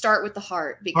 start with the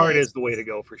heart, because heart is the way to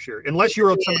go for sure. Unless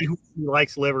you're somebody who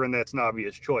likes liver, and that's an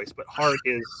obvious choice. But heart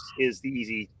is the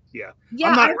easy. Yeah.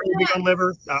 I'm not really big on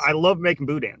liver. I love making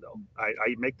boudin though.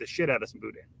 I make the shit out of some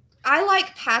boudin. I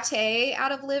like pate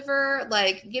out of liver.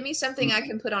 Give me something I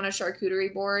can put on a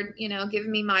charcuterie board. Give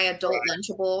me my adult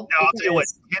Lunchable. Now, I'll tell you what,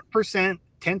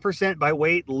 10% by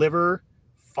weight liver,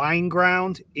 fine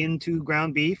ground into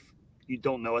ground beef. You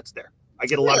don't know it's there. I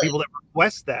get a lot of people that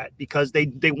request that because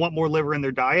they want more liver in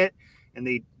their diet, and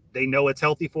they know it's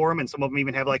healthy for them, and some of them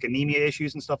even have like anemia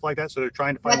issues and stuff like that. So they're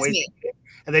trying to find ways to get it,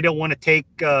 and they don't want to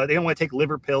take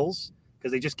liver pills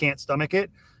because they just can't stomach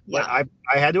it. But I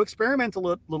had to experiment a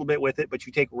little bit with it. But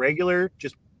you take regular,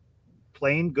 just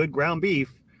plain good ground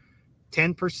beef,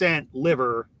 10%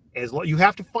 liver. You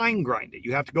have to fine grind it.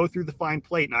 You have to go through the fine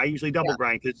plate, and I usually double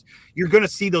grind because you're going to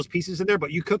see those pieces in there.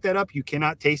 But you cook that up, you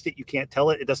cannot taste it, you can't tell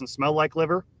it. It doesn't smell like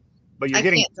liver. But I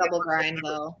can't double grind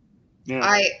though.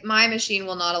 Yeah. My machine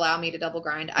will not allow me to double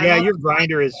grind. Your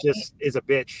grinder is a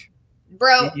bitch.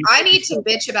 Bro, I need to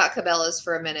bitch about Cabela's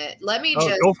for a minute. Let me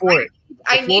just go for it.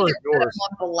 I need to put them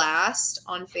on blast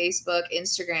on Facebook,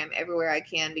 Instagram, everywhere I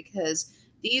can, because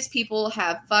these people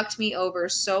have fucked me over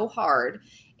so hard,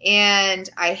 and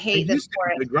I hate them for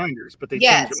it. The grinders, but they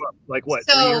changed them up. Like what?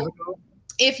 So 3 years ago?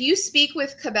 If you speak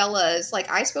with Cabela's,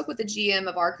 like I spoke with the GM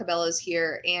of our Cabela's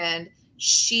here, and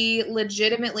she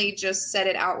legitimately just said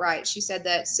it outright. She said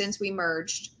that since we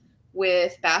merged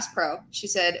with Bass Pro, she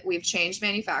said we've changed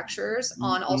manufacturers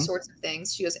on all sorts of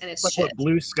things. She goes, and it's like shit. What,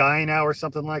 Blue Sky now or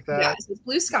something like that? Yeah, it's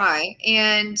Blue Sky.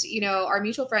 And our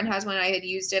mutual friend has one. I had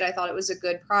used it. I thought it was a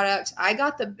good product. I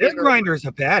got the bigger. Their grinder is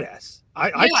a badass.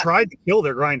 I tried to kill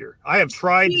their grinder. I have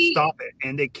tried to stop it,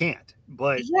 and they can't.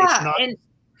 But it's not.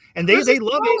 And they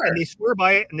love it, and they swear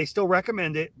by it, and they still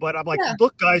recommend it. But I'm like,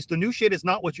 look, guys, the new shit is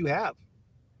not what you have.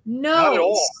 No. Not at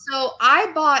all. So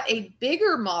I bought a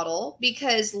bigger model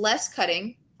because less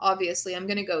cutting. Obviously, I'm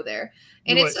going to go there.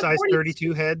 And it's size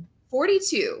 32 head?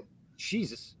 42.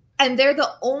 Jesus. And they're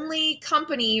the only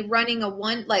company running a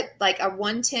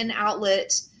 110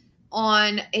 outlet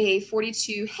on a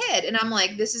 42 head. And I'm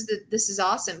like, this is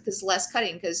awesome because less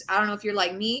cutting. Because I don't know if you're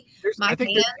like me. I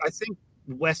think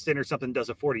Weston or something does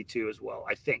a 42 as well.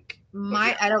 I think.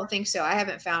 I don't think so. I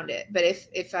haven't found it. But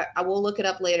if I will look it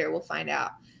up later, we'll find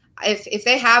out. If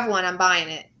they have one, I'm buying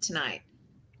it tonight.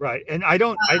 Right. And I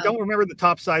don't remember the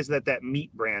top size that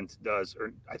meat brand does,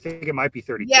 or I think it might be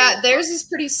 32. Yeah, theirs is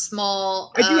pretty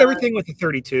small. I do everything with the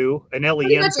 32, an LEM.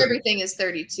 Pretty much everything is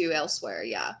 32 elsewhere,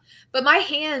 yeah. But my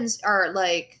hands are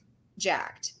like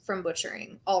jacked from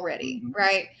butchering already,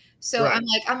 right? So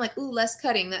I'm like, ooh, less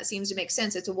cutting. That seems to make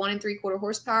sense. It's a 1 3/4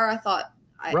 horsepower. I thought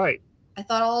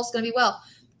all's gonna be well.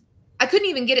 I couldn't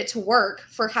even get it to work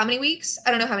for how many weeks?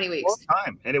 I don't know how many weeks. Long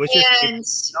time. And it was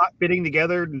just not fitting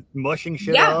together, mushing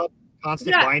shit up,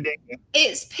 constant binding.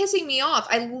 It's pissing me off.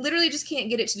 I literally just can't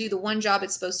get it to do the one job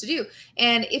it's supposed to do.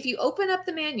 And if you open up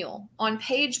the manual on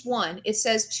page 1, it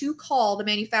says to call the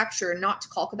manufacturer, not to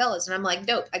call Cabela's. And I'm like,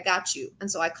 dope, I got you. And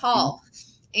so I call.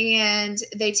 And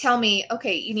they tell me,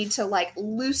 okay, you need to like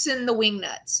loosen the wing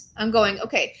nuts. I'm going,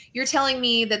 okay, you're telling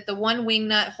me that the one wing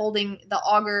nut holding the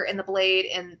auger and the blade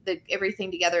and everything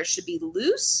together should be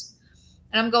loose.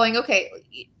 And I'm going, okay,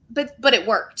 but it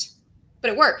worked.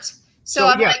 So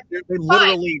I'm like, they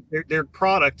literally their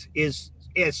product is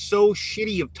so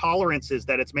shitty of tolerances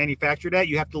that it's manufactured at.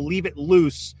 You have to leave it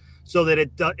loose so that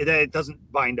it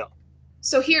doesn't bind up.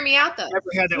 So hear me out though. I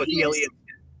never had that with the LEM.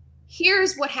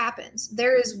 Here's what happens.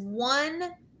 There is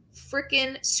one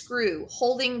freaking screw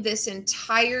holding this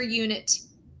entire unit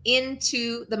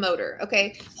into the motor.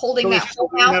 Okay, holding that whole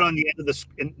mouth on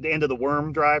the end of the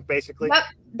worm drive, basically.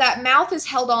 That mouth is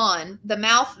held on. The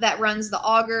mouth that runs the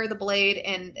auger, the blade,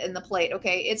 and the plate.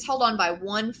 Okay, it's held on by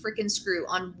one freaking screw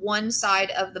on one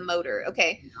side of the motor.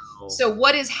 Okay, so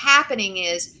what is happening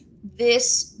is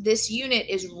this unit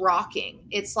is rocking.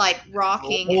 It's like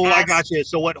rocking. Oh, I got you.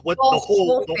 So what the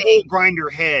whole grinder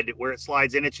head where it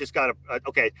slides in, it's just got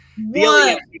the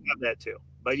LEM have that too.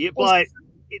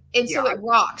 So it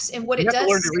rocks. And what it does, you have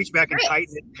to learn to reach back and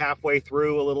tighten it halfway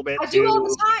through a little bit. I do all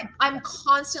the time. I'm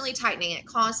constantly tightening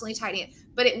it.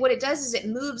 But what it does is it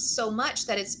moves so much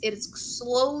that it's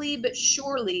slowly but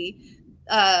surely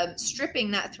stripping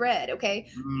that thread. Okay.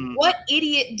 What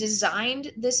idiot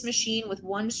designed this machine with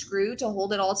one screw to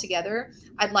hold it all together?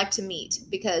 I'd like to meet,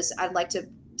 because I'd like to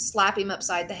slap him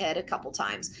upside the head a couple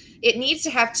times. It needs to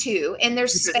have two, and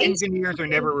there's space. Engineers are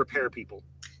never repair people.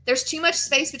 There's too much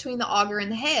space between the auger and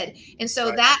the head. And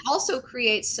so that also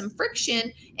creates some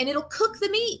friction, and it'll cook the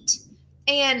meat.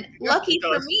 And lucky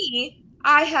for me,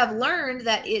 I have learned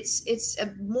that it's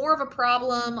more of a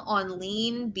problem on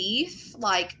lean beef,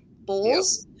 like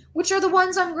bulls, which are the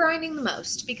ones I'm grinding the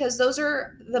most, because those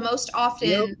are the most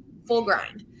often full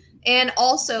grind and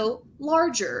also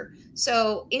larger.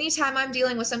 So anytime I'm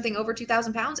dealing with something over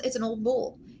 2,000 pounds, it's an old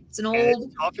bull. It's an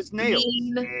old tough as nails,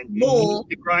 lean and bull. You need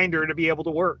the grinder to be able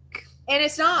to work. And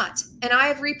it's not. And I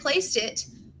have replaced it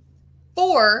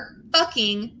 4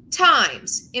 fucking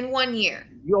times in 1 year.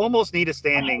 You almost need a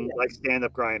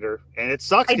stand-up grinder, and it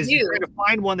sucks I because do. trying to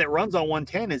find one that runs on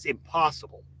 110 is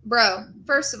impossible. Bro,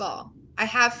 first of all, I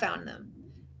have found them.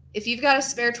 If you've got a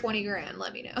spare 20 grand,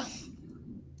 let me know.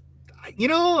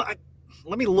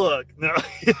 Let me look. No,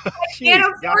 Can't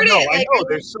afford it. I know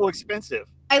they're so expensive.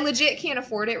 I legit can't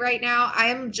afford it right now. I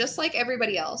am just like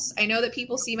everybody else. I know that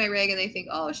people see my rig and they think,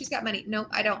 "Oh, she's got money." No,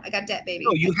 I don't. I got debt, baby.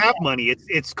 No, you have money.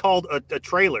 It's called a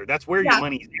trailer. That's where your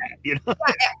money's at. Yeah,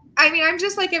 I mean, I'm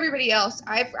just like everybody else.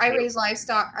 I raise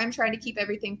livestock. I'm trying to keep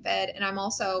everything fed, and I'm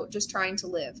also just trying to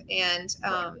live. And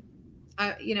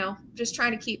just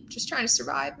trying to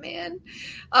survive, man.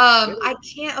 I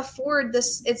can't afford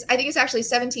this. I think it's actually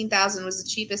 17,000 was the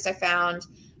cheapest I found.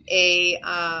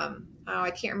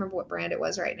 I can't remember what brand it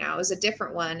was right now. It was a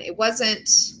different one. It wasn't.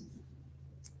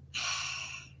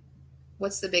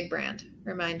 What's the big brand?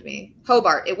 Remind me.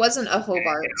 Hobart. It wasn't a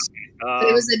Hobart, but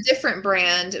it was a different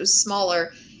brand. It was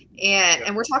smaller.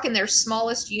 And we're talking their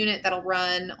smallest unit that'll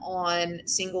run on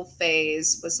single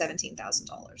phase was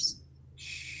 $17,000.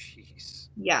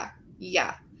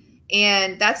 Yeah.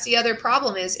 And that's the other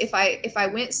problem is if I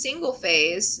went single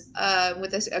phase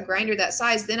with a grinder that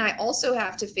size, then I also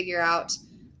have to figure out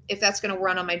if that's going to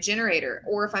run on my generator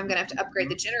or if I'm going to have to upgrade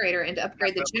the generator, and to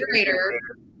upgrade the generator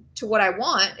to what I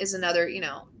want is another,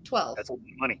 12. That's a lot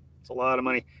of money. It's a lot of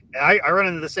money. I run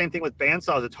into the same thing with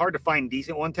bandsaws. It's hard to find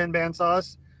decent 110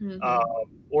 bandsaws.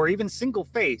 Or even single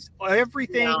phase.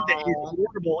 Everything that is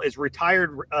affordable is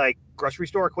retired, like grocery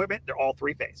store equipment. They're all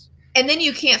 3-phase. And then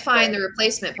you can't find the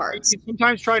replacement parts.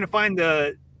 Sometimes trying to find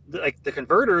the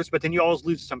converters, but then you always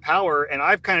lose some power. And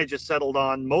I've kind of just settled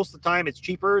on most of the time it's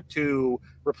cheaper to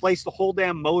replace the whole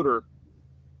damn motor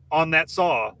on that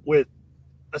saw with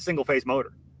a single phase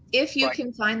motor. If you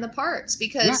can find the parts,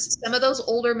 because some of those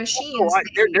older machines.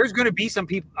 There's going to be some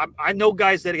people. I know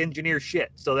guys that engineer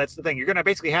shit. So that's the thing. You're going to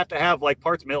basically have to have like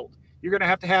parts milled. You're going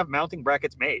to have mounting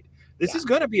brackets made. This is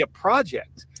going to be a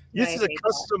project. This is a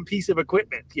custom piece of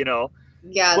equipment,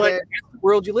 Yeah. But that's the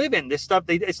world you live in. This stuff,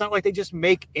 it's not like they just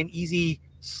make an easy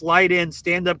slide-in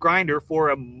stand-up grinder for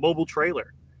a mobile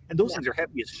trailer. And those things are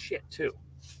heavy as shit, too.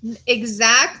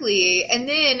 Exactly. And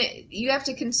then you have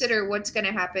to consider what's going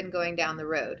to happen going down the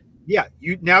road. Yeah,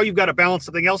 you've got to balance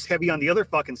something else heavy on the other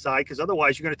fucking side, because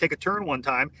otherwise you're going to take a turn one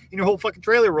time and your whole fucking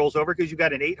trailer rolls over because you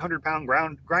got an 800-pound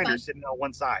grinder sitting on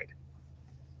one side.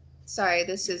 Sorry,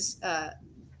 this is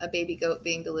a baby goat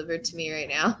being delivered to me right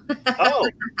now. Oh,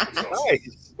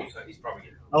 nice.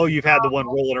 Oh, you've had the one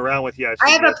rolling around with you. I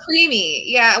have a preemie.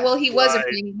 Yeah, well, he was a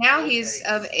preemie. Now he's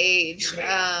of age.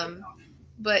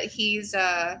 But he's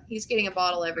getting a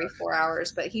bottle every 4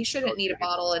 hours, but he shouldn't need a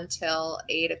bottle until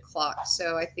 8 o'clock.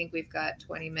 So I think we've got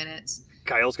 20 minutes.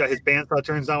 Kyle's got his bandsaw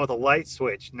turns on with a light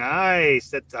switch.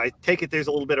 Nice. I take it there's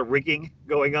a little bit of rigging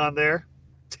going on there.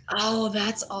 Oh,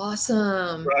 that's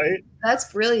awesome. Right?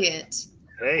 That's brilliant.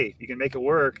 Hey, you can make it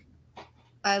work.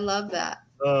 I love that.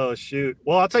 Oh, shoot.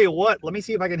 Well, I'll tell you what. Let me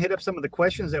see if I can hit up some of the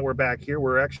questions that were back here.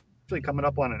 We're actually coming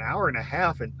up on an hour and a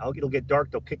half, and it'll get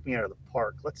dark. They'll kick me out of the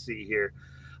park. Let's see here.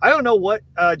 I don't know what.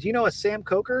 Do you know a Sam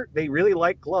Coker? They really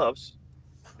like gloves.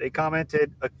 They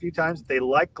commented a few times that they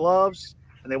like gloves,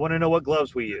 and they want to know what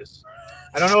gloves we use.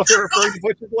 I don't know if they're referring to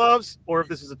Butcher gloves or if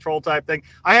this is a troll type thing.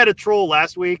 I had a troll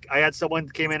last week. I had someone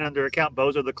came in under account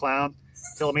Bozo the Clown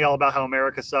telling me all about how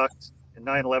America sucks and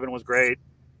 9/11 was great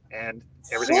and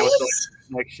everything else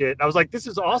like shit. I was like, this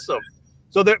is awesome.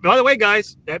 So by the way,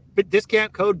 guys, that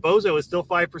discount code Bozo is still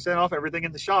 5% off everything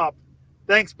in the shop.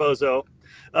 Thanks, Bozo.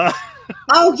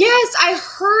 Oh, yes, I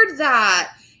heard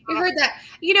that. I heard that.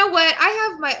 You know what? I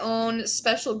have my own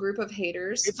special group of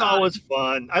haters. It's always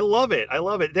fun. I love it.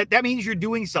 That means you're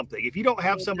doing something. If you don't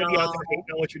have somebody out there who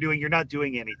know what you're doing, you're not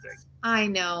doing anything. I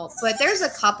know, but there's a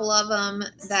couple of them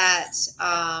that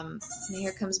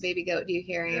here comes baby goat. Do you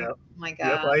hear him? Yep. Oh my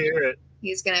god. Yep, I hear it.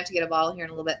 He's gonna have to get a bottle here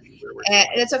in a little bit. And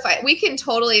it's a fight. We can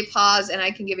totally pause, and I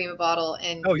can give him a bottle.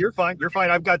 And oh, you're fine. You're fine.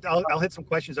 I'll hit some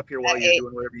questions up here while you're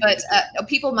doing whatever you do. But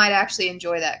people might actually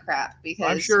enjoy that crap because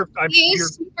I'm sure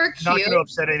he's super cute. Not going to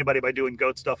upset anybody by doing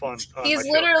goat stuff on. He's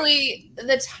literally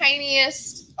the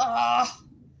tiniest. Oh,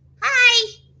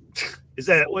 hi. Is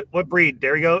that what breed?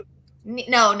 Dairy goat?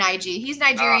 No, Nige. He's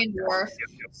Nigerian dwarf.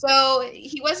 Yep. So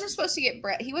he wasn't supposed to get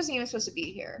bred. He wasn't even supposed to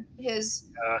be here.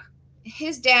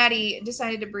 His daddy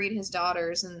decided to breed his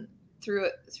daughters and through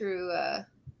well,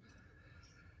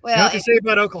 you know what to say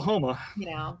about Oklahoma. You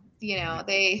know,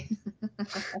 they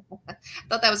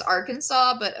Thought that was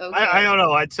Arkansas, but okay. I don't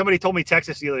know. Somebody told me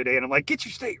Texas the other day, and I'm like, get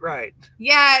your state right.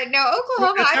 Yeah, no,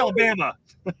 Oklahoma. That's Alabama.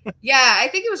 Yeah, I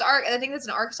think it was I think that's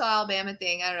an Arkansas, Alabama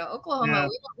thing. I don't know. Oklahoma. Yeah.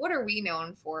 What are we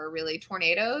known for? Really,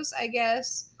 tornadoes, I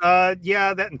guess.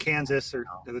 Yeah, that in Kansas or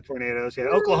the tornadoes. Yeah,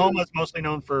 Oklahoma is mostly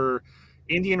known for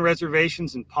Indian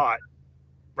reservations and pot.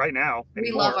 Right now,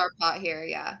 we love our pot here.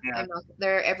 Yeah.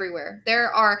 They're everywhere.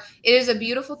 It is a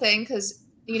beautiful thing because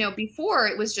before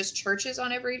it was just churches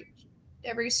on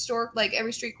every store, like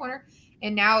every street corner,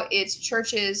 and now it's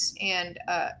churches and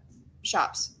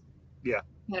shops. Yeah,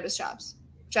 cannabis shops.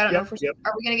 Which I don't know if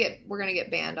we're gonna get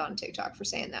banned on TikTok for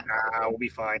saying that. We'll be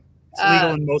fine. It's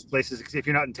legal in most places if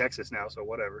you're not in Texas now, so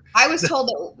whatever. I was told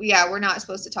that we're not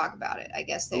supposed to talk about it. I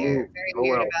guess they're very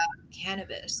weird about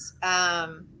cannabis.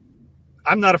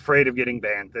 I'm not afraid of getting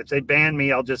banned. If they ban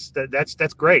me, I'll just that's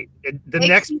great. The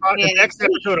next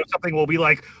episode of something will be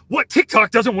like, what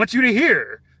TikTok doesn't want you to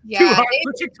hear. Yeah, too hot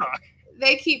for TikTok.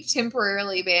 They keep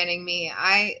temporarily banning me.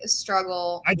 I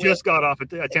struggle. I just got off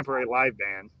a temporary live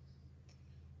ban.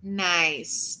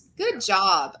 Nice, good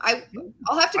job.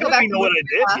 I'll have to go I back don't even know what I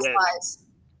did yet.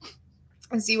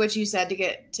 And see what you said to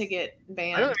get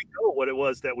banned. I don't even know what it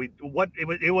was that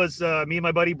it was me and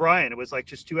my buddy Brian. It was like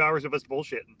just 2 hours of us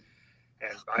bullshitting.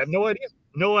 And I have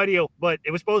no idea, but it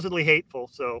was supposedly hateful.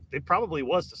 So it probably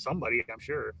was to somebody, I'm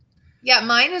sure. Yeah,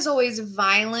 mine is always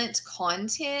violent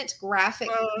content, graphic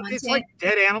content. It's like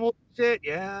dead animal shit.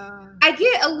 Yeah. I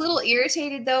get a little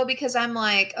irritated though, because I'm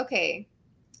like, okay,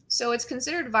 so it's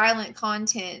considered violent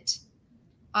content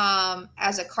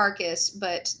as a carcass,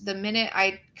 but the minute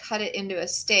I cut it into a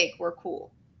steak, we're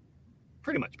cool.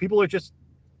 Pretty much. People are just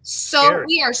scared.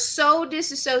 We are so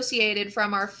disassociated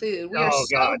from our food. We are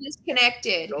so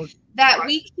disconnected that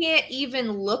we can't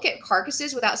even look at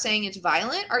carcasses without saying it's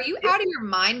violent. Are you out of your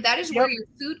mind? That is where your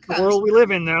food comes. The world we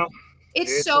live in now.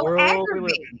 It's so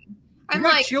aggravating. I'm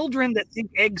like children that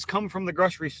think eggs come from the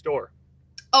grocery store.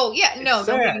 Oh yeah, no,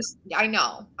 I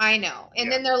know.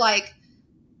 And then they're like,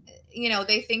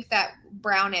 they think that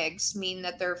brown eggs mean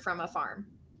that they're from a farm.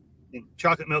 And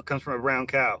chocolate milk comes from a brown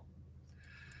cow.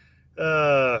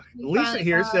 Lisa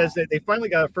here says that they finally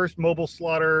got a first mobile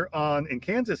slaughter in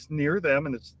Kansas near them,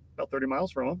 and it's about 30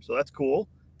 miles from them, so that's cool.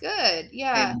 Good,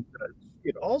 yeah. And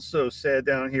it also said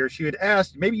down here, she had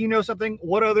asked, maybe you know something,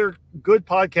 what other good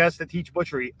podcasts that teach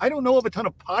butchery? I don't know of a ton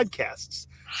of podcasts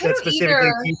that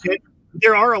specifically teach it.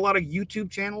 There are a lot of YouTube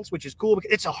channels, which is cool,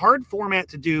 because it's a hard format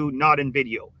to do not in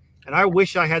video. And I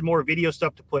wish I had more video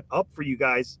stuff to put up for you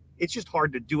guys. It's just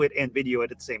hard to do it and video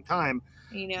it at the same time.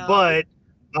 But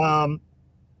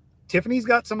Tiffany's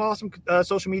got some awesome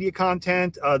social media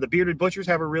content. The Bearded Butchers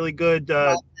have a really good,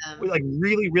 like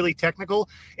really, really technical.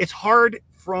 It's hard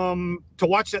to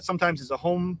watch that sometimes as a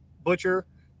home butcher,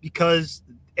 because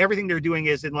everything they're doing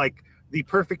is in like the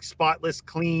perfect, spotless,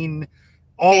 clean,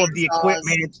 all of the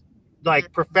equipment,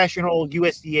 like professional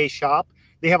USDA shop.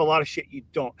 They have a lot of shit you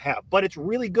don't have, but it's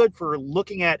really good for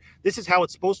looking at, this is how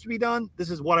it's supposed to be done. This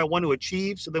is what I want to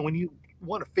achieve. So then when you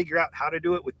want to figure out how to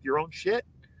do it with your own shit,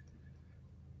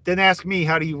 then ask me,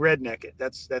 how do you redneck it?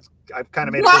 That's I've kind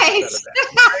of made a out of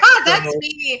that. That's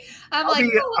me. I'll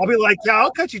be like, yeah, I'll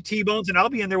cut you T-bones, and I'll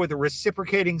be in there with a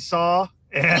reciprocating saw,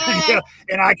 and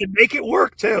and I can make it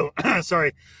work too.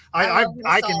 Sorry, I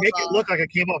can make it look like I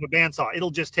came off a bandsaw.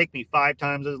 It'll just take me 5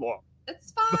 times as long.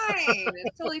 It's fine.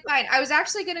 It's totally fine. I was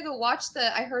actually going to go watch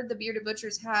I heard the Bearded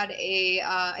Butchers had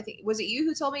I think, was it you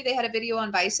who told me they had a video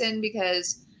on bison?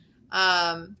 Because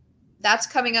that's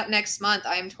coming up next month.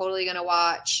 I'm totally going to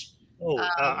watch.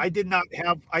 I did not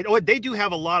have, they do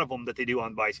have a lot of them that they do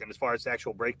on bison as far as the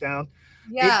actual breakdown.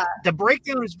 Yeah. The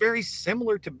breakdown is very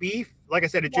similar to beef. Like I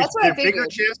said, they're bigger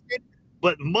chested,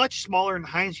 but much smaller and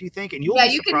high as you think. And you'll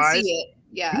be surprised. Can see it.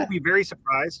 Yeah. You'll be very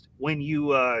surprised when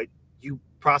you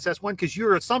process one, because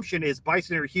your assumption is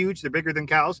bison are huge, they're bigger than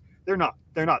cows. They're not.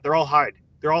 They're all hide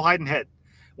and head.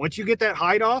 Once you get that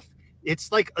hide off,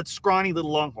 it's like a scrawny little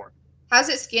longhorn. How's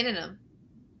it skinning them?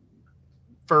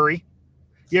 Furry.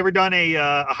 You ever done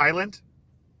a Highland?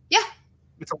 Yeah.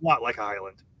 It's a lot like a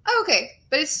Highland. Oh, okay,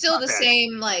 but it's still the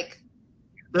same, like.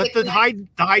 The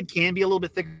hide can be a little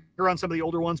bit thicker on some of the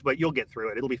older ones, but you'll get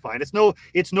through it. It'll be fine.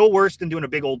 It's no worse than doing a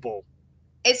big old bull.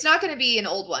 It's not going to be an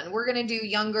old one. We're going to do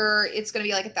younger. It's going to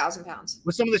be like 1,000 pounds.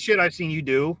 With some of the shit I've seen you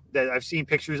do, that I've seen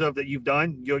pictures of that you've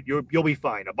done, you'll be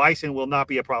fine. A bison will not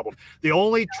be a problem. The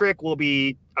only trick will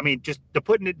be, just to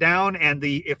putting it down, and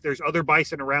if there's other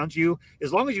bison around you,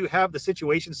 as long as you have the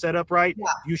situation set up right,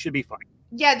 you should be fine.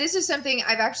 Yeah, this is something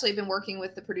I've actually been working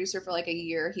with the producer for like a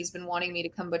year. He's been wanting me to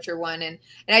come butcher one. And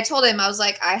I told him, I was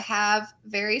like, I have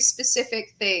very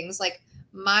specific things. Like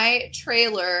my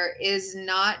trailer is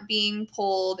not being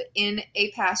pulled in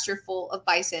a pasture full of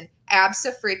bison.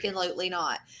 Abso-freaking-lutely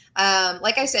not.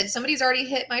 Like I said, somebody's already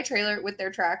hit my trailer with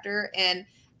their tractor, and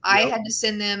I Yep. had to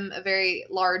send them a very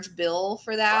large bill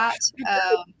for that.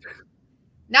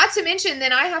 Not to mention,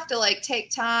 then I have to like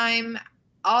take time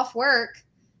off work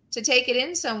to take it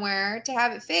in somewhere to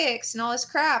have it fixed and all this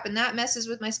crap, and that messes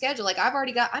with my schedule. Like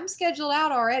I'm scheduled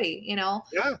out already, you know.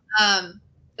 Yeah.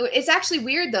 It's actually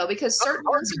weird though, because certain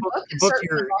Hard ones to are book, booked and certain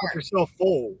ones book aren't. yourself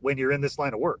full when you're in this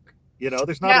line of work. You know,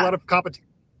 there's not a Yeah. lot of competition.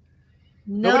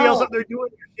 Nobody else No, out there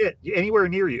doing your shit anywhere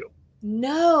near you.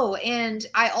 no. And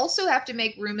I also have to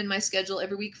make room in my schedule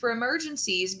every week for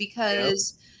emergencies,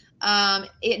 because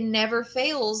it never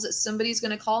fails that somebody's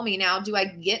going to call me. Now, do I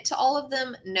get to all of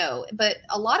them? No. But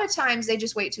a lot of times they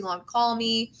just wait too long to call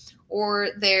me, or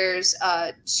there's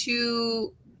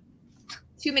too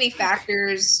many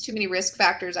factors, too many risk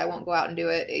factors. I won't go out and do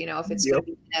it. You know, if it's going Yep.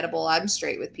 to be inedible, I'm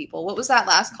straight with people. What was that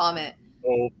last comment?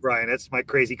 Oh, Brian, that's my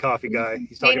crazy coffee guy.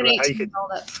 He's Paid talking an about how you 18 can,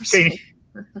 rolled up for Katie,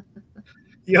 something.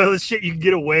 you know, the shit you can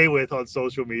get away with on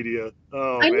social media.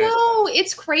 Oh, I man. know,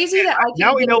 it's crazy that I Now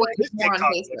can we get know away what with his more on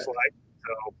TikTok looks Facebook. like.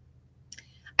 So,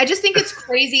 I just think it's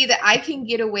crazy that I can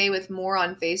get away with more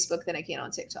on Facebook than I can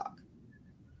on TikTok.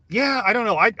 yeah, I don't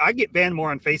know. I get banned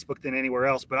more on Facebook than anywhere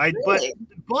else, but Really?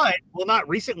 but well, not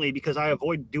recently, because I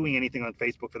avoid doing anything on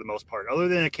Facebook for the most part, other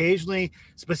than occasionally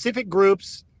specific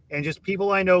groups and just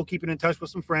people I know, keeping in touch with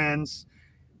some friends.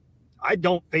 I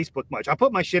don't Facebook much. I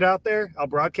put my shit out there. I'll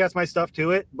broadcast my stuff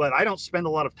to it, but I don't spend a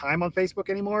lot of time on Facebook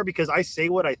anymore, because I say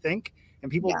what I think and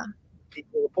people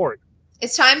report.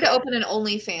 It's time to open an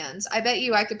OnlyFans. I bet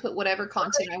you I could put whatever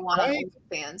content I want Right. on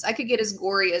OnlyFans. I could get as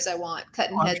gory as I want,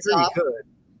 cutting I'm heads sure you off. could.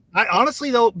 I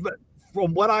honestly, though,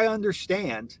 from what I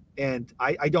understand, and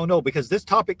I don't know, because this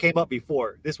topic came up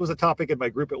before. This was a topic in my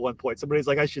group at one point. Somebody's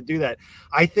like, I should do that.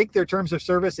 I think their terms of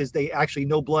service is they actually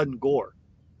know blood and gore.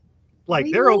 Like,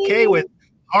 they're okay with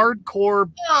hardcore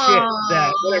shit,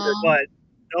 that whatever, but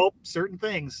nope, certain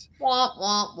things. Womp,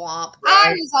 womp, womp. Right.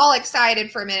 I was all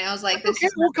excited for a minute. I was like, this Okay,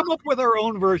 is we'll come up with our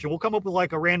own version. We'll come up with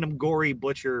like a random gory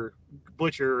butcher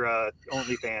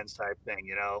OnlyFans type thing,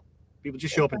 you know? People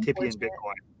just show up and tip you in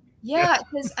Bitcoin. Yeah,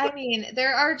 because I mean,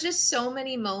 there are just so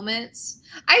many moments.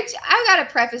 I gotta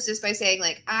preface this by saying,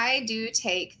 like, I do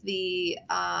take the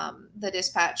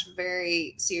dispatch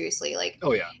very seriously. Like,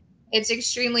 Oh, yeah. it's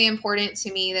extremely important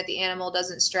to me that the animal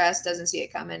doesn't stress, doesn't see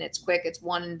it coming. It's quick, it's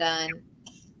one and done,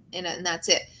 and that's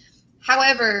it.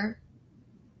 However,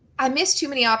 I miss too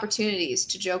many opportunities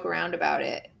to joke around about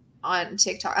it on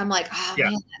TikTok. I'm like, oh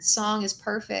man, that song is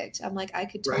perfect. I'm like, I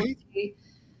could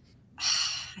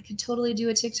totally do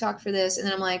a TikTok for this. And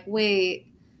then I'm like, wait,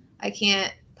 I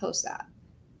can't post that.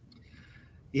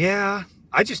 Yeah,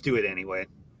 I just do it anyway.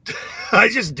 I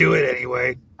just do it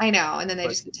anyway. I know. And then they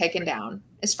just get taken down.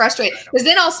 It's frustrating, because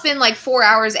then I'll spend like 4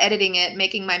 hours editing it,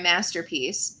 making my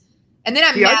masterpiece. And then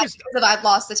I'm mad because I've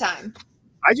lost the time.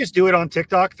 I just do it on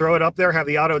TikTok, throw it up there, have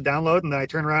the auto download, and then I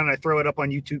turn around and I throw it up on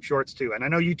YouTube Shorts too. And I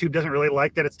know YouTube doesn't really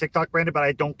like that it's TikTok branded, but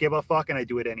I don't give a fuck, and I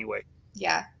do it anyway.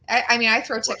 Yeah. I mean, I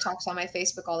throw TikToks on my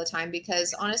Facebook all the time,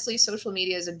 because honestly, social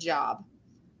media is a job.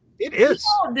 It is.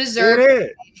 People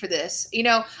deserve for this. You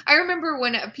know, I remember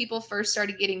when people first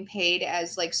started getting paid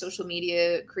as like social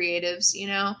media creatives, you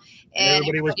know, and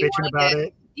everybody was bitching about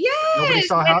it. Yeah.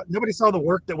 Nobody saw the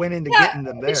work that went into getting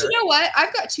them there. But you know what?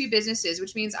 I've got 2 businesses,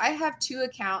 which means I have 2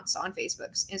 accounts on Facebook,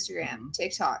 Instagram,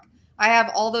 TikTok. I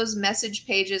have all those message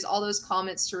pages, all those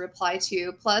comments to reply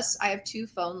to. Plus, I have 2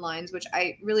 phone lines, which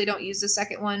I really don't use the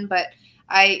second one, but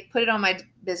I put it on my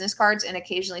business cards and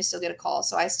occasionally still get a call.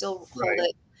 So I still hold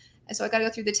it. And so I got to go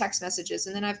through the text messages,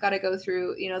 and then I've got to go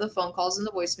through, you know, the phone calls and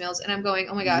the voicemails. And I'm going,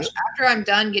 oh my gosh, after I'm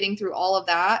done getting through all of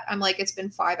that, I'm like, it's been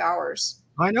 5 hours.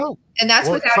 I know. And that's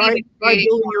without even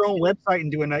building your own website and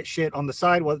doing that shit on the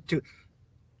side.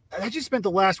 I just spent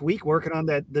the last week working on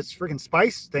this freaking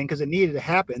spice thing, because it needed to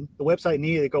happen. The website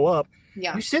needed to go up.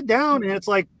 Yeah. You sit down and it's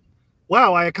like,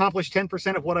 wow, I accomplished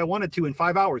 10% of what I wanted to in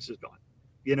 5 hours is gone.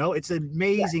 You know, it's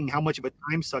amazing how much of a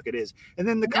time suck it is. And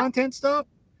then the content stuff,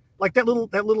 like that little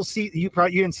you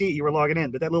didn't see it, you were logging in,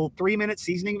 but that little 3-minute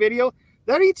seasoning video,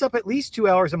 that eats up at least 2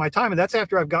 hours of my time. And that's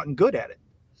after I've gotten good at it.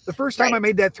 The first time I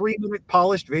made that 3-minute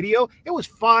polished video, it was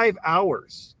 5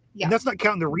 hours. Yeah. And that's not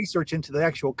counting the research into the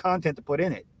actual content to put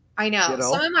in it. I know. You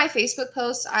know? Some of my Facebook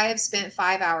posts, I have spent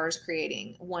 5 hours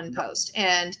creating one post.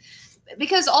 And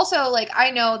because also, like, I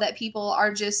know that people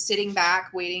are just sitting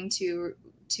back waiting to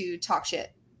talk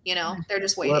shit. You know, they're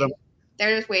just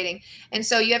waiting. And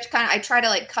so you have to I try to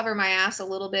like cover my ass a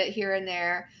little bit here and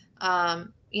there.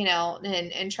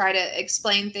 and try to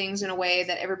explain things in a way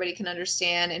that everybody can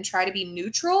understand and try to be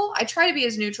neutral. I try to be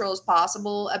as neutral as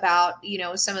possible about,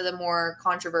 some of the more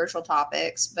controversial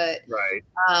topics, but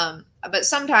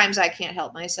sometimes I can't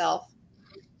help myself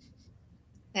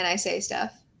and I say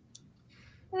stuff.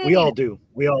 And, We all do.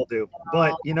 We all do.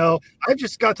 But, I've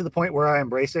just got to the point where I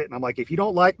embrace it. And I'm like, if you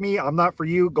don't like me, I'm not for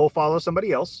you. Go follow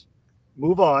somebody else.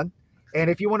 Move on. And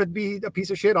if you want to be a piece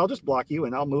of shit, I'll just block you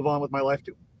and I'll move on with my life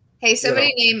too. Hey,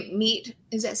 somebody named Meat.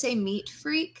 Does that say Meat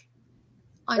Freak?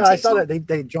 Yeah, I saw that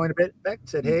they joined a bit back and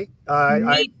said, hey,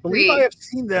 I believe I have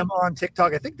seen them on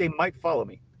TikTok. I think they might follow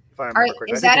me if I remember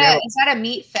correctly. Is that a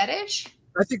meat fetish?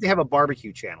 I think they have a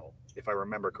barbecue channel, if I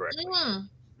remember correctly.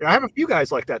 I have a few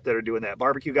guys like that are doing that,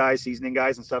 barbecue guys, seasoning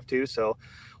guys, and stuff too. So,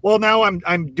 well, now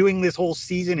I'm doing this whole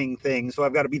seasoning thing, so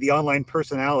I've got to be the online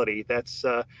personality. That's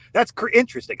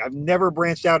interesting. I've never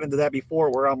branched out into that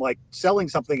before, where I'm like selling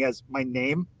something as my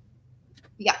name.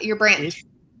 Yeah, your brand.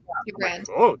 Your brand.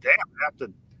 Like, oh, damn! I have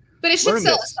to. But it should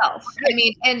sell itself. I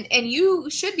mean, and you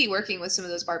should be working with some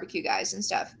of those barbecue guys and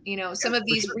stuff. Some of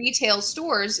these retail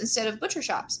stores instead of butcher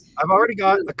shops. I've already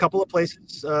got a couple of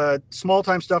places, small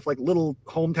time stuff like little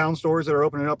hometown stores that are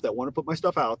opening up that want to put my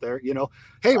stuff out there.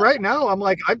 Hey, right now I'm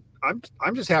like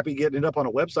I'm just happy getting it up on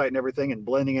a website and everything and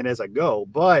blending it as I go.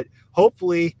 But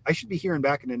hopefully, I should be hearing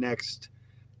back in the next.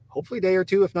 Hopefully day or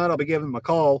two. If not, I'll be giving them a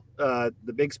call,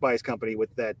 the Big Spice Company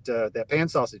with that pan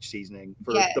sausage seasoning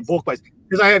for the bulk buys.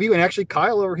 Because I have you and actually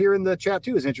Kyle over here in the chat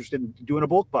too is interested in doing a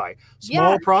bulk buy.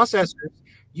 Small processors,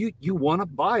 you want to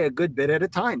buy a good bit at a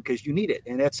time because you need it.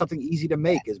 And that's something easy to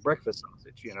make is breakfast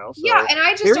sausage, So yeah, and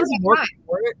I just don't have time.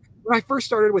 When I first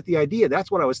started with the idea, that's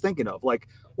what I was thinking of. Like,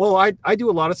 well, I do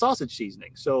a lot of sausage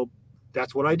seasoning. So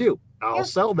that's what I do. I'll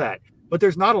sell that. But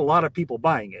there's not a lot of people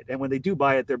buying it. And when they do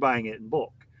buy it, they're buying it in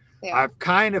bulk. Yeah. I've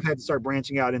kind of had to start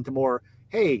branching out into more,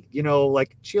 hey,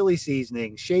 like chili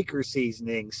seasoning, shaker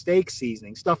seasoning, steak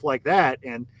seasoning, stuff like that.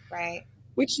 And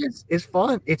which is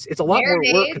fun. It's a lot more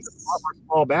work. It's a lot more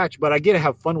small batch, but I get to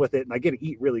have fun with it and I get to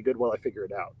eat really good while I figure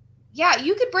it out. Yeah,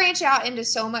 you could branch out into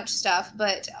so much stuff,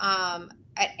 but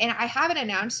and I haven't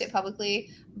announced it publicly,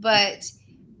 but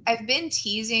I've been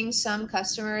teasing some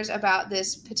customers about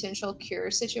this potential cure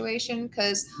situation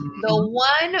because the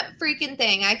one freaking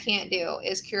thing I can't do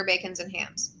is cure bacons and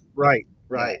hams. Right.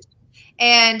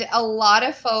 And a lot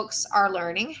of folks are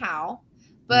learning how,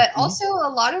 but also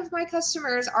a lot of my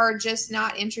customers are just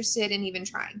not interested in even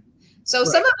trying. So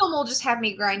some of them will just have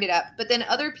me grind it up, but then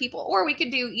other people, or we could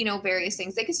do, various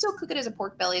things. They can still cook it as a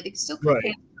pork belly. They can still cook it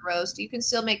as a roast. You can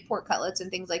still make pork cutlets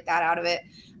and things like that out of it,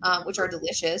 which are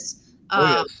delicious.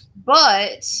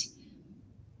 But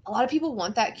a lot of people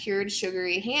want that cured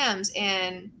sugary hams.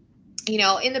 And,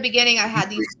 in the beginning, I had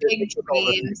these big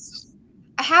dreams.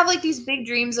 I have like these big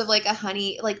dreams of like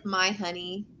my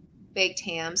honey baked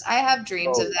hams. I have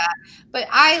dreams of that, but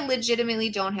I legitimately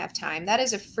don't have time. That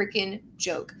is a freaking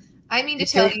joke. I mean to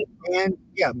tell you. And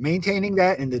maintaining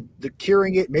that and the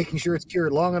curing it, making sure it's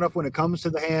cured long enough when it comes to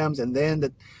the hams. And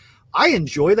then I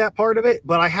enjoy that part of it,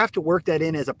 but I have to work that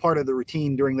in as a part of the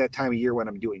routine during that time of year when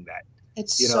I'm doing that.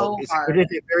 It's so hard.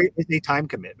 It's a time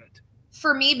commitment.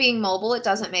 For me being mobile, it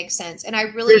doesn't make sense. And I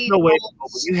really there's no way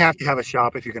you have to have a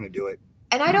shop if you're going to do it.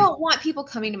 And I don't want people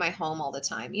coming to my home all the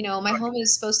time. My home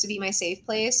is supposed to be my safe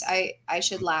place. I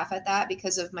should laugh at that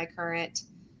because of my current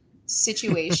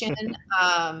situation.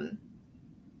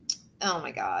 Oh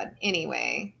my God.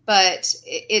 Anyway, but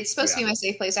it's supposed to be my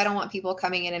safe place. I don't want people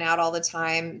coming in and out all the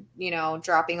time,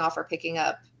 dropping off or picking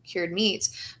up cured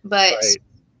meats. But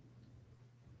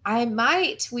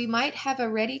we might have a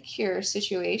ready cure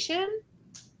situation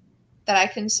that I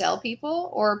can sell people,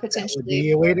 or potentially that would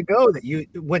be a way to go, that you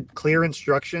went clear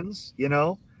instructions,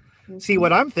 See,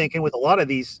 what I'm thinking with a lot of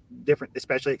these different,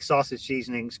 especially like sausage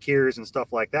seasonings, cures and stuff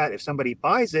like that, if somebody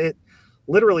buys it,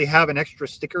 literally have an extra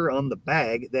sticker on the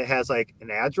bag that has like an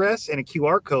address and a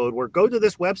QR code where go to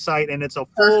this website and it's a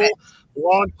full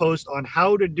blog post on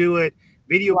how to do it,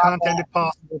 video content if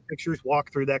possible, pictures,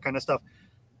 walkthrough, that kind of stuff.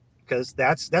 Because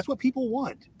that's what people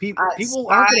want. People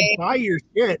aren't going to buy your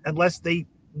shit unless they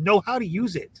know how to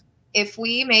use it. If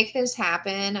we make this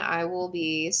happen, I will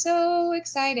be so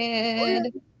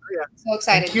excited. So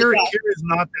excited. And cure is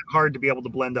not that hard to be able to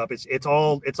blend up. It's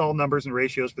all numbers and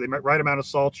ratios for the right amount of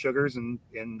salt, sugars, and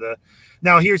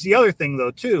now here's the other thing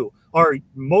though too. Are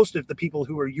most of the people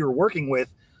who you're working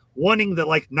with wanting the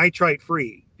like nitrite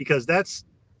free, because that's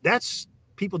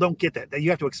people don't get that you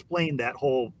have to explain that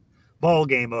whole ball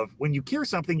game of when you cure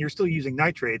something you're still using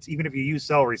nitrates even if you use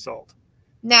celery salt.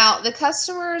 Now, the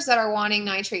customers that are wanting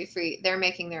nitrate free, they're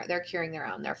curing their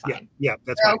own. They're fine. Yeah,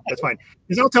 that's They're fine. okay. That's fine.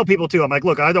 Because I'll tell people too. I'm like,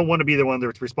 look, I don't want to be the one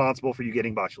that's responsible for you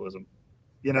getting botulism.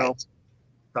 You know,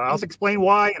 Right. I'll explain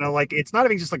why. And I'm like, it's not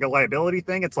even just like a liability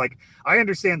thing. It's like I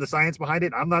understand the science behind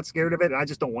it. I'm not scared of it, and I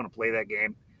just don't want to play that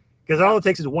game because all it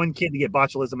takes is one kid to get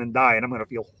botulism and die, and I'm going to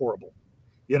feel horrible.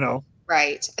 You know.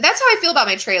 Right. That's how I feel about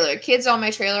my trailer. Kids on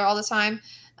my trailer all the time.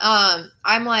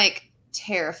 I'm like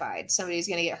terrified somebody's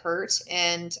going to get hurt,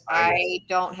 and I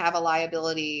don't have a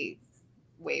liability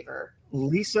waiver.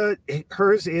 Lisa,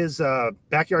 hers is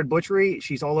Backyard Butchery.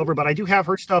 She's all over, but I do have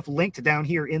her stuff linked down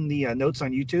here in the notes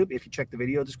on YouTube if you check the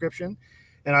video description.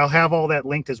 And I'll have all that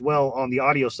linked as well on the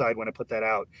audio side when I put that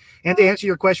out. And to answer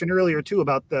your question earlier, too,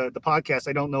 about the podcast,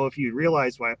 I don't know if you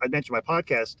realized when I mentioned my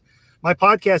podcast. My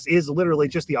podcast is literally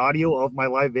just the audio of my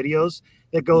live videos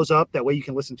that goes up. That way you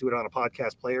can listen to it on a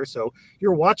podcast player. So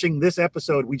you're watching this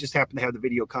episode. We just happen to have the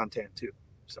video content, too.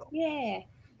 So yeah.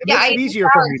 It makes it easier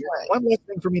for me. One less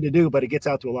thing for me to do, but it gets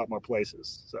out to a lot more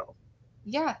places. So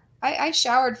yeah, I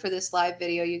showered for this live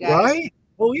video, you guys. Right?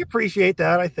 Well, we appreciate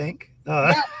that. I think.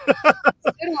 Yeah.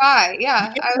 So do I.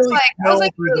 Yeah, I was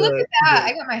like, look at that.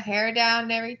 I got my hair down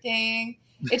and everything.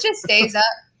 It just stays up.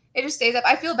 It just stays up.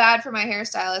 I feel bad for my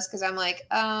hairstylist because I'm like,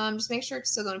 just make sure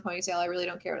it's still going to ponytail. I really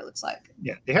don't care what it looks like.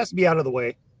 Yeah, it has to be out of the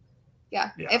way.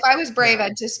 Yeah. If I was brave,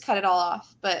 I'd just cut it all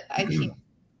off, but I can't.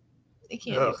 I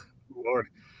can't. Oh, Lord.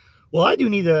 Well, I do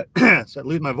need to so I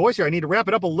lose my voice here. I need to wrap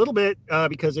it up a little bit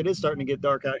because it is starting to get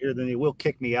dark out here. Then they will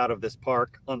kick me out of this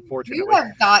park, unfortunately. You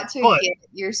have got to get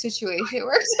your situation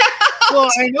worked out. Well,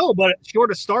 I know, but short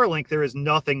of Starlink, there is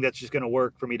nothing that's just going to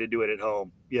work for me to do it at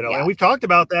home. You know, and we've talked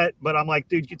about that, but I'm like,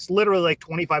 dude, it's literally like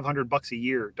 $2,500 a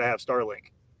year to have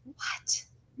Starlink. What?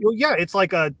 Well, yeah, it's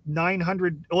like a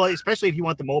 900. Well, especially if you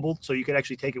want the mobile, so you could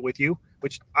actually take it with you,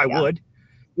 which I would.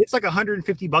 It's like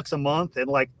 $150 a month, and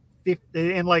like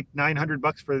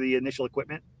 $900 for the initial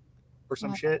equipment or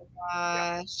some shit.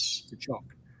 Gosh. It's a chunk.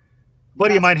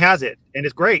 Buddy of mine has it, and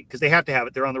it's great because they have to have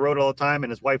it. They're on the road all the time,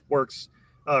 and his wife works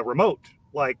remote.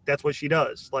 Like that's what she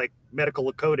does, like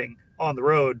medical coding on the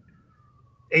road,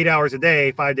 8 hours a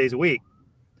day, 5 days a week.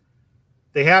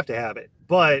 They have to have it,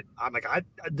 but I'm like,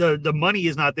 the money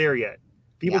is not there yet.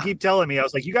 People keep telling me, I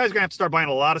was like, you guys are gonna have to start buying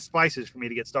a lot of spices for me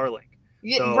to get Starlink.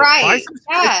 So right?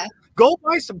 Go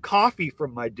buy some coffee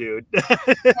from my dude.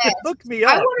 Hook me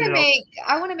up.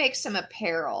 I want to make some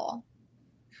apparel.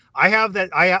 I have that.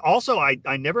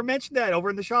 I never mentioned that over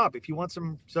in the shop. If you want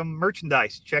some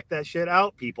merchandise, check that shit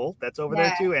out, people. That's over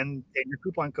there too, and your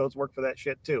coupon codes work for that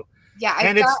shit too. Yeah,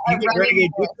 and you get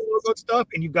Renegade logo stuff,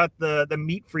 and you've got the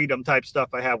meat freedom type stuff.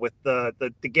 I have with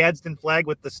the Gadsden flag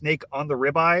with the snake on the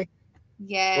ribeye.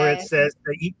 Yeah, where it says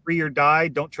 "Eat free or die.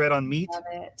 Don't tread on meat." Love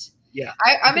it. Yeah,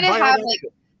 I'm gonna have like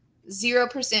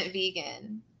 0%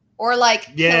 vegan or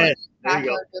like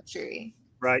Backyard Butchery.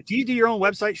 Right. Do you do your own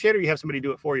website shit, or you have somebody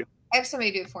do it for you? I have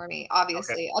somebody do it for me,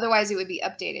 obviously. Okay. Otherwise, it would be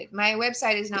updated. My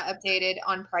website is not updated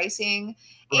on pricing.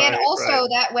 And also,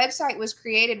 that website was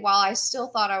created while I still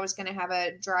thought I was going to have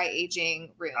a dry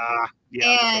aging room.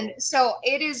 So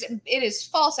it is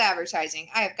false advertising.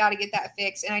 I have got to get that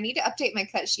fixed. And I need to update my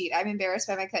cut sheet. I'm embarrassed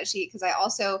by my cut sheet because I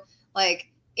also,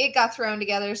 it got thrown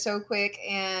together so quick.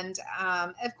 And,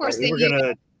 of course,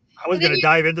 I was going to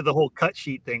dive into the whole cut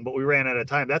sheet thing, but we ran out of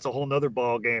time. That's a whole nother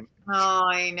ball game. Oh,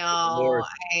 I know. Lord.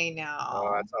 I know.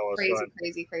 Oh, that's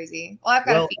always crazy. Well, I've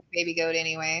got to feed baby goat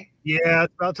anyway. Yeah,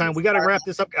 it's about time. We got to wrap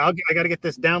this up. I got to get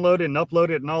this downloaded and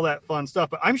uploaded and all that fun stuff.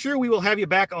 But I'm sure we will have you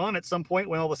back on at some point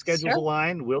when all the schedules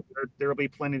align. There will be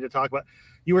plenty to talk about.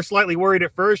 You were slightly worried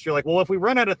at first. You're like, well, if we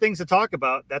run out of things to talk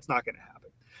about, that's not going to happen.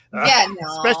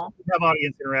 Especially if we have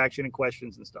audience interaction and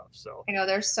questions and stuff. So I know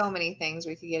there's so many things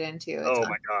we could get into. Oh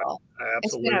my God.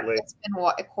 Absolutely. It's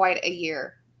been quite a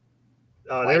year.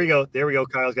 There we go.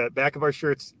 Kyle's got back of our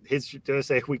shirts. His to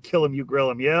say, we kill him, you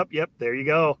grill him. Yep. There you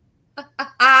go.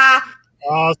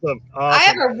 Awesome. I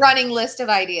have a running list of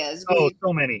ideas. Oh,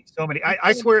 so many.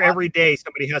 I swear every day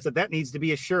somebody has that needs to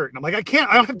be a shirt. And I'm like, I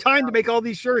don't have time to make all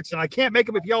these shirts, and I can't make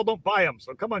them if y'all don't buy them.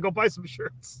 So come on, go buy some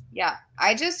shirts. Yeah.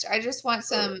 I just want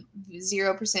some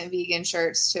 0% vegan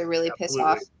shirts to really piss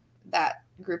off that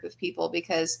group of people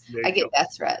because I get death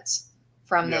threats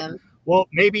from them. Well,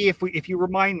 maybe if you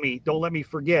remind me, don't let me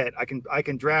forget. I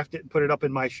can draft it and put it up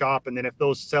in my shop, and then if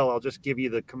those sell, I'll just give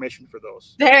you the commission for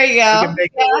those. There you go. You can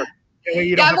make it work.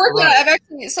 I'm working on it. I've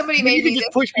actually somebody made me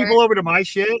just push people over to my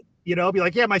shit. Be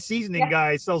like, my seasoning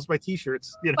guy sells my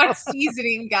t-shirts. My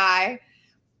seasoning guy,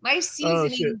 my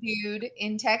seasoning dude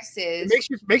in Texas.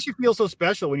 It makes you feel so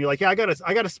special when you're like, I got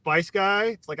a spice guy.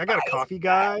 It's like I got a coffee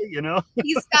guy.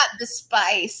 He's got the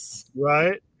spice.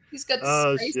 Right. He's got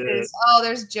Oh, spices. shit. Oh,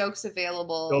 there's jokes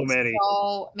available. So many.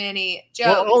 So many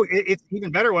Well, jokes. it's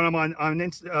even better when I'm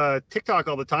on TikTok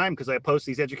all the time because I post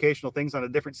these educational things on the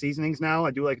different seasonings now.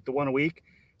 I do like the one a week,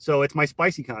 so it's my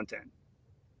spicy content.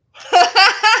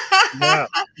 Yeah,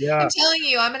 I'm telling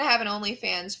you, I'm gonna have an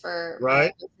OnlyFans for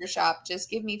right. my butcher shop. Just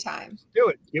give me time. Do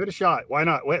it. Give it a shot. Why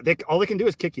not? All they can do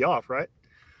is kick you off, right?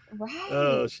 Right.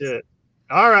 Oh shit.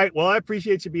 All right. Well, I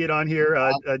appreciate you being on here.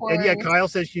 And yeah, course. Kyle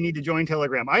says you need to join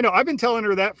Telegram. I know. I've been telling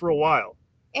her that for a while.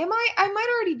 I might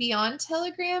already be on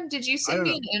Telegram. Did you send don't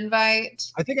me an invite?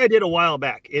 I think I did a while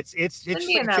back. It's just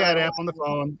me like a another chat app on the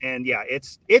phone, and yeah,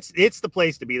 it's the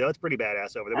place to be though. It's pretty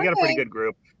badass over there. We got a pretty Okay. good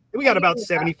group. We got about Yeah.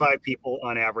 75 people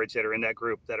on average that are in that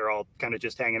group that are all kind of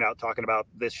just hanging out talking about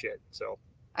this shit. So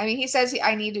I mean, he says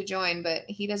I need to join, but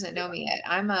he doesn't know me yet.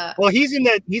 well, he's in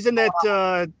that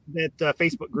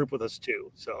Facebook group with us too.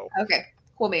 So okay,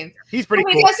 cool, man. he's pretty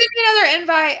Cool, cool. yeah, send me another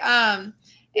invite.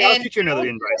 Yeah, I'll And shoot you another we'll do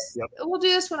invite. this- Yep. We'll do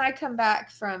this when I come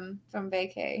back from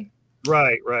vacay.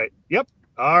 Right. Yep.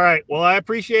 All right. Well, I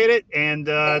appreciate it, and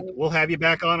we'll have you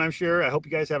back on, I'm sure. I hope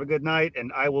you guys have a good night,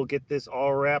 and I will get this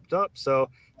all wrapped up. So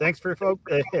thanks folks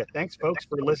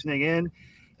for listening in,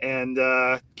 and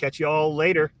catch you all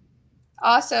later.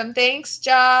 Awesome. Thanks,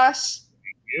 Josh.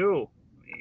 Thank you.